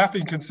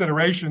staffing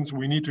considerations,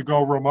 we need to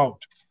go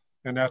remote.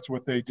 And that's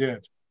what they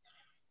did.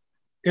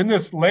 In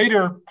this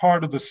later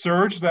part of the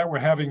surge that we're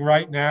having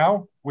right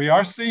now, we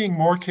are seeing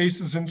more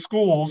cases in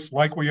schools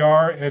like we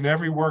are in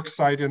every work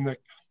site in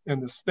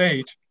the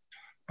state.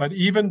 But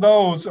even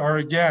those are,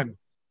 again,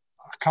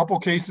 a couple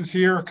cases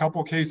here, a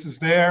couple cases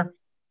there,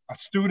 a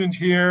student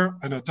here,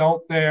 an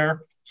adult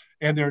there,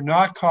 and they're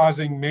not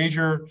causing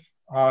major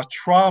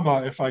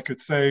trauma, if I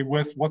could say,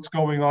 with what's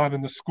going on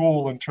in the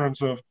school in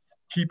terms of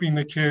keeping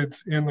the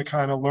kids in the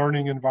kind of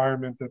learning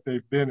environment that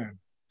they've been in.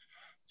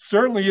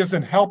 Certainly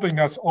isn't helping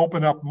us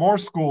open up more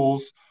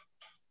schools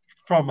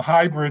from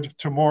hybrid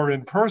to more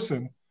in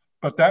person,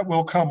 but that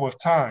will come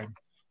with time.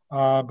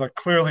 But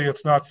clearly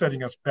it's not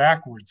setting us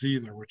backwards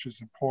either, which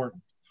is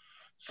important.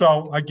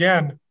 So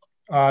again,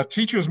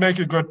 teachers make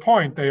a good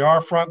point. They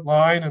are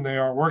frontline and they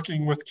are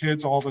working with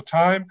kids all the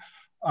time.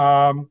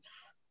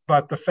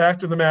 But the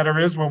fact of the matter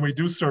is, when we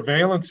do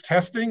surveillance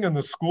testing in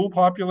the school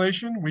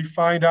population, we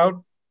find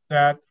out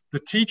that the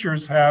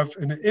teachers have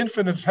an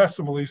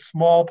infinitesimally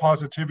small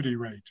positivity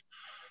rate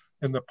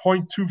in the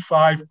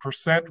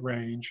 0.25%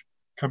 range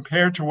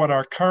compared to what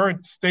our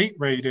current state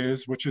rate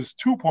is, which is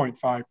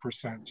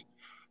 2.5%.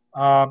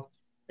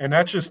 And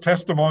that's just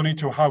testimony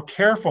to how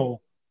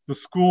careful the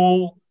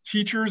school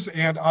teachers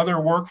and other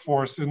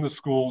workforce in the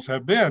schools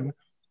have been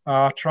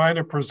trying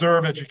to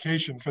preserve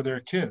education for their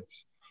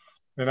kids.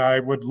 And I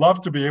would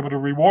love to be able to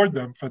reward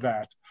them for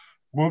that,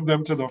 move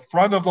them to the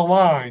front of the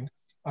line,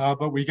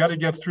 but we got to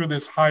get through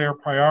this higher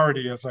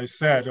priority, as I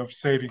said, of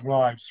saving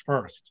lives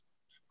first.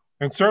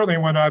 And certainly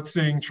we're not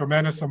seeing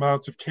tremendous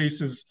amounts of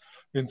cases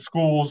in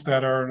schools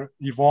that are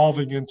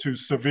evolving into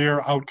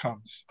severe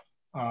outcomes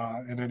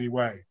in any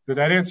way. Did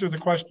that answer the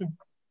question?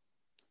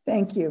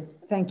 Thank you.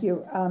 Thank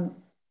you,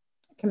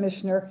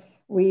 Commissioner.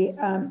 We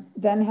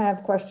then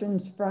have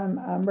questions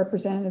from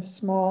Representative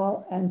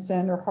Small and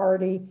Senator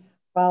Hardy,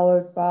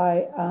 followed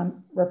by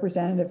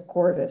Representative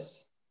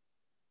Cordes.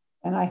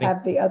 And I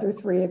have the other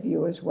three of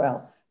you as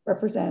well.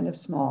 Representative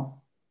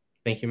Small.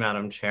 Thank you,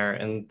 Madam Chair,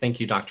 and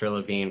thank you, Dr.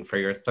 Levine, for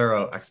your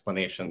thorough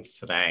explanations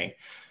today.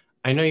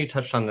 I know you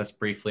touched on this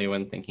briefly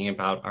when thinking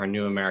about our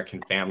new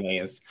American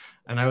families,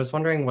 and I was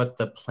wondering what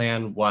the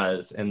plan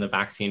was in the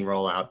vaccine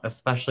rollout,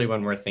 especially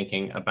when we're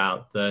thinking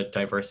about the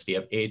diversity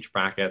of age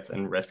brackets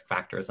and risk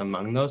factors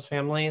among those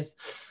families,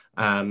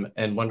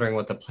 and wondering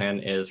what the plan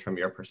is from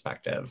your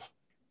perspective.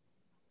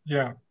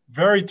 Yeah,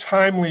 very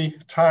timely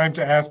time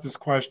to ask this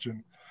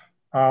question.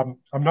 I'm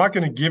not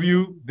going to give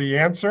you the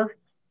answer.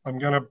 I'm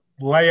going to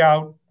lay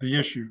out the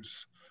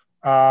issues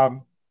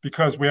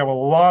because we have a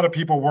lot of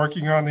people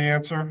working on the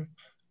answer.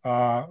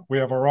 We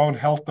have our own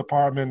health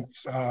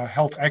department's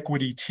health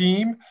equity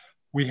team.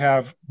 We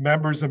have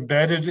members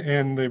embedded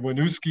in the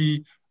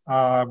Winooski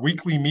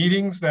weekly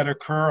meetings that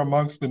occur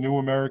amongst the new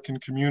American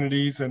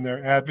communities and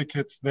their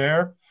advocates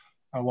there,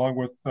 along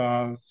with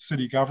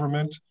city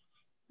government.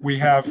 We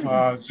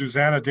have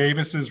Susanna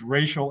Davis's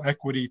Racial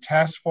Equity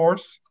Task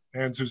Force,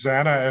 and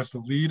Susanna as the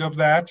lead of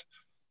that.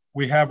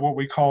 We have what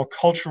we call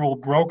cultural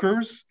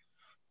brokers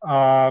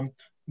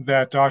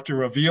that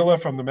Dr. Avila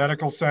from the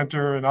Medical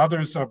Center and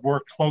others have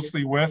worked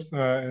closely with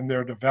in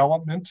their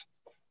development.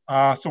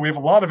 So we have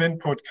a lot of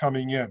input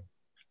coming in.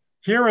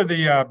 Here are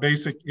the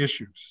basic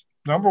issues.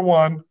 Number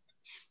one,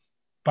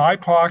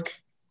 BIPOC,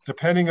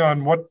 depending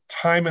on what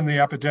time in the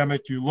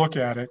epidemic you look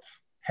at it,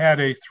 had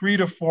a 3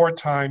 to 4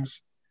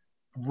 times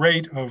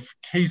rate of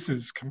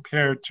cases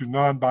compared to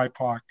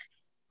non-BIPOC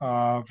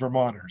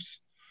Vermonters.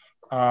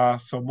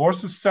 So more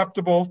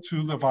susceptible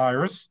to the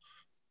virus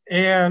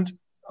and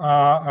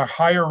a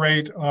higher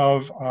rate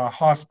of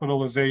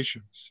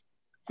hospitalizations.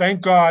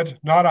 Thank God,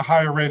 not a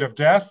higher rate of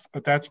death,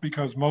 but that's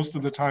because most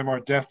of the time our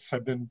deaths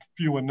have been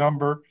few in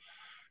number,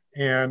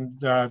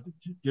 and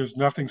there's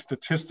nothing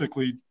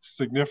statistically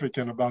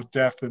significant about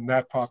death in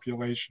that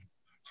population.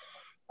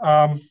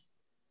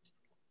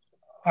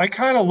 I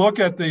kind of look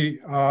at the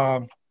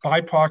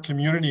BIPOC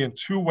community in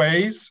two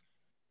ways,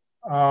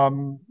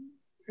 and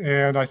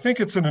I think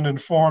it's in an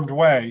informed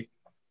way.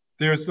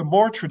 There's the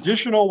more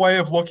traditional way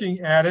of looking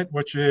at it,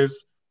 which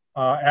is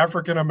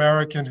African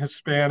American,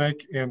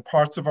 Hispanic, and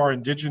parts of our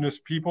indigenous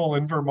people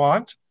in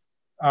Vermont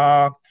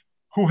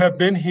who have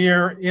been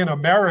here in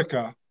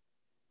America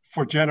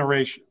for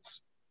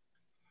generations.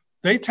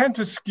 They tend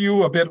to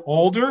skew a bit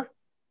older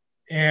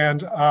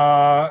and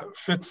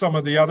fit some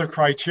of the other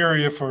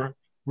criteria for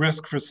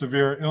risk for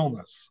severe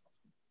illness.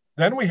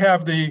 Then we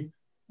have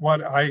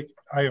what I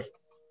have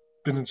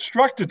been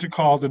instructed to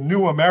call the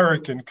New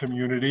American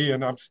community,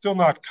 and I'm still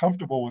not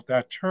comfortable with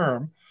that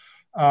term.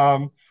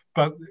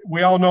 But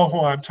we all know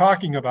who I'm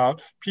talking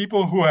about.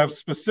 People who have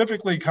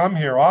specifically come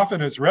here,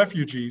 often as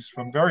refugees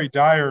from very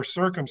dire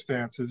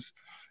circumstances,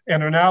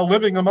 and are now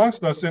living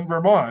amongst us in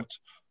Vermont,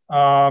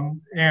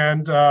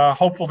 and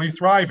hopefully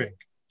thriving.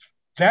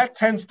 That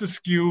tends to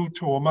skew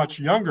to a much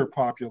younger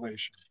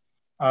population.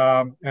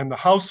 And the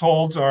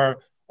households are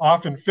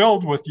often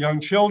filled with young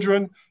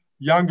children,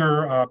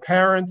 younger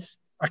parents,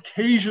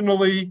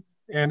 occasionally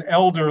an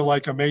elder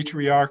like a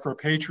matriarch or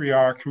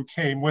patriarch who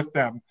came with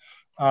them,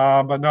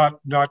 but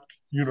not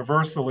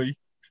universally,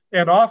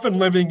 and often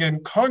living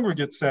in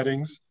congregate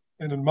settings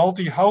and in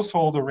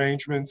multi-household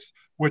arrangements,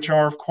 which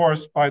are, of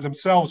course, by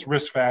themselves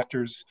risk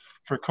factors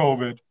for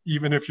COVID,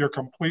 even if you're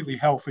completely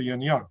healthy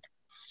and young.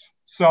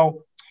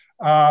 So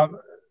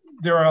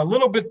there are a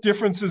little bit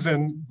differences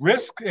in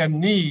risk and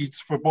needs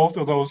for both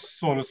of those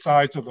sort of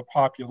sides of the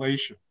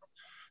population.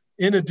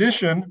 In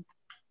addition,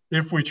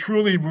 if we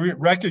truly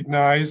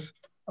recognize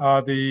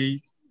the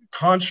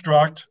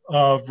construct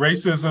of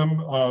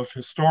racism, of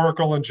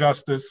historical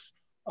injustice,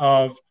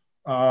 of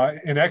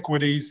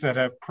inequities that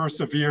have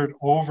persevered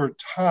over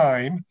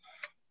time,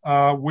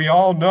 we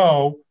all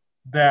know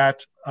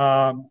that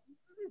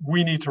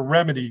we need to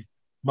remedy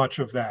much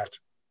of that.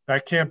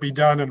 That can't be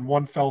done in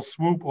one fell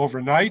swoop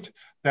overnight.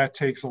 That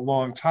takes a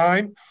long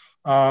time.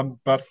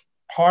 But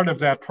part of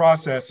that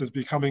process is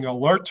becoming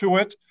alert to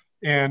it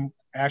and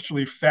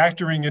actually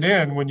factoring it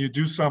in when you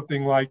do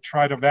something like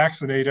try to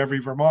vaccinate every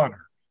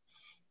Vermonter.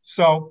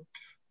 So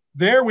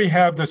there we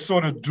have the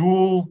sort of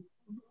dual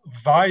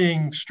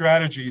vying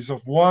strategies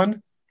of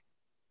one,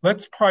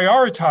 let's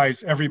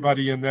prioritize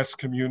everybody in this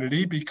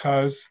community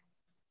because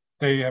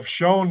they have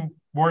shown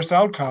worse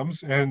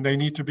outcomes and they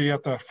need to be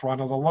at the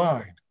front of the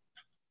line.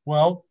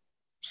 Well,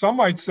 some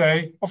might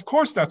say, of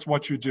course that's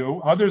what you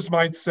do. Others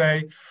might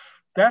say,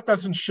 that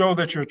doesn't show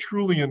that you're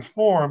truly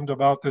informed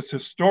about this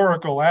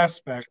historical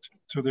aspect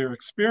to their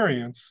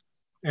experience.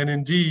 And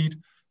indeed,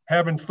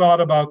 haven't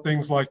thought about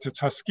things like the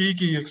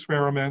Tuskegee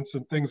experiments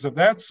and things of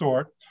that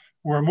sort,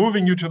 where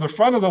moving you to the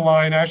front of the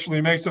line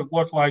actually makes it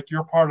look like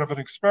you're part of an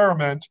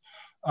experiment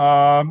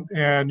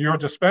and you're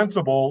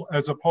dispensable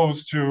as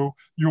opposed to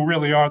you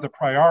really are the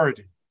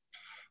priority.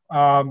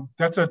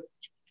 That's a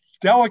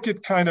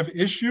delicate kind of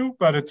issue,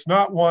 but it's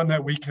not one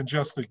that we can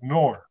just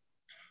ignore.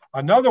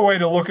 Another way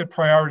to look at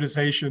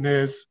prioritization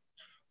is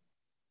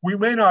we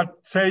may not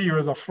say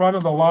you're the front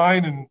of the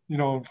line and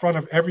in front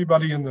of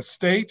everybody in the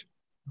state,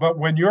 but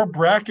when your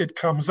bracket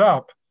comes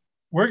up,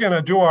 we're going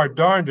to do our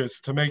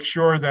darndest to make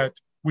sure that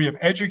we have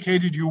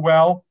educated you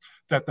well,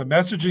 that the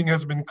messaging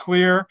has been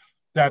clear,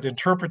 that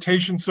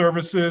interpretation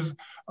services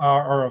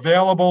are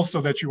available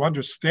so that you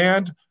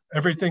understand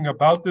everything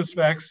about this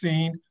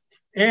vaccine.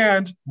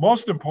 And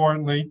most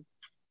importantly,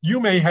 you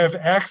may have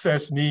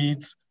access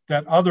needs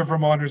that other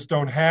Vermonters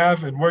don't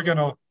have, and we're going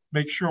to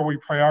make sure we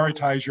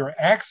prioritize your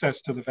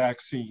access to the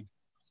vaccine.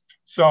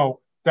 So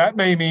that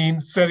may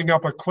mean setting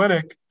up a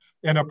clinic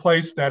in a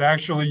place that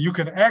actually you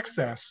can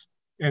access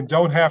and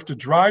don't have to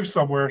drive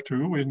somewhere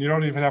to, and you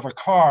don't even have a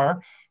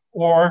car,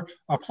 or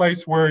a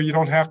place where you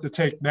don't have to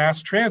take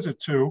mass transit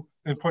to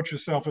and put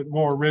yourself at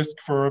more risk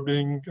for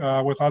being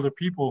with other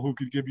people who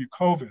could give you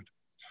COVID.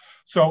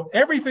 So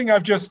everything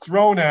I've just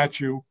thrown at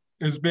you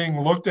is being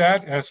looked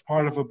at as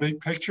part of a big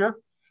picture.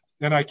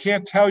 And I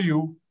can't tell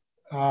you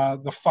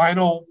the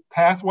final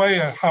pathway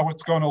of how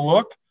it's going to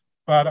look,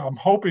 but I'm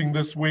hoping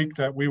this week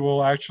that we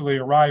will actually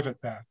arrive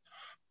at that.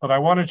 But I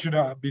wanted you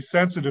to be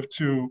sensitive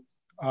to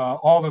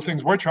all the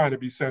things we're trying to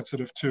be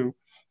sensitive to,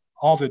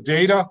 all the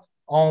data,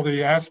 all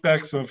the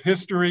aspects of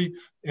history,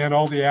 and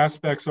all the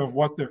aspects of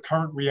what their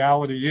current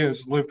reality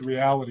is, lived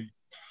reality.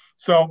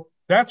 So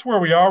that's where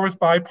we are with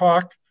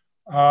BIPOC.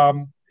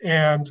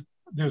 And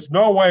there's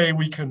no way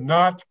we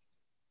cannot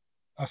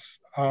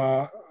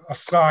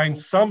assign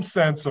some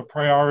sense of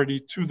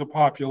priority to the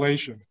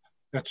population.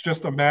 That's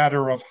just a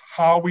matter of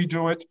how we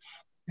do it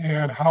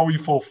and how we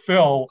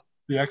fulfill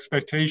the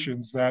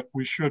expectations that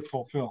we should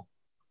fulfill.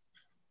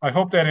 I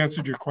hope that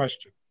answered your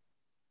question.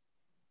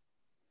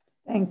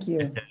 Thank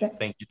you.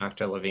 Thank you,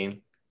 Dr.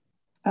 Levine.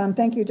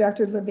 Thank you,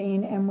 Dr.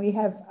 Levine. And we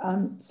have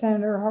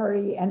Senator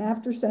Hardy, and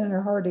after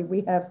Senator Hardy,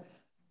 we have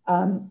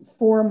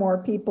 4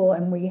 more people,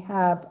 and we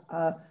have,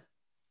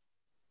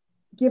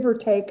 give or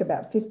take,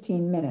 about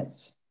 15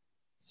 minutes.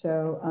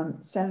 So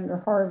Senator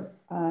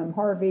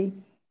Harvey,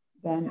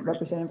 then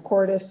Representative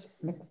Cordes,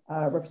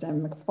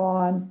 Representative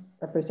McFawn,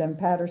 Representative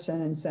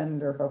Patterson, and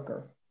Senator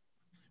Hooker.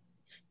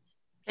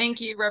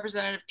 Thank you,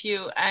 Representative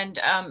Pugh. And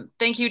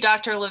thank you,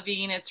 Dr.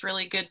 Levine. It's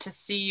really good to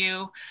see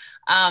you.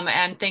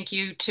 And thank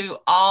you to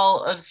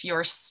all of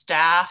your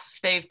staff.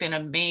 They've been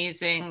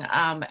amazing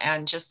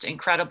and just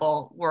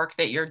incredible work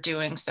that you're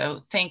doing.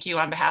 So thank you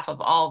on behalf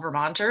of all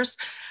Vermonters.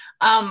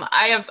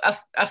 I have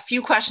a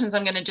few questions.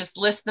 I'm going to just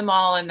list them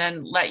all and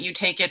then let you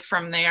take it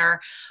from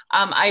there.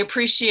 I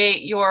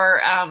appreciate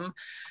your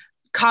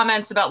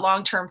comments about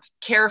long-term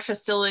care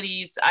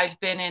facilities. I've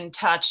been in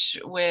touch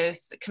with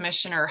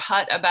Commissioner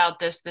Hutt about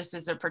this. This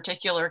is a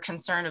particular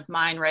concern of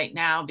mine right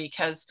now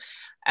because,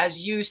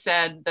 as you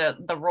said, the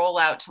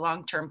rollout to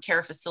long-term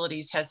care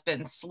facilities has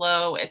been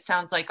slow. It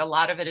sounds like a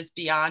lot of it is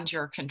beyond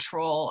your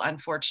control,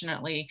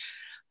 unfortunately.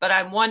 But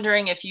I'm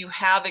wondering if you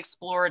have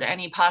explored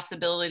any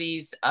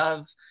possibilities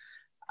of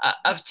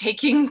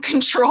taking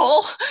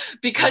control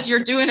because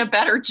you're doing a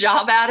better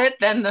job at it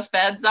than the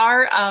feds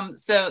are.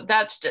 So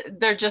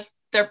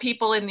they're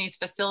people in these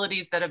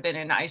facilities that have been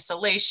in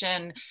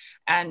isolation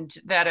and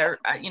that are,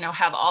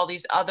 have all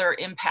these other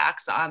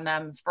impacts on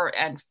them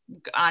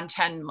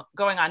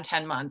going on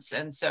 10 months.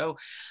 And so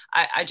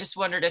I just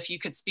wondered if you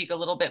could speak a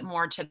little bit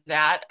more to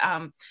that.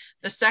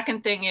 The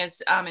second thing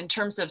is in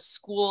terms of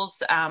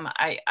schools,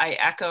 I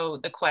echo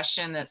the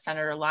question that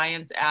Senator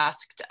Lyons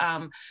asked,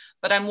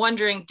 but I'm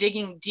wondering,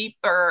 digging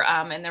deeper,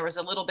 and there was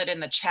a little bit in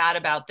the chat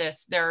about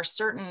this, there are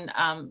certain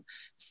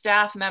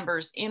staff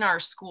members in our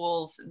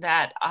schools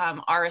that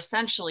are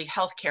essentially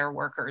healthcare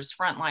workers,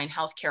 frontline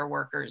healthcare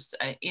workers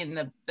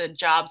in the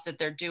jobs that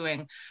they're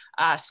doing,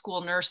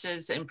 school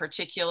nurses in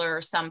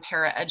particular, some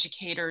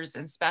paraeducators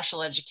and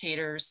special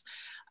educators,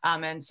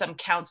 and some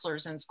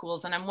counselors in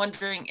schools. And I'm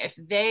wondering if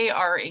they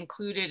are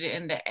included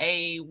in the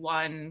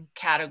A1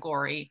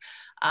 category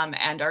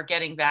and are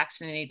getting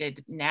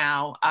vaccinated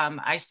now.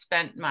 I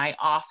spent my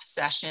off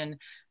session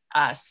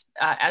as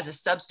a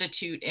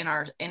substitute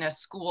in a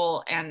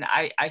school, and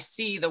I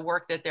see the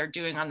work that they're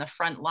doing on the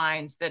front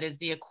lines that is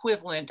the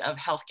equivalent of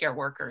healthcare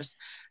workers.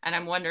 And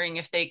I'm wondering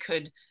if they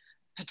could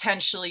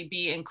potentially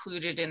be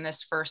included in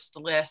this first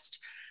list.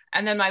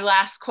 And then my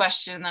last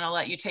question, and then I'll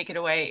let you take it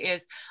away,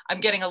 is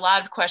I'm getting a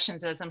lot of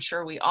questions, as I'm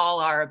sure we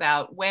all are,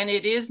 about when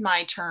it is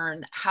my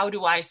turn, how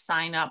do I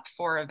sign up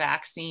for a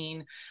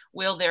vaccine?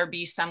 Will there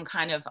be some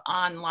kind of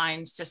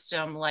online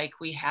system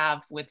like we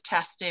have with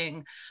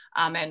testing?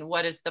 And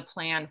what is the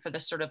plan for the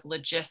sort of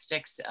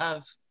logistics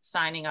of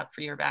signing up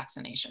for your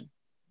vaccination?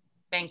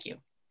 Thank you.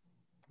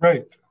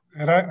 Great.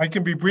 And I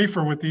can be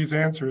briefer with these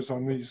answers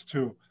on these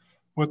too.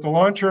 With the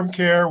long-term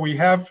care, we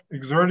have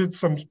exerted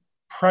some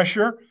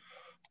pressure.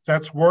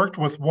 That's worked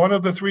with one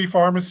of the 3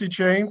 pharmacy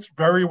chains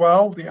very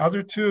well. The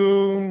other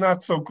 2,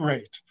 not so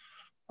great.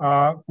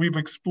 We've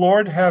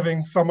explored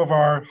having some of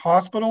our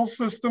hospital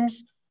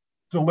systems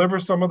deliver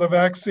some of the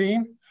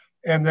vaccine,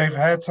 and they've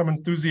had some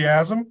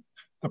enthusiasm.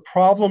 The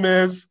problem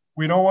is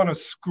we don't want to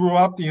screw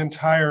up the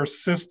entire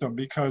system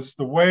because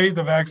the way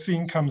the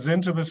vaccine comes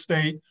into the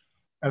state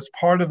as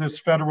part of this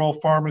federal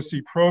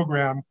pharmacy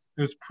program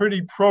is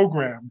pretty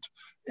programmed.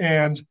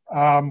 And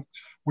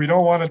we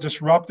don't want to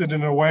disrupt it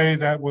in a way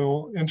that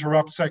will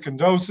interrupt second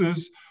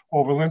doses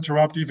or will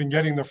interrupt even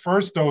getting the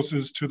first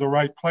doses to the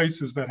right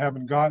places that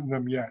haven't gotten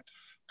them yet.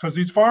 Because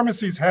these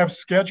pharmacies have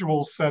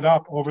schedules set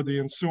up over the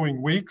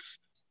ensuing weeks.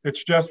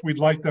 It's just we'd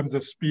like them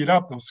to speed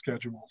up those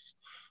schedules.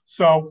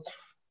 So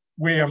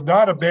we have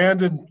not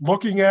abandoned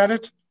looking at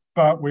it,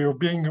 but we are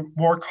being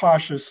more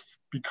cautious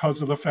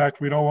because of the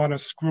fact we don't want to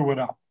screw it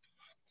up.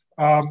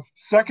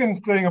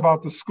 Second thing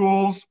about the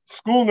schools,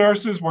 school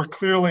nurses were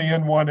clearly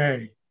in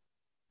 1A.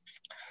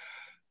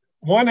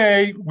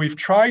 1A, we've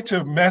tried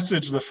to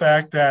message the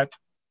fact that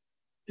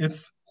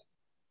it's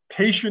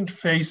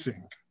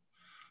patient-facing.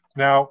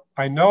 Now,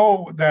 I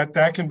know that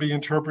that can be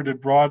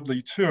interpreted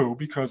broadly too,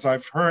 because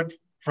I've heard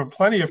from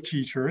plenty of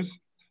teachers,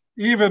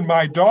 even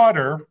my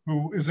daughter,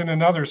 who is in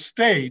another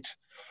state,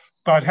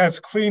 but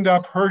has cleaned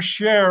up her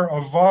share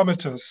of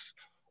vomitus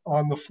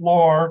on the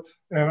floor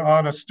and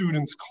on a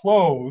student's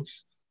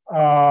clothes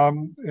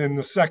in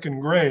the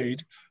 2nd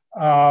grade.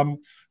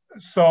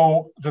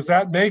 So does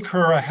that make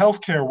her a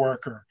healthcare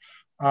worker?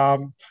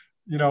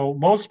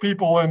 Most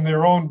people in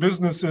their own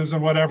businesses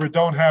and whatever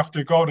don't have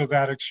to go to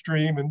that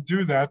extreme and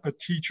do that, but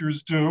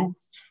teachers do.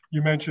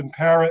 You mentioned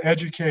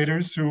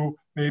paraeducators who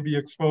may be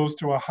exposed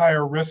to a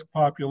higher risk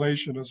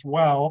population as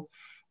well.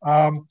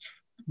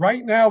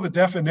 Right now, the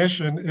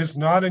definition is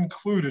not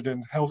included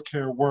in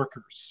healthcare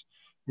workers.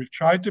 We've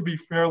tried to be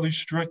fairly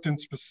strict and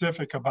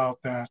specific about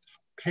that.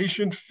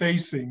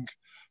 Patient-facing,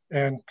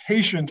 and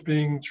patient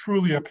being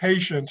truly a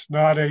patient,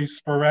 not a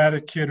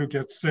sporadic kid who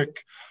gets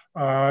sick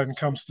and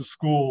comes to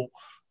school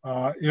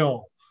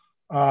ill.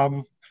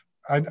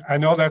 I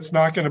know that's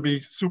not going to be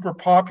super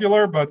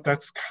popular, but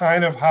that's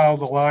kind of how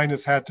the line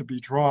has had to be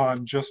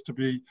drawn just to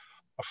be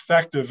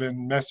effective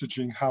in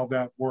messaging how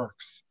that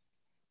works.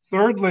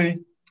 Thirdly,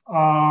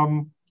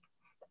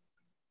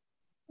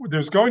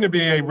 there's going to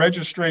be a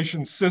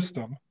registration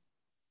system,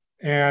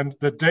 and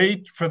the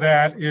date for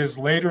that is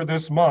later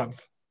this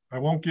month. I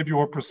won't give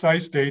you a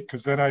precise date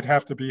because then I'd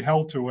have to be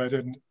held to it,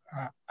 and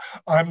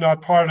I'm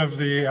not part of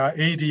the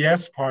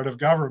ADS part of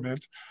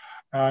government.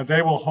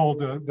 They will hold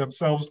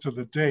themselves to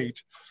the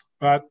date,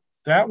 but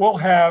that will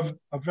have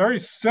a very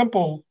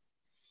simple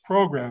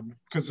program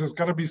because there's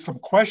going to be some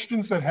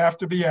questions that have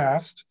to be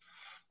asked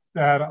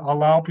that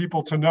allow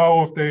people to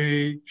know if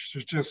they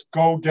should just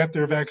go get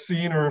their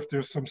vaccine or if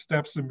there's some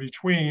steps in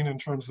between in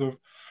terms of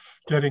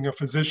getting a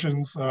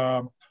physician's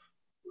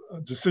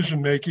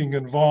decision-making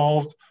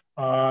involved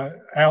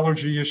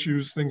allergy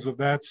issues, things of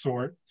that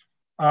sort.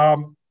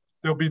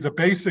 There'll be the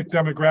basic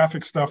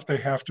demographic stuff they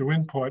have to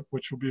input,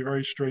 which will be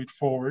very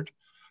straightforward.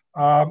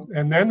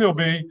 And then there'll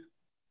be,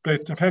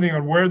 depending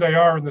on where they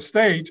are in the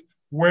state,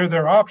 where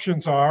their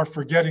options are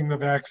for getting the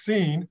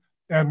vaccine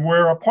and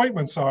where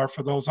appointments are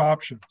for those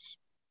options.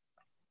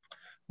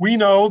 We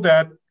know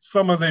that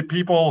some of the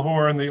people who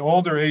are in the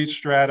older age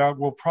strata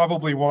will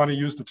probably want to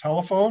use the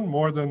telephone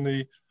more than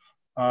the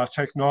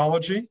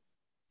technology.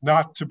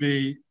 Not to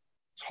be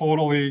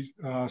totally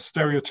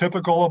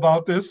stereotypical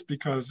about this,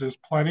 because there's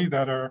plenty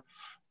that are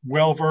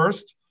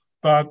well-versed,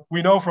 but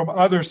we know from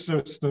other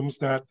systems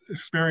that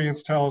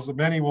experience tells that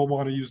many will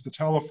want to use the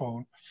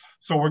telephone.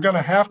 So we're going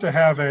to have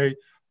a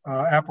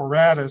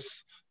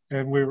apparatus,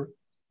 and we're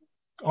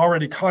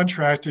already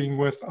contracting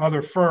with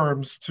other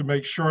firms to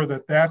make sure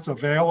that that's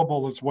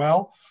available as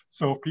well.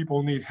 So if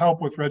people need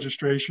help with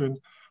registration,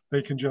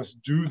 they can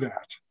just do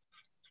that.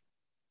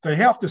 They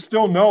have to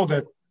still know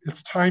that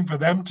it's time for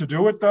them to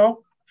do it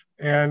though.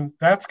 And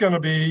that's going to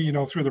be, you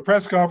know, through the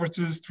press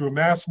conferences, through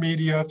mass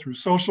media, through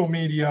social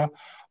media.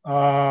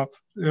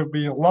 There'll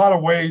be a lot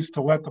of ways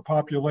to let the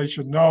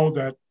population know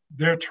that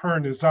their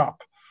turn is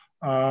up,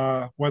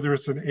 whether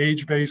it's an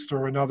age-based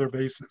or another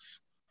basis.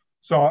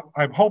 So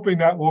I'm hoping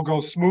that will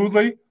go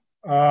smoothly.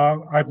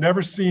 I've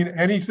never seen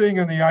anything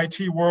in the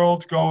IT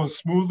world go as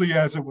smoothly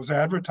as it was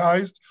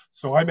advertised,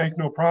 so I make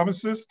no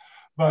promises.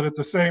 But at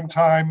the same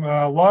time,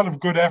 a lot of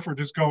good effort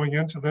is going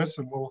into this,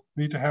 and we'll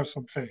need to have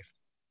some faith.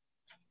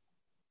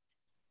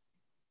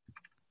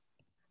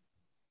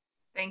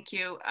 Thank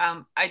you.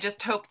 I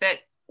just hope that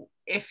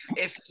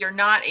if you're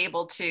not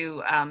able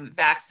to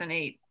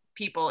vaccinate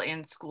people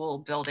in school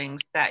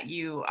buildings, that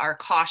you are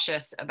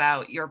cautious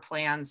about your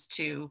plans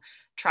to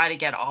try to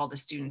get all the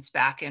students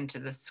back into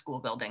the school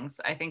buildings.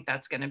 I think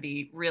that's going to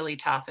be really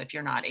tough if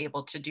you're not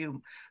able to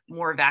do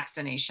more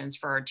vaccinations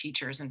for our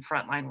teachers and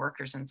frontline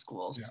workers in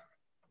schools.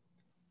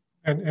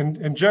 Yeah.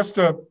 And just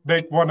to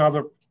make one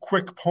other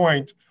quick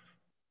point,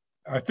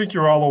 I think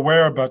you're all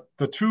aware, but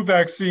the two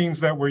vaccines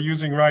that we're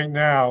using right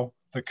now,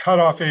 the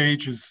cutoff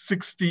age is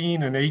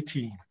 16 and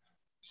 18.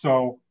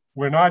 So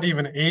we're not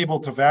even able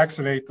to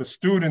vaccinate the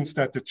students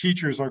that the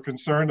teachers are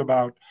concerned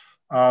about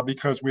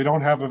because we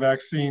don't have a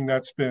vaccine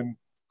that's been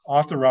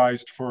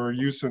authorized for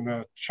use in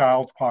the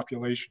child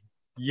population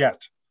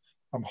yet.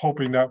 I'm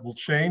hoping that will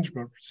change,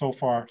 but so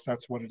far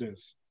that's what it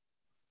is.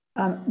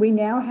 We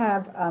now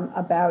have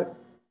about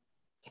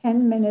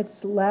 10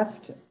 minutes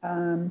left.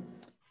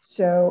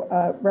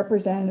 So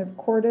Representative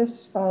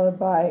Cordes, followed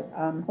by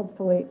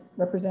hopefully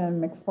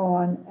Representative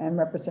McFawn and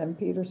Representative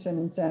Peterson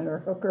and Senator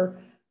Hooker.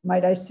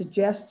 Might I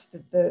suggest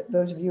that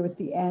those of you at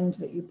the end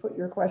that you put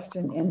your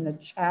question in the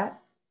chat,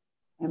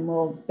 and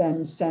we'll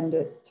then send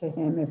it to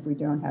him if we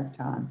don't have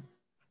time.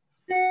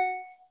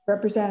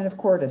 Representative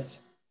Cordes.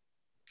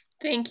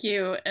 Thank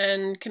you.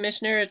 And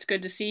Commissioner, it's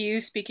good to see you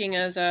speaking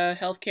as a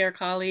healthcare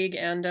colleague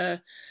and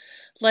a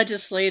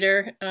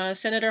legislator.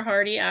 Senator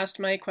Hardy asked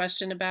my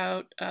question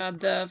about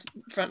the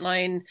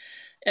frontline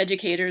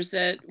educators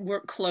that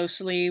work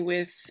closely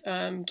with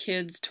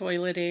kids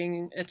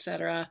toileting,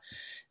 etc.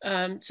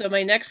 So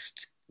my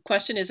next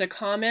question is a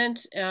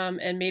comment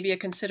and maybe a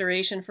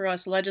consideration for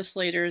us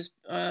legislators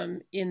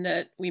in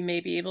that we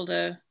may be able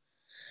to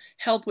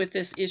help with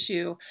this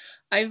issue.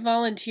 I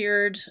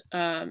volunteered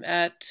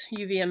at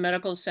UVM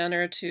Medical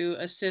Center to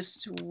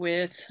assist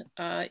with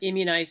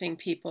immunizing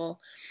people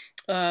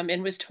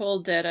and was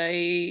told that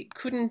I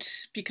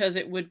couldn't because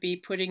it would be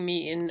putting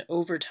me in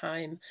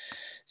overtime.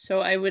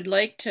 So I would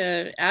like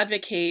to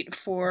advocate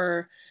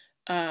for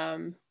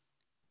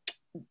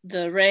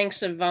the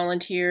ranks of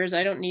volunteers.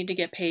 I don't need to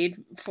get paid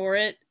for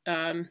it.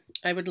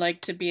 I would like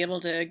to be able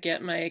to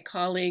get my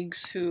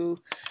colleagues who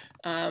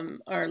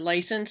are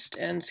licensed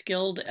and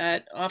skilled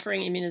at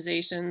offering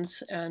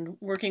immunizations and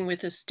working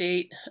with the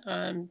state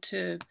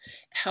to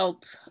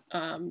help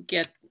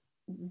get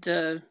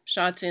the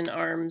shots in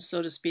arms,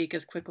 so to speak,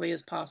 as quickly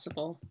as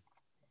possible.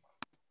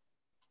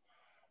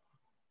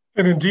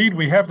 And indeed,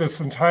 we have this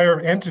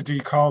entire entity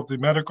called the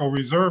Medical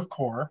Reserve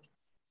Corps,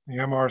 the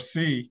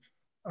MRC,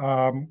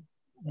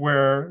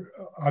 where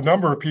a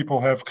number of people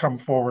have come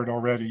forward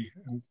already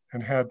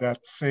and had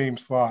that same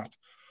thought.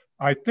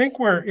 I think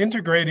we're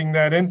integrating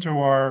that into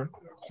our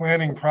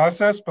planning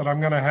process, but I'm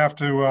going to have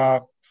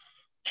to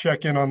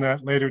check in on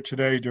that later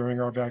today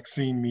during our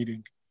vaccine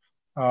meeting.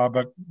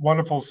 But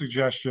wonderful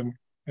suggestion.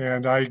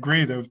 And I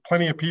agree, there's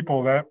plenty of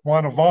people that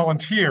want to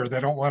volunteer. They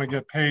don't want to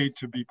get paid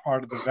to be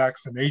part of the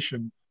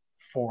vaccination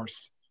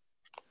force.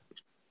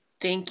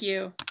 Thank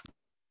you.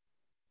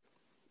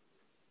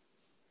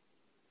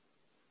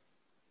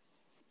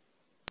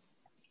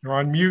 You're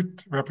on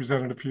mute,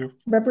 Representative Pugh.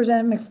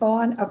 Representative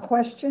McFawn, a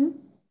question?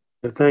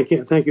 Thank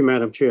you,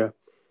 Madam Chair.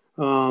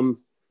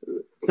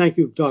 Thank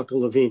you, Dr.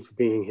 Levine, for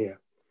being here.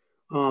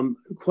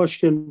 The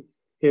question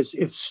is,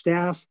 if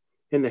staff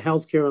in the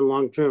healthcare and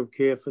long-term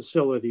care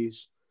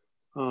facilities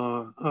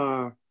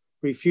are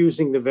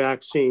refusing the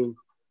vaccine,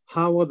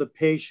 how are the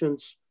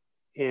patients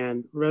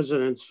and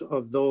residents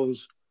of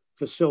those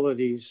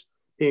facilities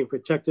being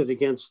protected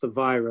against the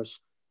virus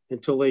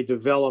until they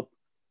develop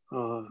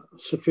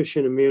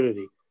sufficient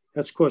immunity?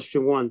 That's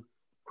question one.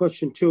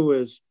 Question two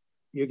is,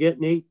 you're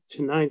getting 8,000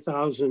 to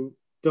 9,000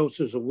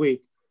 doses a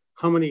week.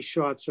 How many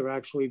shots are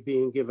actually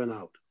being given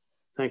out?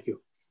 Thank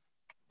you.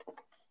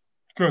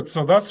 Good.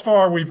 So thus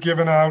far, we've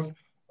given out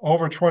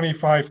over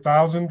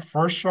 25,000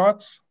 first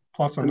shots,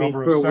 plus a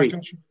number of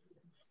second shots.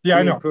 Yeah,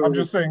 I know. I'm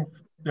just saying,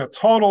 yeah,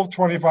 total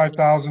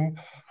 25,000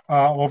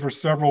 over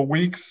several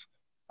weeks.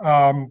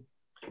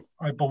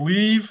 I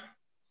believe,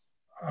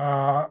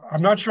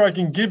 I'm not sure I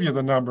can give you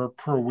the number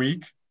per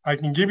week. I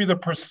can give you the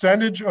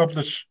percentage of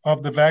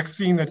the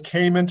vaccine that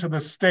came into the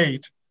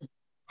state,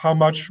 how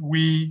much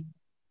we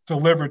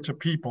delivered to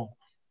people.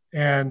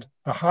 And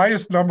the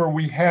highest number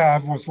we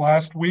have was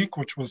last week,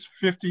 which was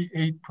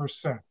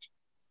 58%.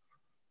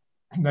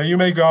 Now you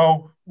may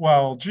go,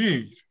 well,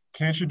 gee,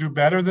 can't you do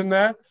better than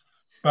that?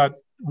 But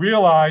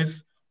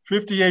realize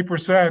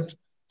 58%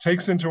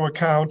 takes into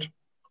account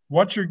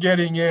what you're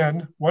getting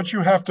in, what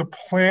you have to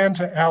plan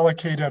to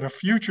allocate at a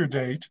future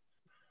date.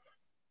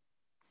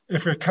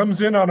 If it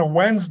comes in on a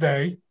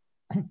Wednesday,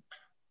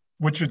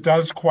 which it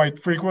does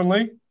quite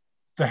frequently,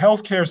 the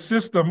healthcare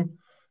system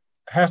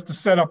has to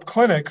set up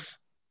clinics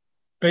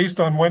based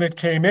on when it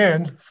came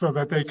in so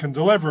that they can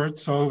deliver it.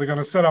 So they're going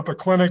to set up a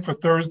clinic for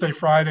Thursday,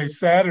 Friday,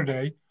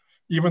 Saturday,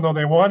 even though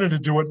they wanted to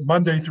do it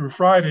Monday through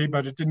Friday,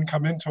 but it didn't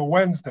come in till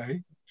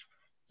Wednesday.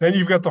 Then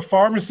you've got the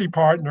pharmacy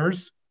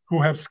partners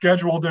who have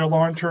scheduled their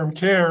long-term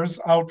cares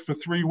out for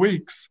 3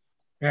 weeks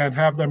and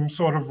have them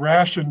sort of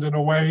rationed in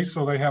a way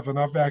so they have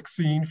enough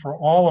vaccine for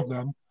all of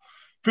them.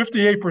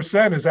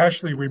 58% is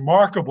actually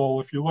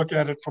remarkable if you look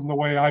at it from the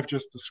way I've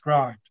just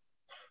described.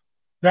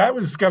 That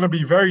was going to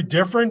be very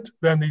different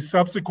than the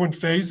subsequent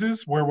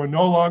phases where we're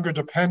no longer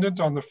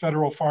dependent on the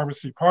federal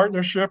pharmacy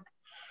partnership.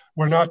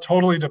 We're not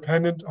totally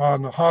dependent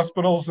on the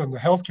hospitals and the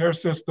healthcare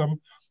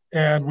system,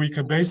 and we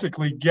can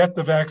basically get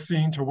the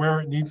vaccine to where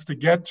it needs to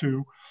get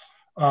to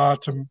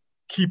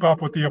keep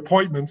up with the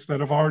appointments that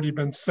have already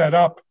been set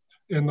up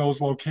in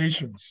those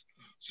locations.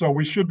 So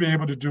we should be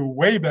able to do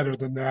way better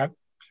than that,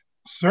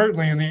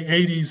 certainly in the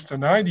 80s to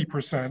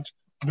 90%,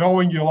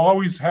 knowing you'll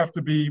always have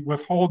to be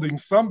withholding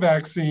some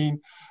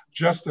vaccine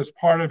just as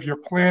part of your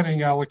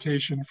planning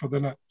allocation for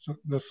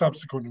the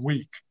subsequent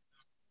week.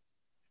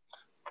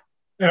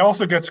 It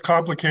also gets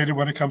complicated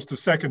when it comes to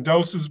second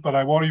doses, but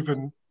I won't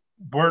even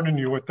burden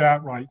you with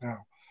that right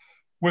now.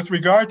 With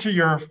regard to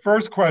your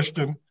first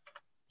question,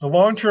 the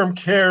long-term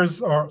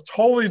cares are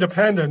totally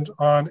dependent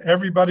on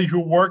everybody who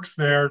works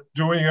there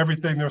doing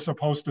everything they're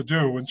supposed to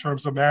do in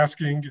terms of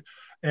masking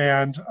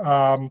and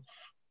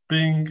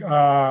being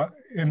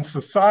in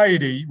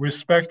society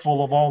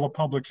respectful of all the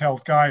public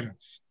health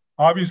guidance.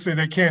 Obviously,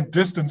 they can't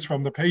distance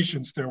from the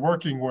patients they're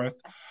working with,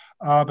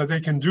 but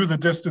they can do the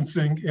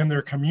distancing in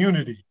their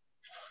community.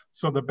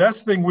 So the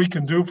best thing we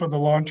can do for the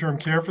long-term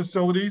care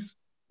facilities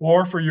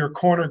or for your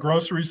corner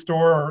grocery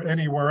store or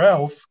anywhere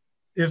else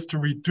is to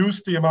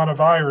reduce the amount of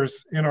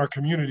virus in our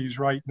communities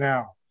right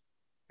now.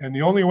 And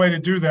the only way to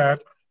do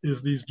that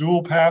is these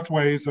dual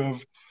pathways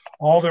of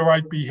all the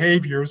right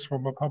behaviors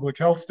from a public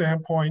health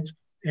standpoint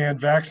and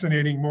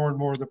vaccinating more and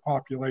more of the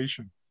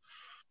population.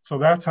 So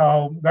that's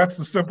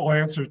the simple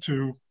answer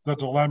to the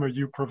dilemma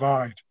you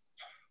provide.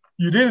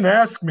 You didn't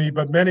ask me,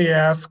 but many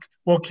ask,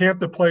 well, can't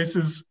the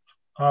places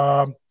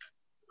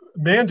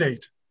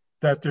mandate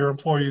that their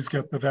employees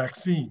get the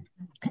vaccine?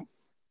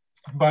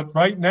 But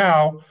right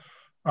now,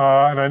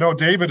 and I know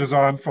David is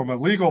on from a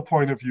legal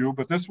point of view,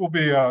 but this will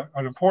be an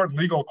important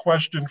legal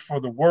question for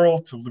the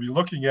world to be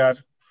looking at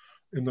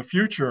in the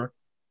future.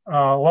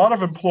 A lot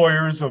of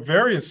employers of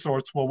various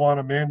sorts will want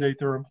to mandate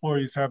their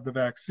employees have the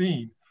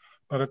vaccine.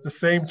 But at the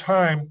same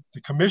time,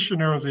 the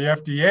commissioner of the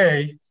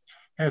FDA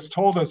has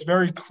told us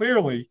very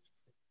clearly,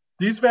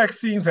 these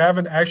vaccines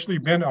haven't actually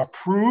been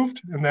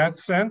approved in that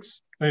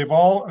sense. They've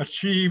all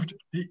achieved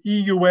the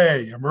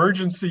EUA,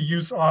 Emergency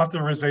Use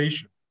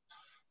Authorization.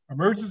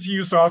 Emergency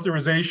Use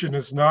Authorization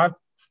is not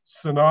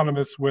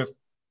synonymous with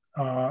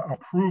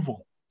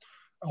approval.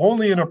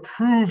 Only an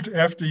approved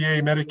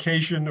FDA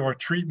medication or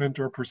treatment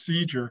or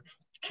procedure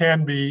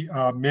can be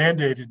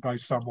mandated by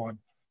someone.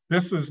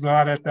 This is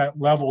not at that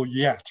level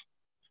yet.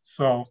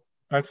 So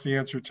that's the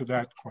answer to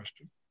that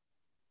question.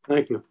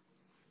 Thank you.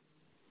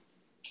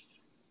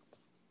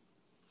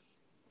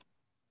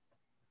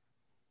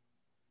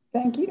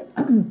 Thank you.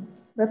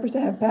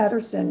 Representative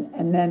Patterson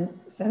and then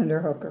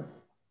Senator Hooker.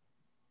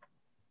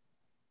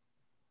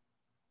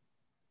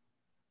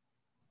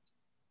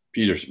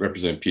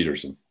 Representative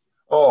Peterson.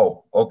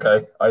 Oh,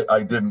 okay.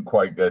 I didn't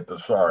quite get to,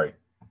 sorry,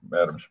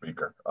 Madam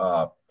Speaker.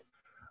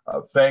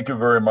 Thank you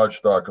very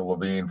much, Dr.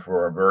 Levine,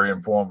 for a very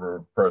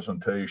informative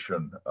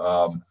presentation.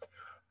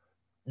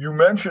 You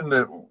mentioned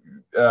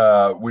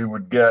that we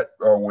would get,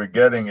 or we're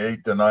getting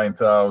 8,000 to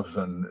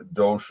 9,000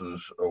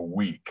 doses a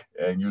week,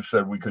 and you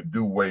said we could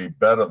do way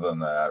better than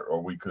that,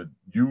 or we could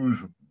use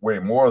way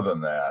more than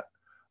that.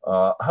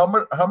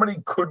 How many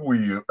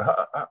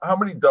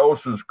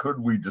doses could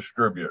we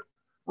distribute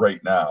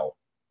right now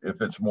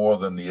if it's more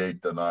than the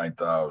 8,000 to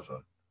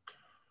 9,000?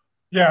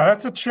 Yeah,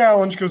 that's a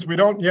challenge because we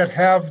don't yet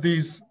have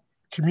these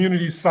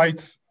community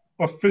sites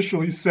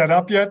officially set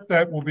up yet.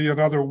 That will be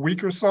another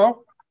week or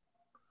so.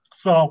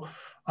 So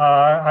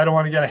I don't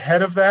want to get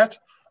ahead of that.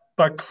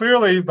 But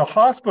clearly the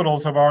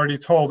hospitals have already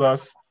told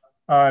us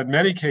in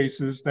many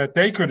cases that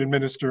they could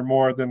administer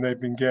more than they've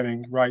been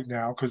getting right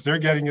now because they're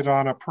getting it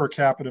on a per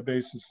capita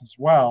basis as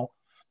well.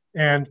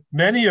 And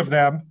many of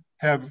them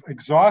have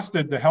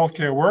exhausted the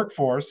healthcare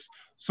workforce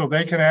so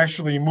they can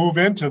actually move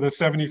into the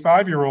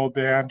 75-year-old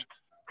band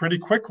pretty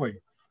quickly.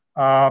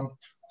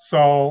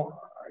 So,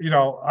 you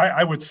know,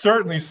 I would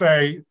certainly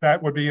say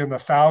that would be in the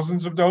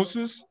thousands of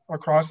doses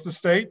across the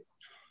state.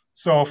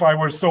 So if I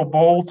were so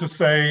bold to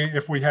say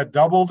if we had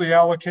doubled the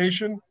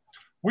allocation,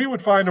 we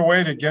would find a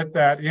way to get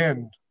that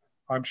in,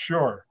 I'm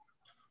sure.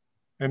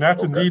 And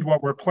that's indeed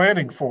what we're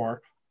planning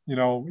for, you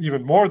know,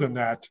 even more than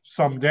that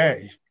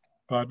someday.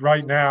 But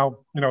right now,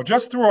 you know,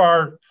 just through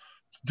our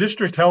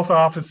district health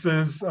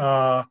offices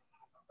throughout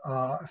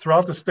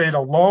the state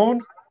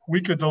alone,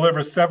 we could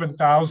deliver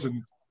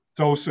 7,000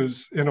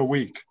 doses in a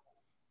week.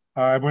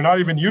 We're not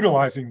even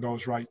utilizing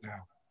those right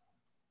now.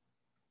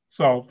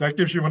 So that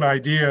gives you an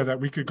idea that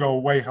we could go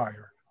way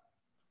higher.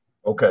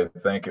 Okay,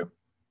 thank you.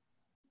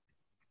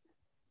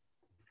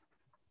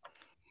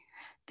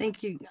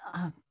 Thank you.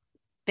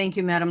 Thank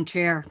you, Madam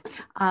Chair.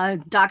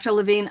 Dr.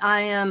 Levine,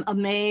 I am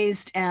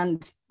amazed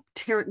and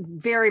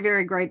very,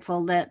 very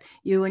grateful that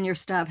you and your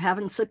staff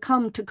haven't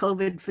succumbed to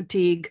COVID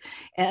fatigue,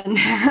 and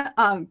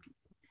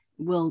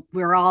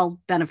we're all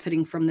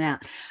benefiting from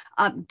that.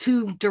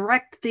 To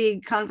direct the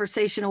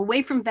conversation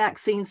away from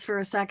vaccines for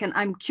a second,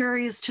 I'm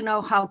curious to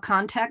know how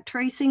contact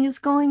tracing is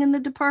going in the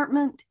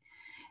department.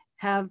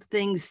 Have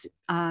things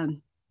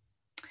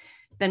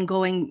been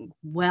going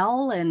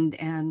well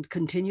and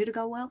continue to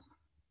go well?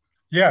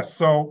 Yes,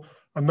 so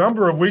a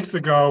number of weeks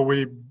ago,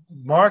 we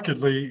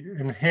markedly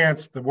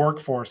enhanced the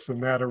workforce in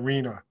that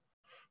arena.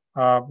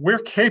 We're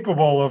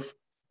capable of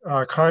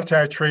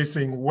contact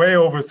tracing way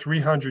over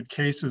 300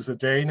 cases a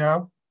day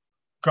now.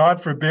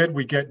 God forbid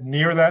we get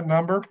near that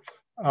number.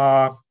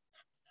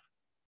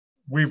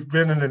 We've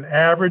been in an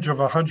average of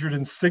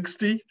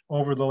 160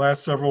 over the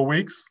last several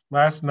weeks.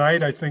 Last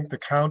night, I think the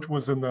count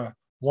was in the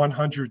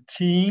 100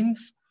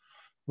 teens,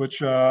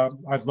 which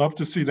I'd love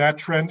to see that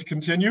trend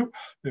continue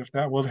if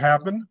that will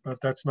happen, but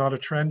that's not a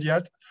trend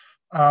yet.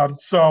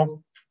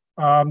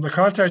 The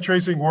contact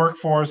tracing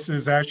workforce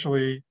is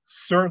actually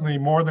certainly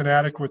more than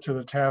adequate to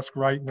the task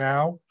right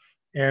now.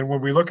 And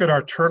when we look at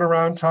our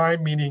turnaround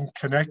time, meaning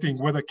connecting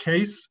with a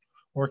case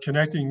or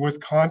connecting with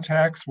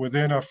contacts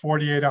within a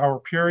 48-hour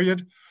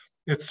period,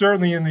 it's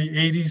certainly in the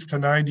 80s to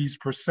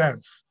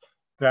 90%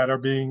 that are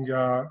being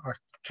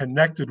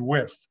connected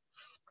with.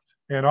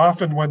 And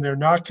often when they're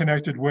not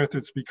connected with,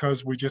 it's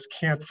because we just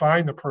can't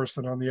find the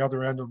person on the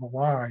other end of the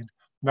line,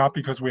 not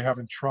because we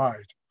haven't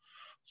tried.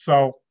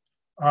 So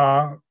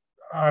I'm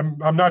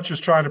not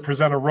just trying to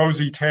present a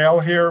rosy tale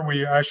here.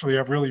 We actually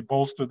have really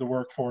bolstered the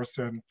workforce,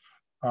 and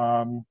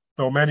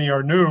though many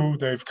are new,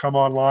 they've come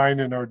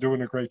online and are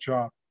doing a great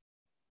job.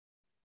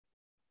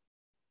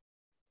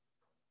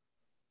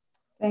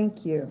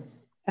 Thank you.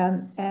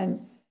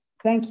 And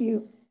thank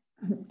you,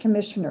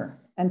 Commissioner,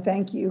 and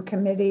thank you,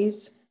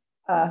 committees.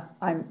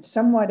 I'm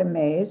somewhat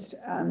amazed.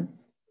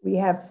 We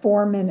have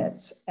 4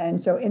 minutes.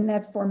 And so in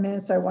that 4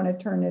 minutes, I want to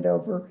turn it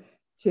over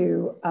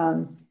to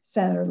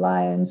Senator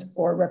Lyons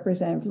or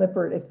Representative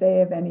Lippert if they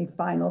have any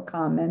final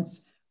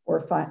comments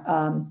or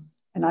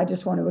and I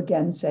just want to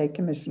again say,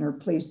 Commissioner,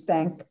 please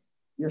thank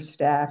your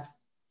staff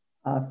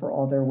for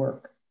all their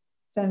work.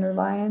 Senator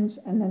Lyons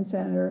and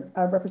then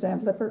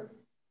Representative Lippert.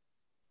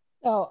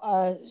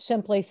 Oh,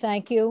 simply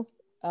thank you.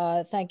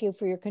 Thank you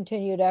for your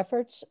continued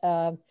efforts.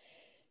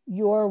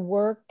 Your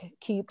work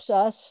keeps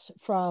us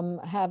from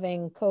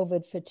having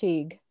COVID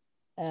fatigue,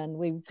 and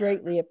we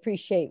greatly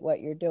appreciate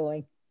what you're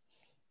doing.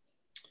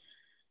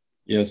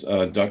 Yes,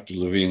 Dr.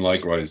 Levine,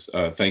 likewise.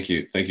 Thank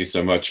you. Thank you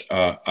so much.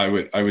 I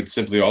would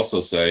simply also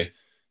say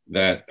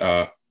that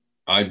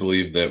I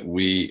believe that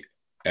we,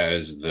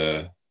 as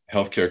the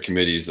healthcare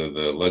committees of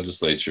the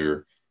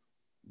legislature,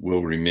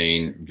 will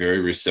remain very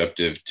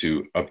receptive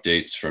to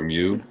updates from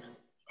you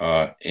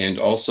and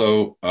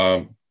also,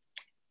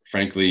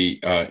 frankly,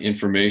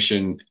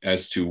 information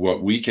as to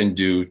what we can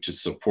do to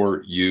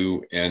support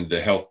you and the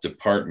health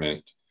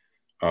department,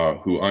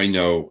 who I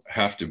know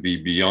have to be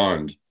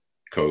beyond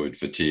COVID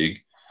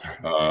fatigue.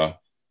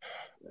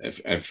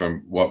 And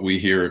from what we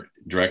hear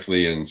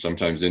directly and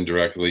sometimes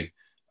indirectly,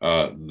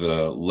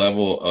 the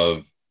level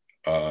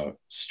of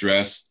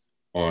stress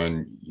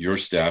on your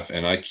staff,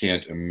 and I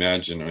can't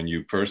imagine on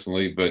you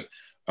personally, but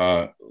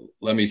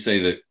let me say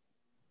that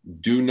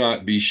do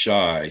not be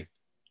shy.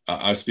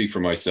 I speak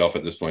for myself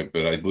at this point,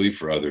 but I believe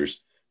for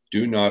others,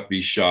 do not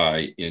be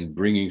shy in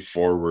bringing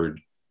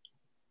forward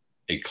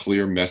a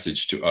clear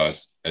message to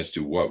us as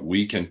to what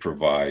we can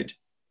provide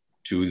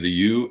to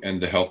you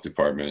and the health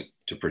department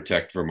to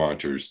protect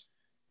Vermonters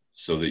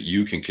so that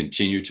you can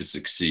continue to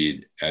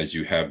succeed as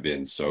you have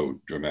been so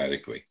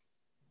dramatically.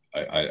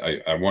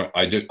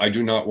 I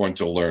do not want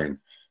to learn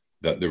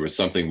that there was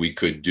something we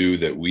could do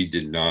that we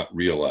did not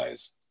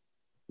realize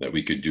that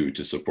we could do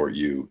to support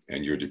you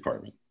and your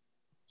department.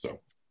 So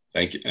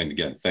thank you. And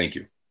again, thank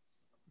you.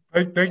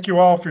 Thank you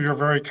all for your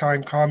very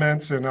kind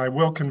comments, and I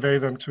will convey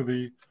them to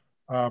the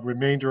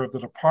remainder of the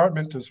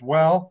department as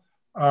well.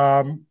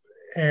 As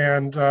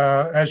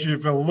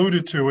you've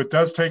alluded to, it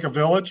does take a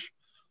village.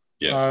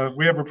 Yes.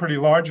 We have a pretty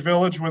large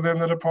village within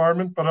the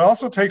department, but it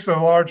also takes a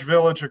large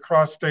village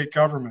across state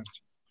government,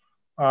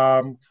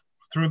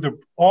 through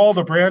all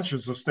the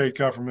branches of state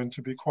government,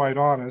 to be quite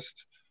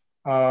honest.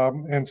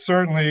 And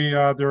certainly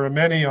there are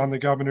many on the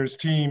governor's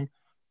team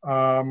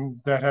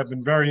that have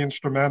been very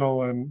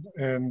instrumental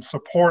in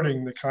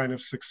supporting the kind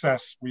of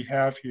success we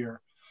have here.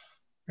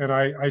 And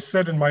I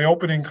said in my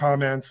opening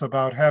comments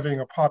about having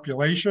a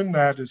population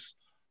that is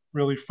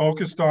really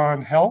focused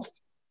on health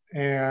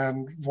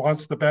and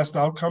wants the best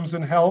outcomes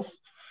in health.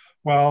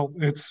 Well,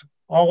 it's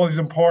always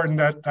important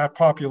that that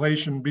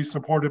population be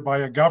supported by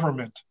a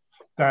government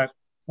that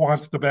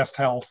wants the best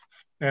health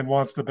and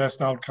wants the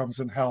best outcomes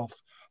in health.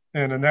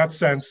 And in that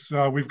sense,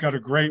 we've got a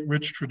great,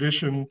 rich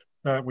tradition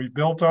that we've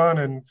built on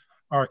and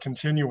are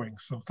continuing.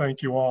 So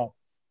thank you all.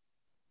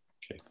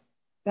 Okay.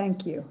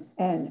 Thank you.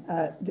 And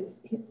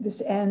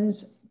this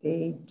ends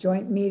the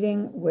joint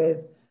meeting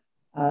with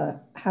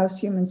House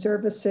Human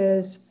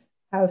Services,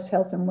 House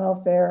Health and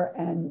Welfare,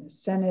 and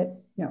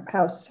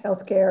House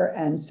Healthcare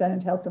and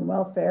Senate Health and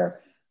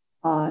Welfare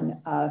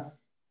on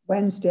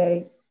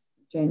Wednesday,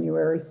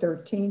 January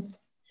 13th,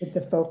 with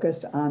the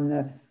focus on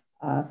the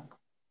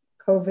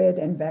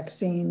COVID and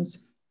vaccines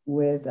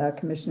with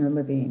Commissioner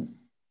Levine.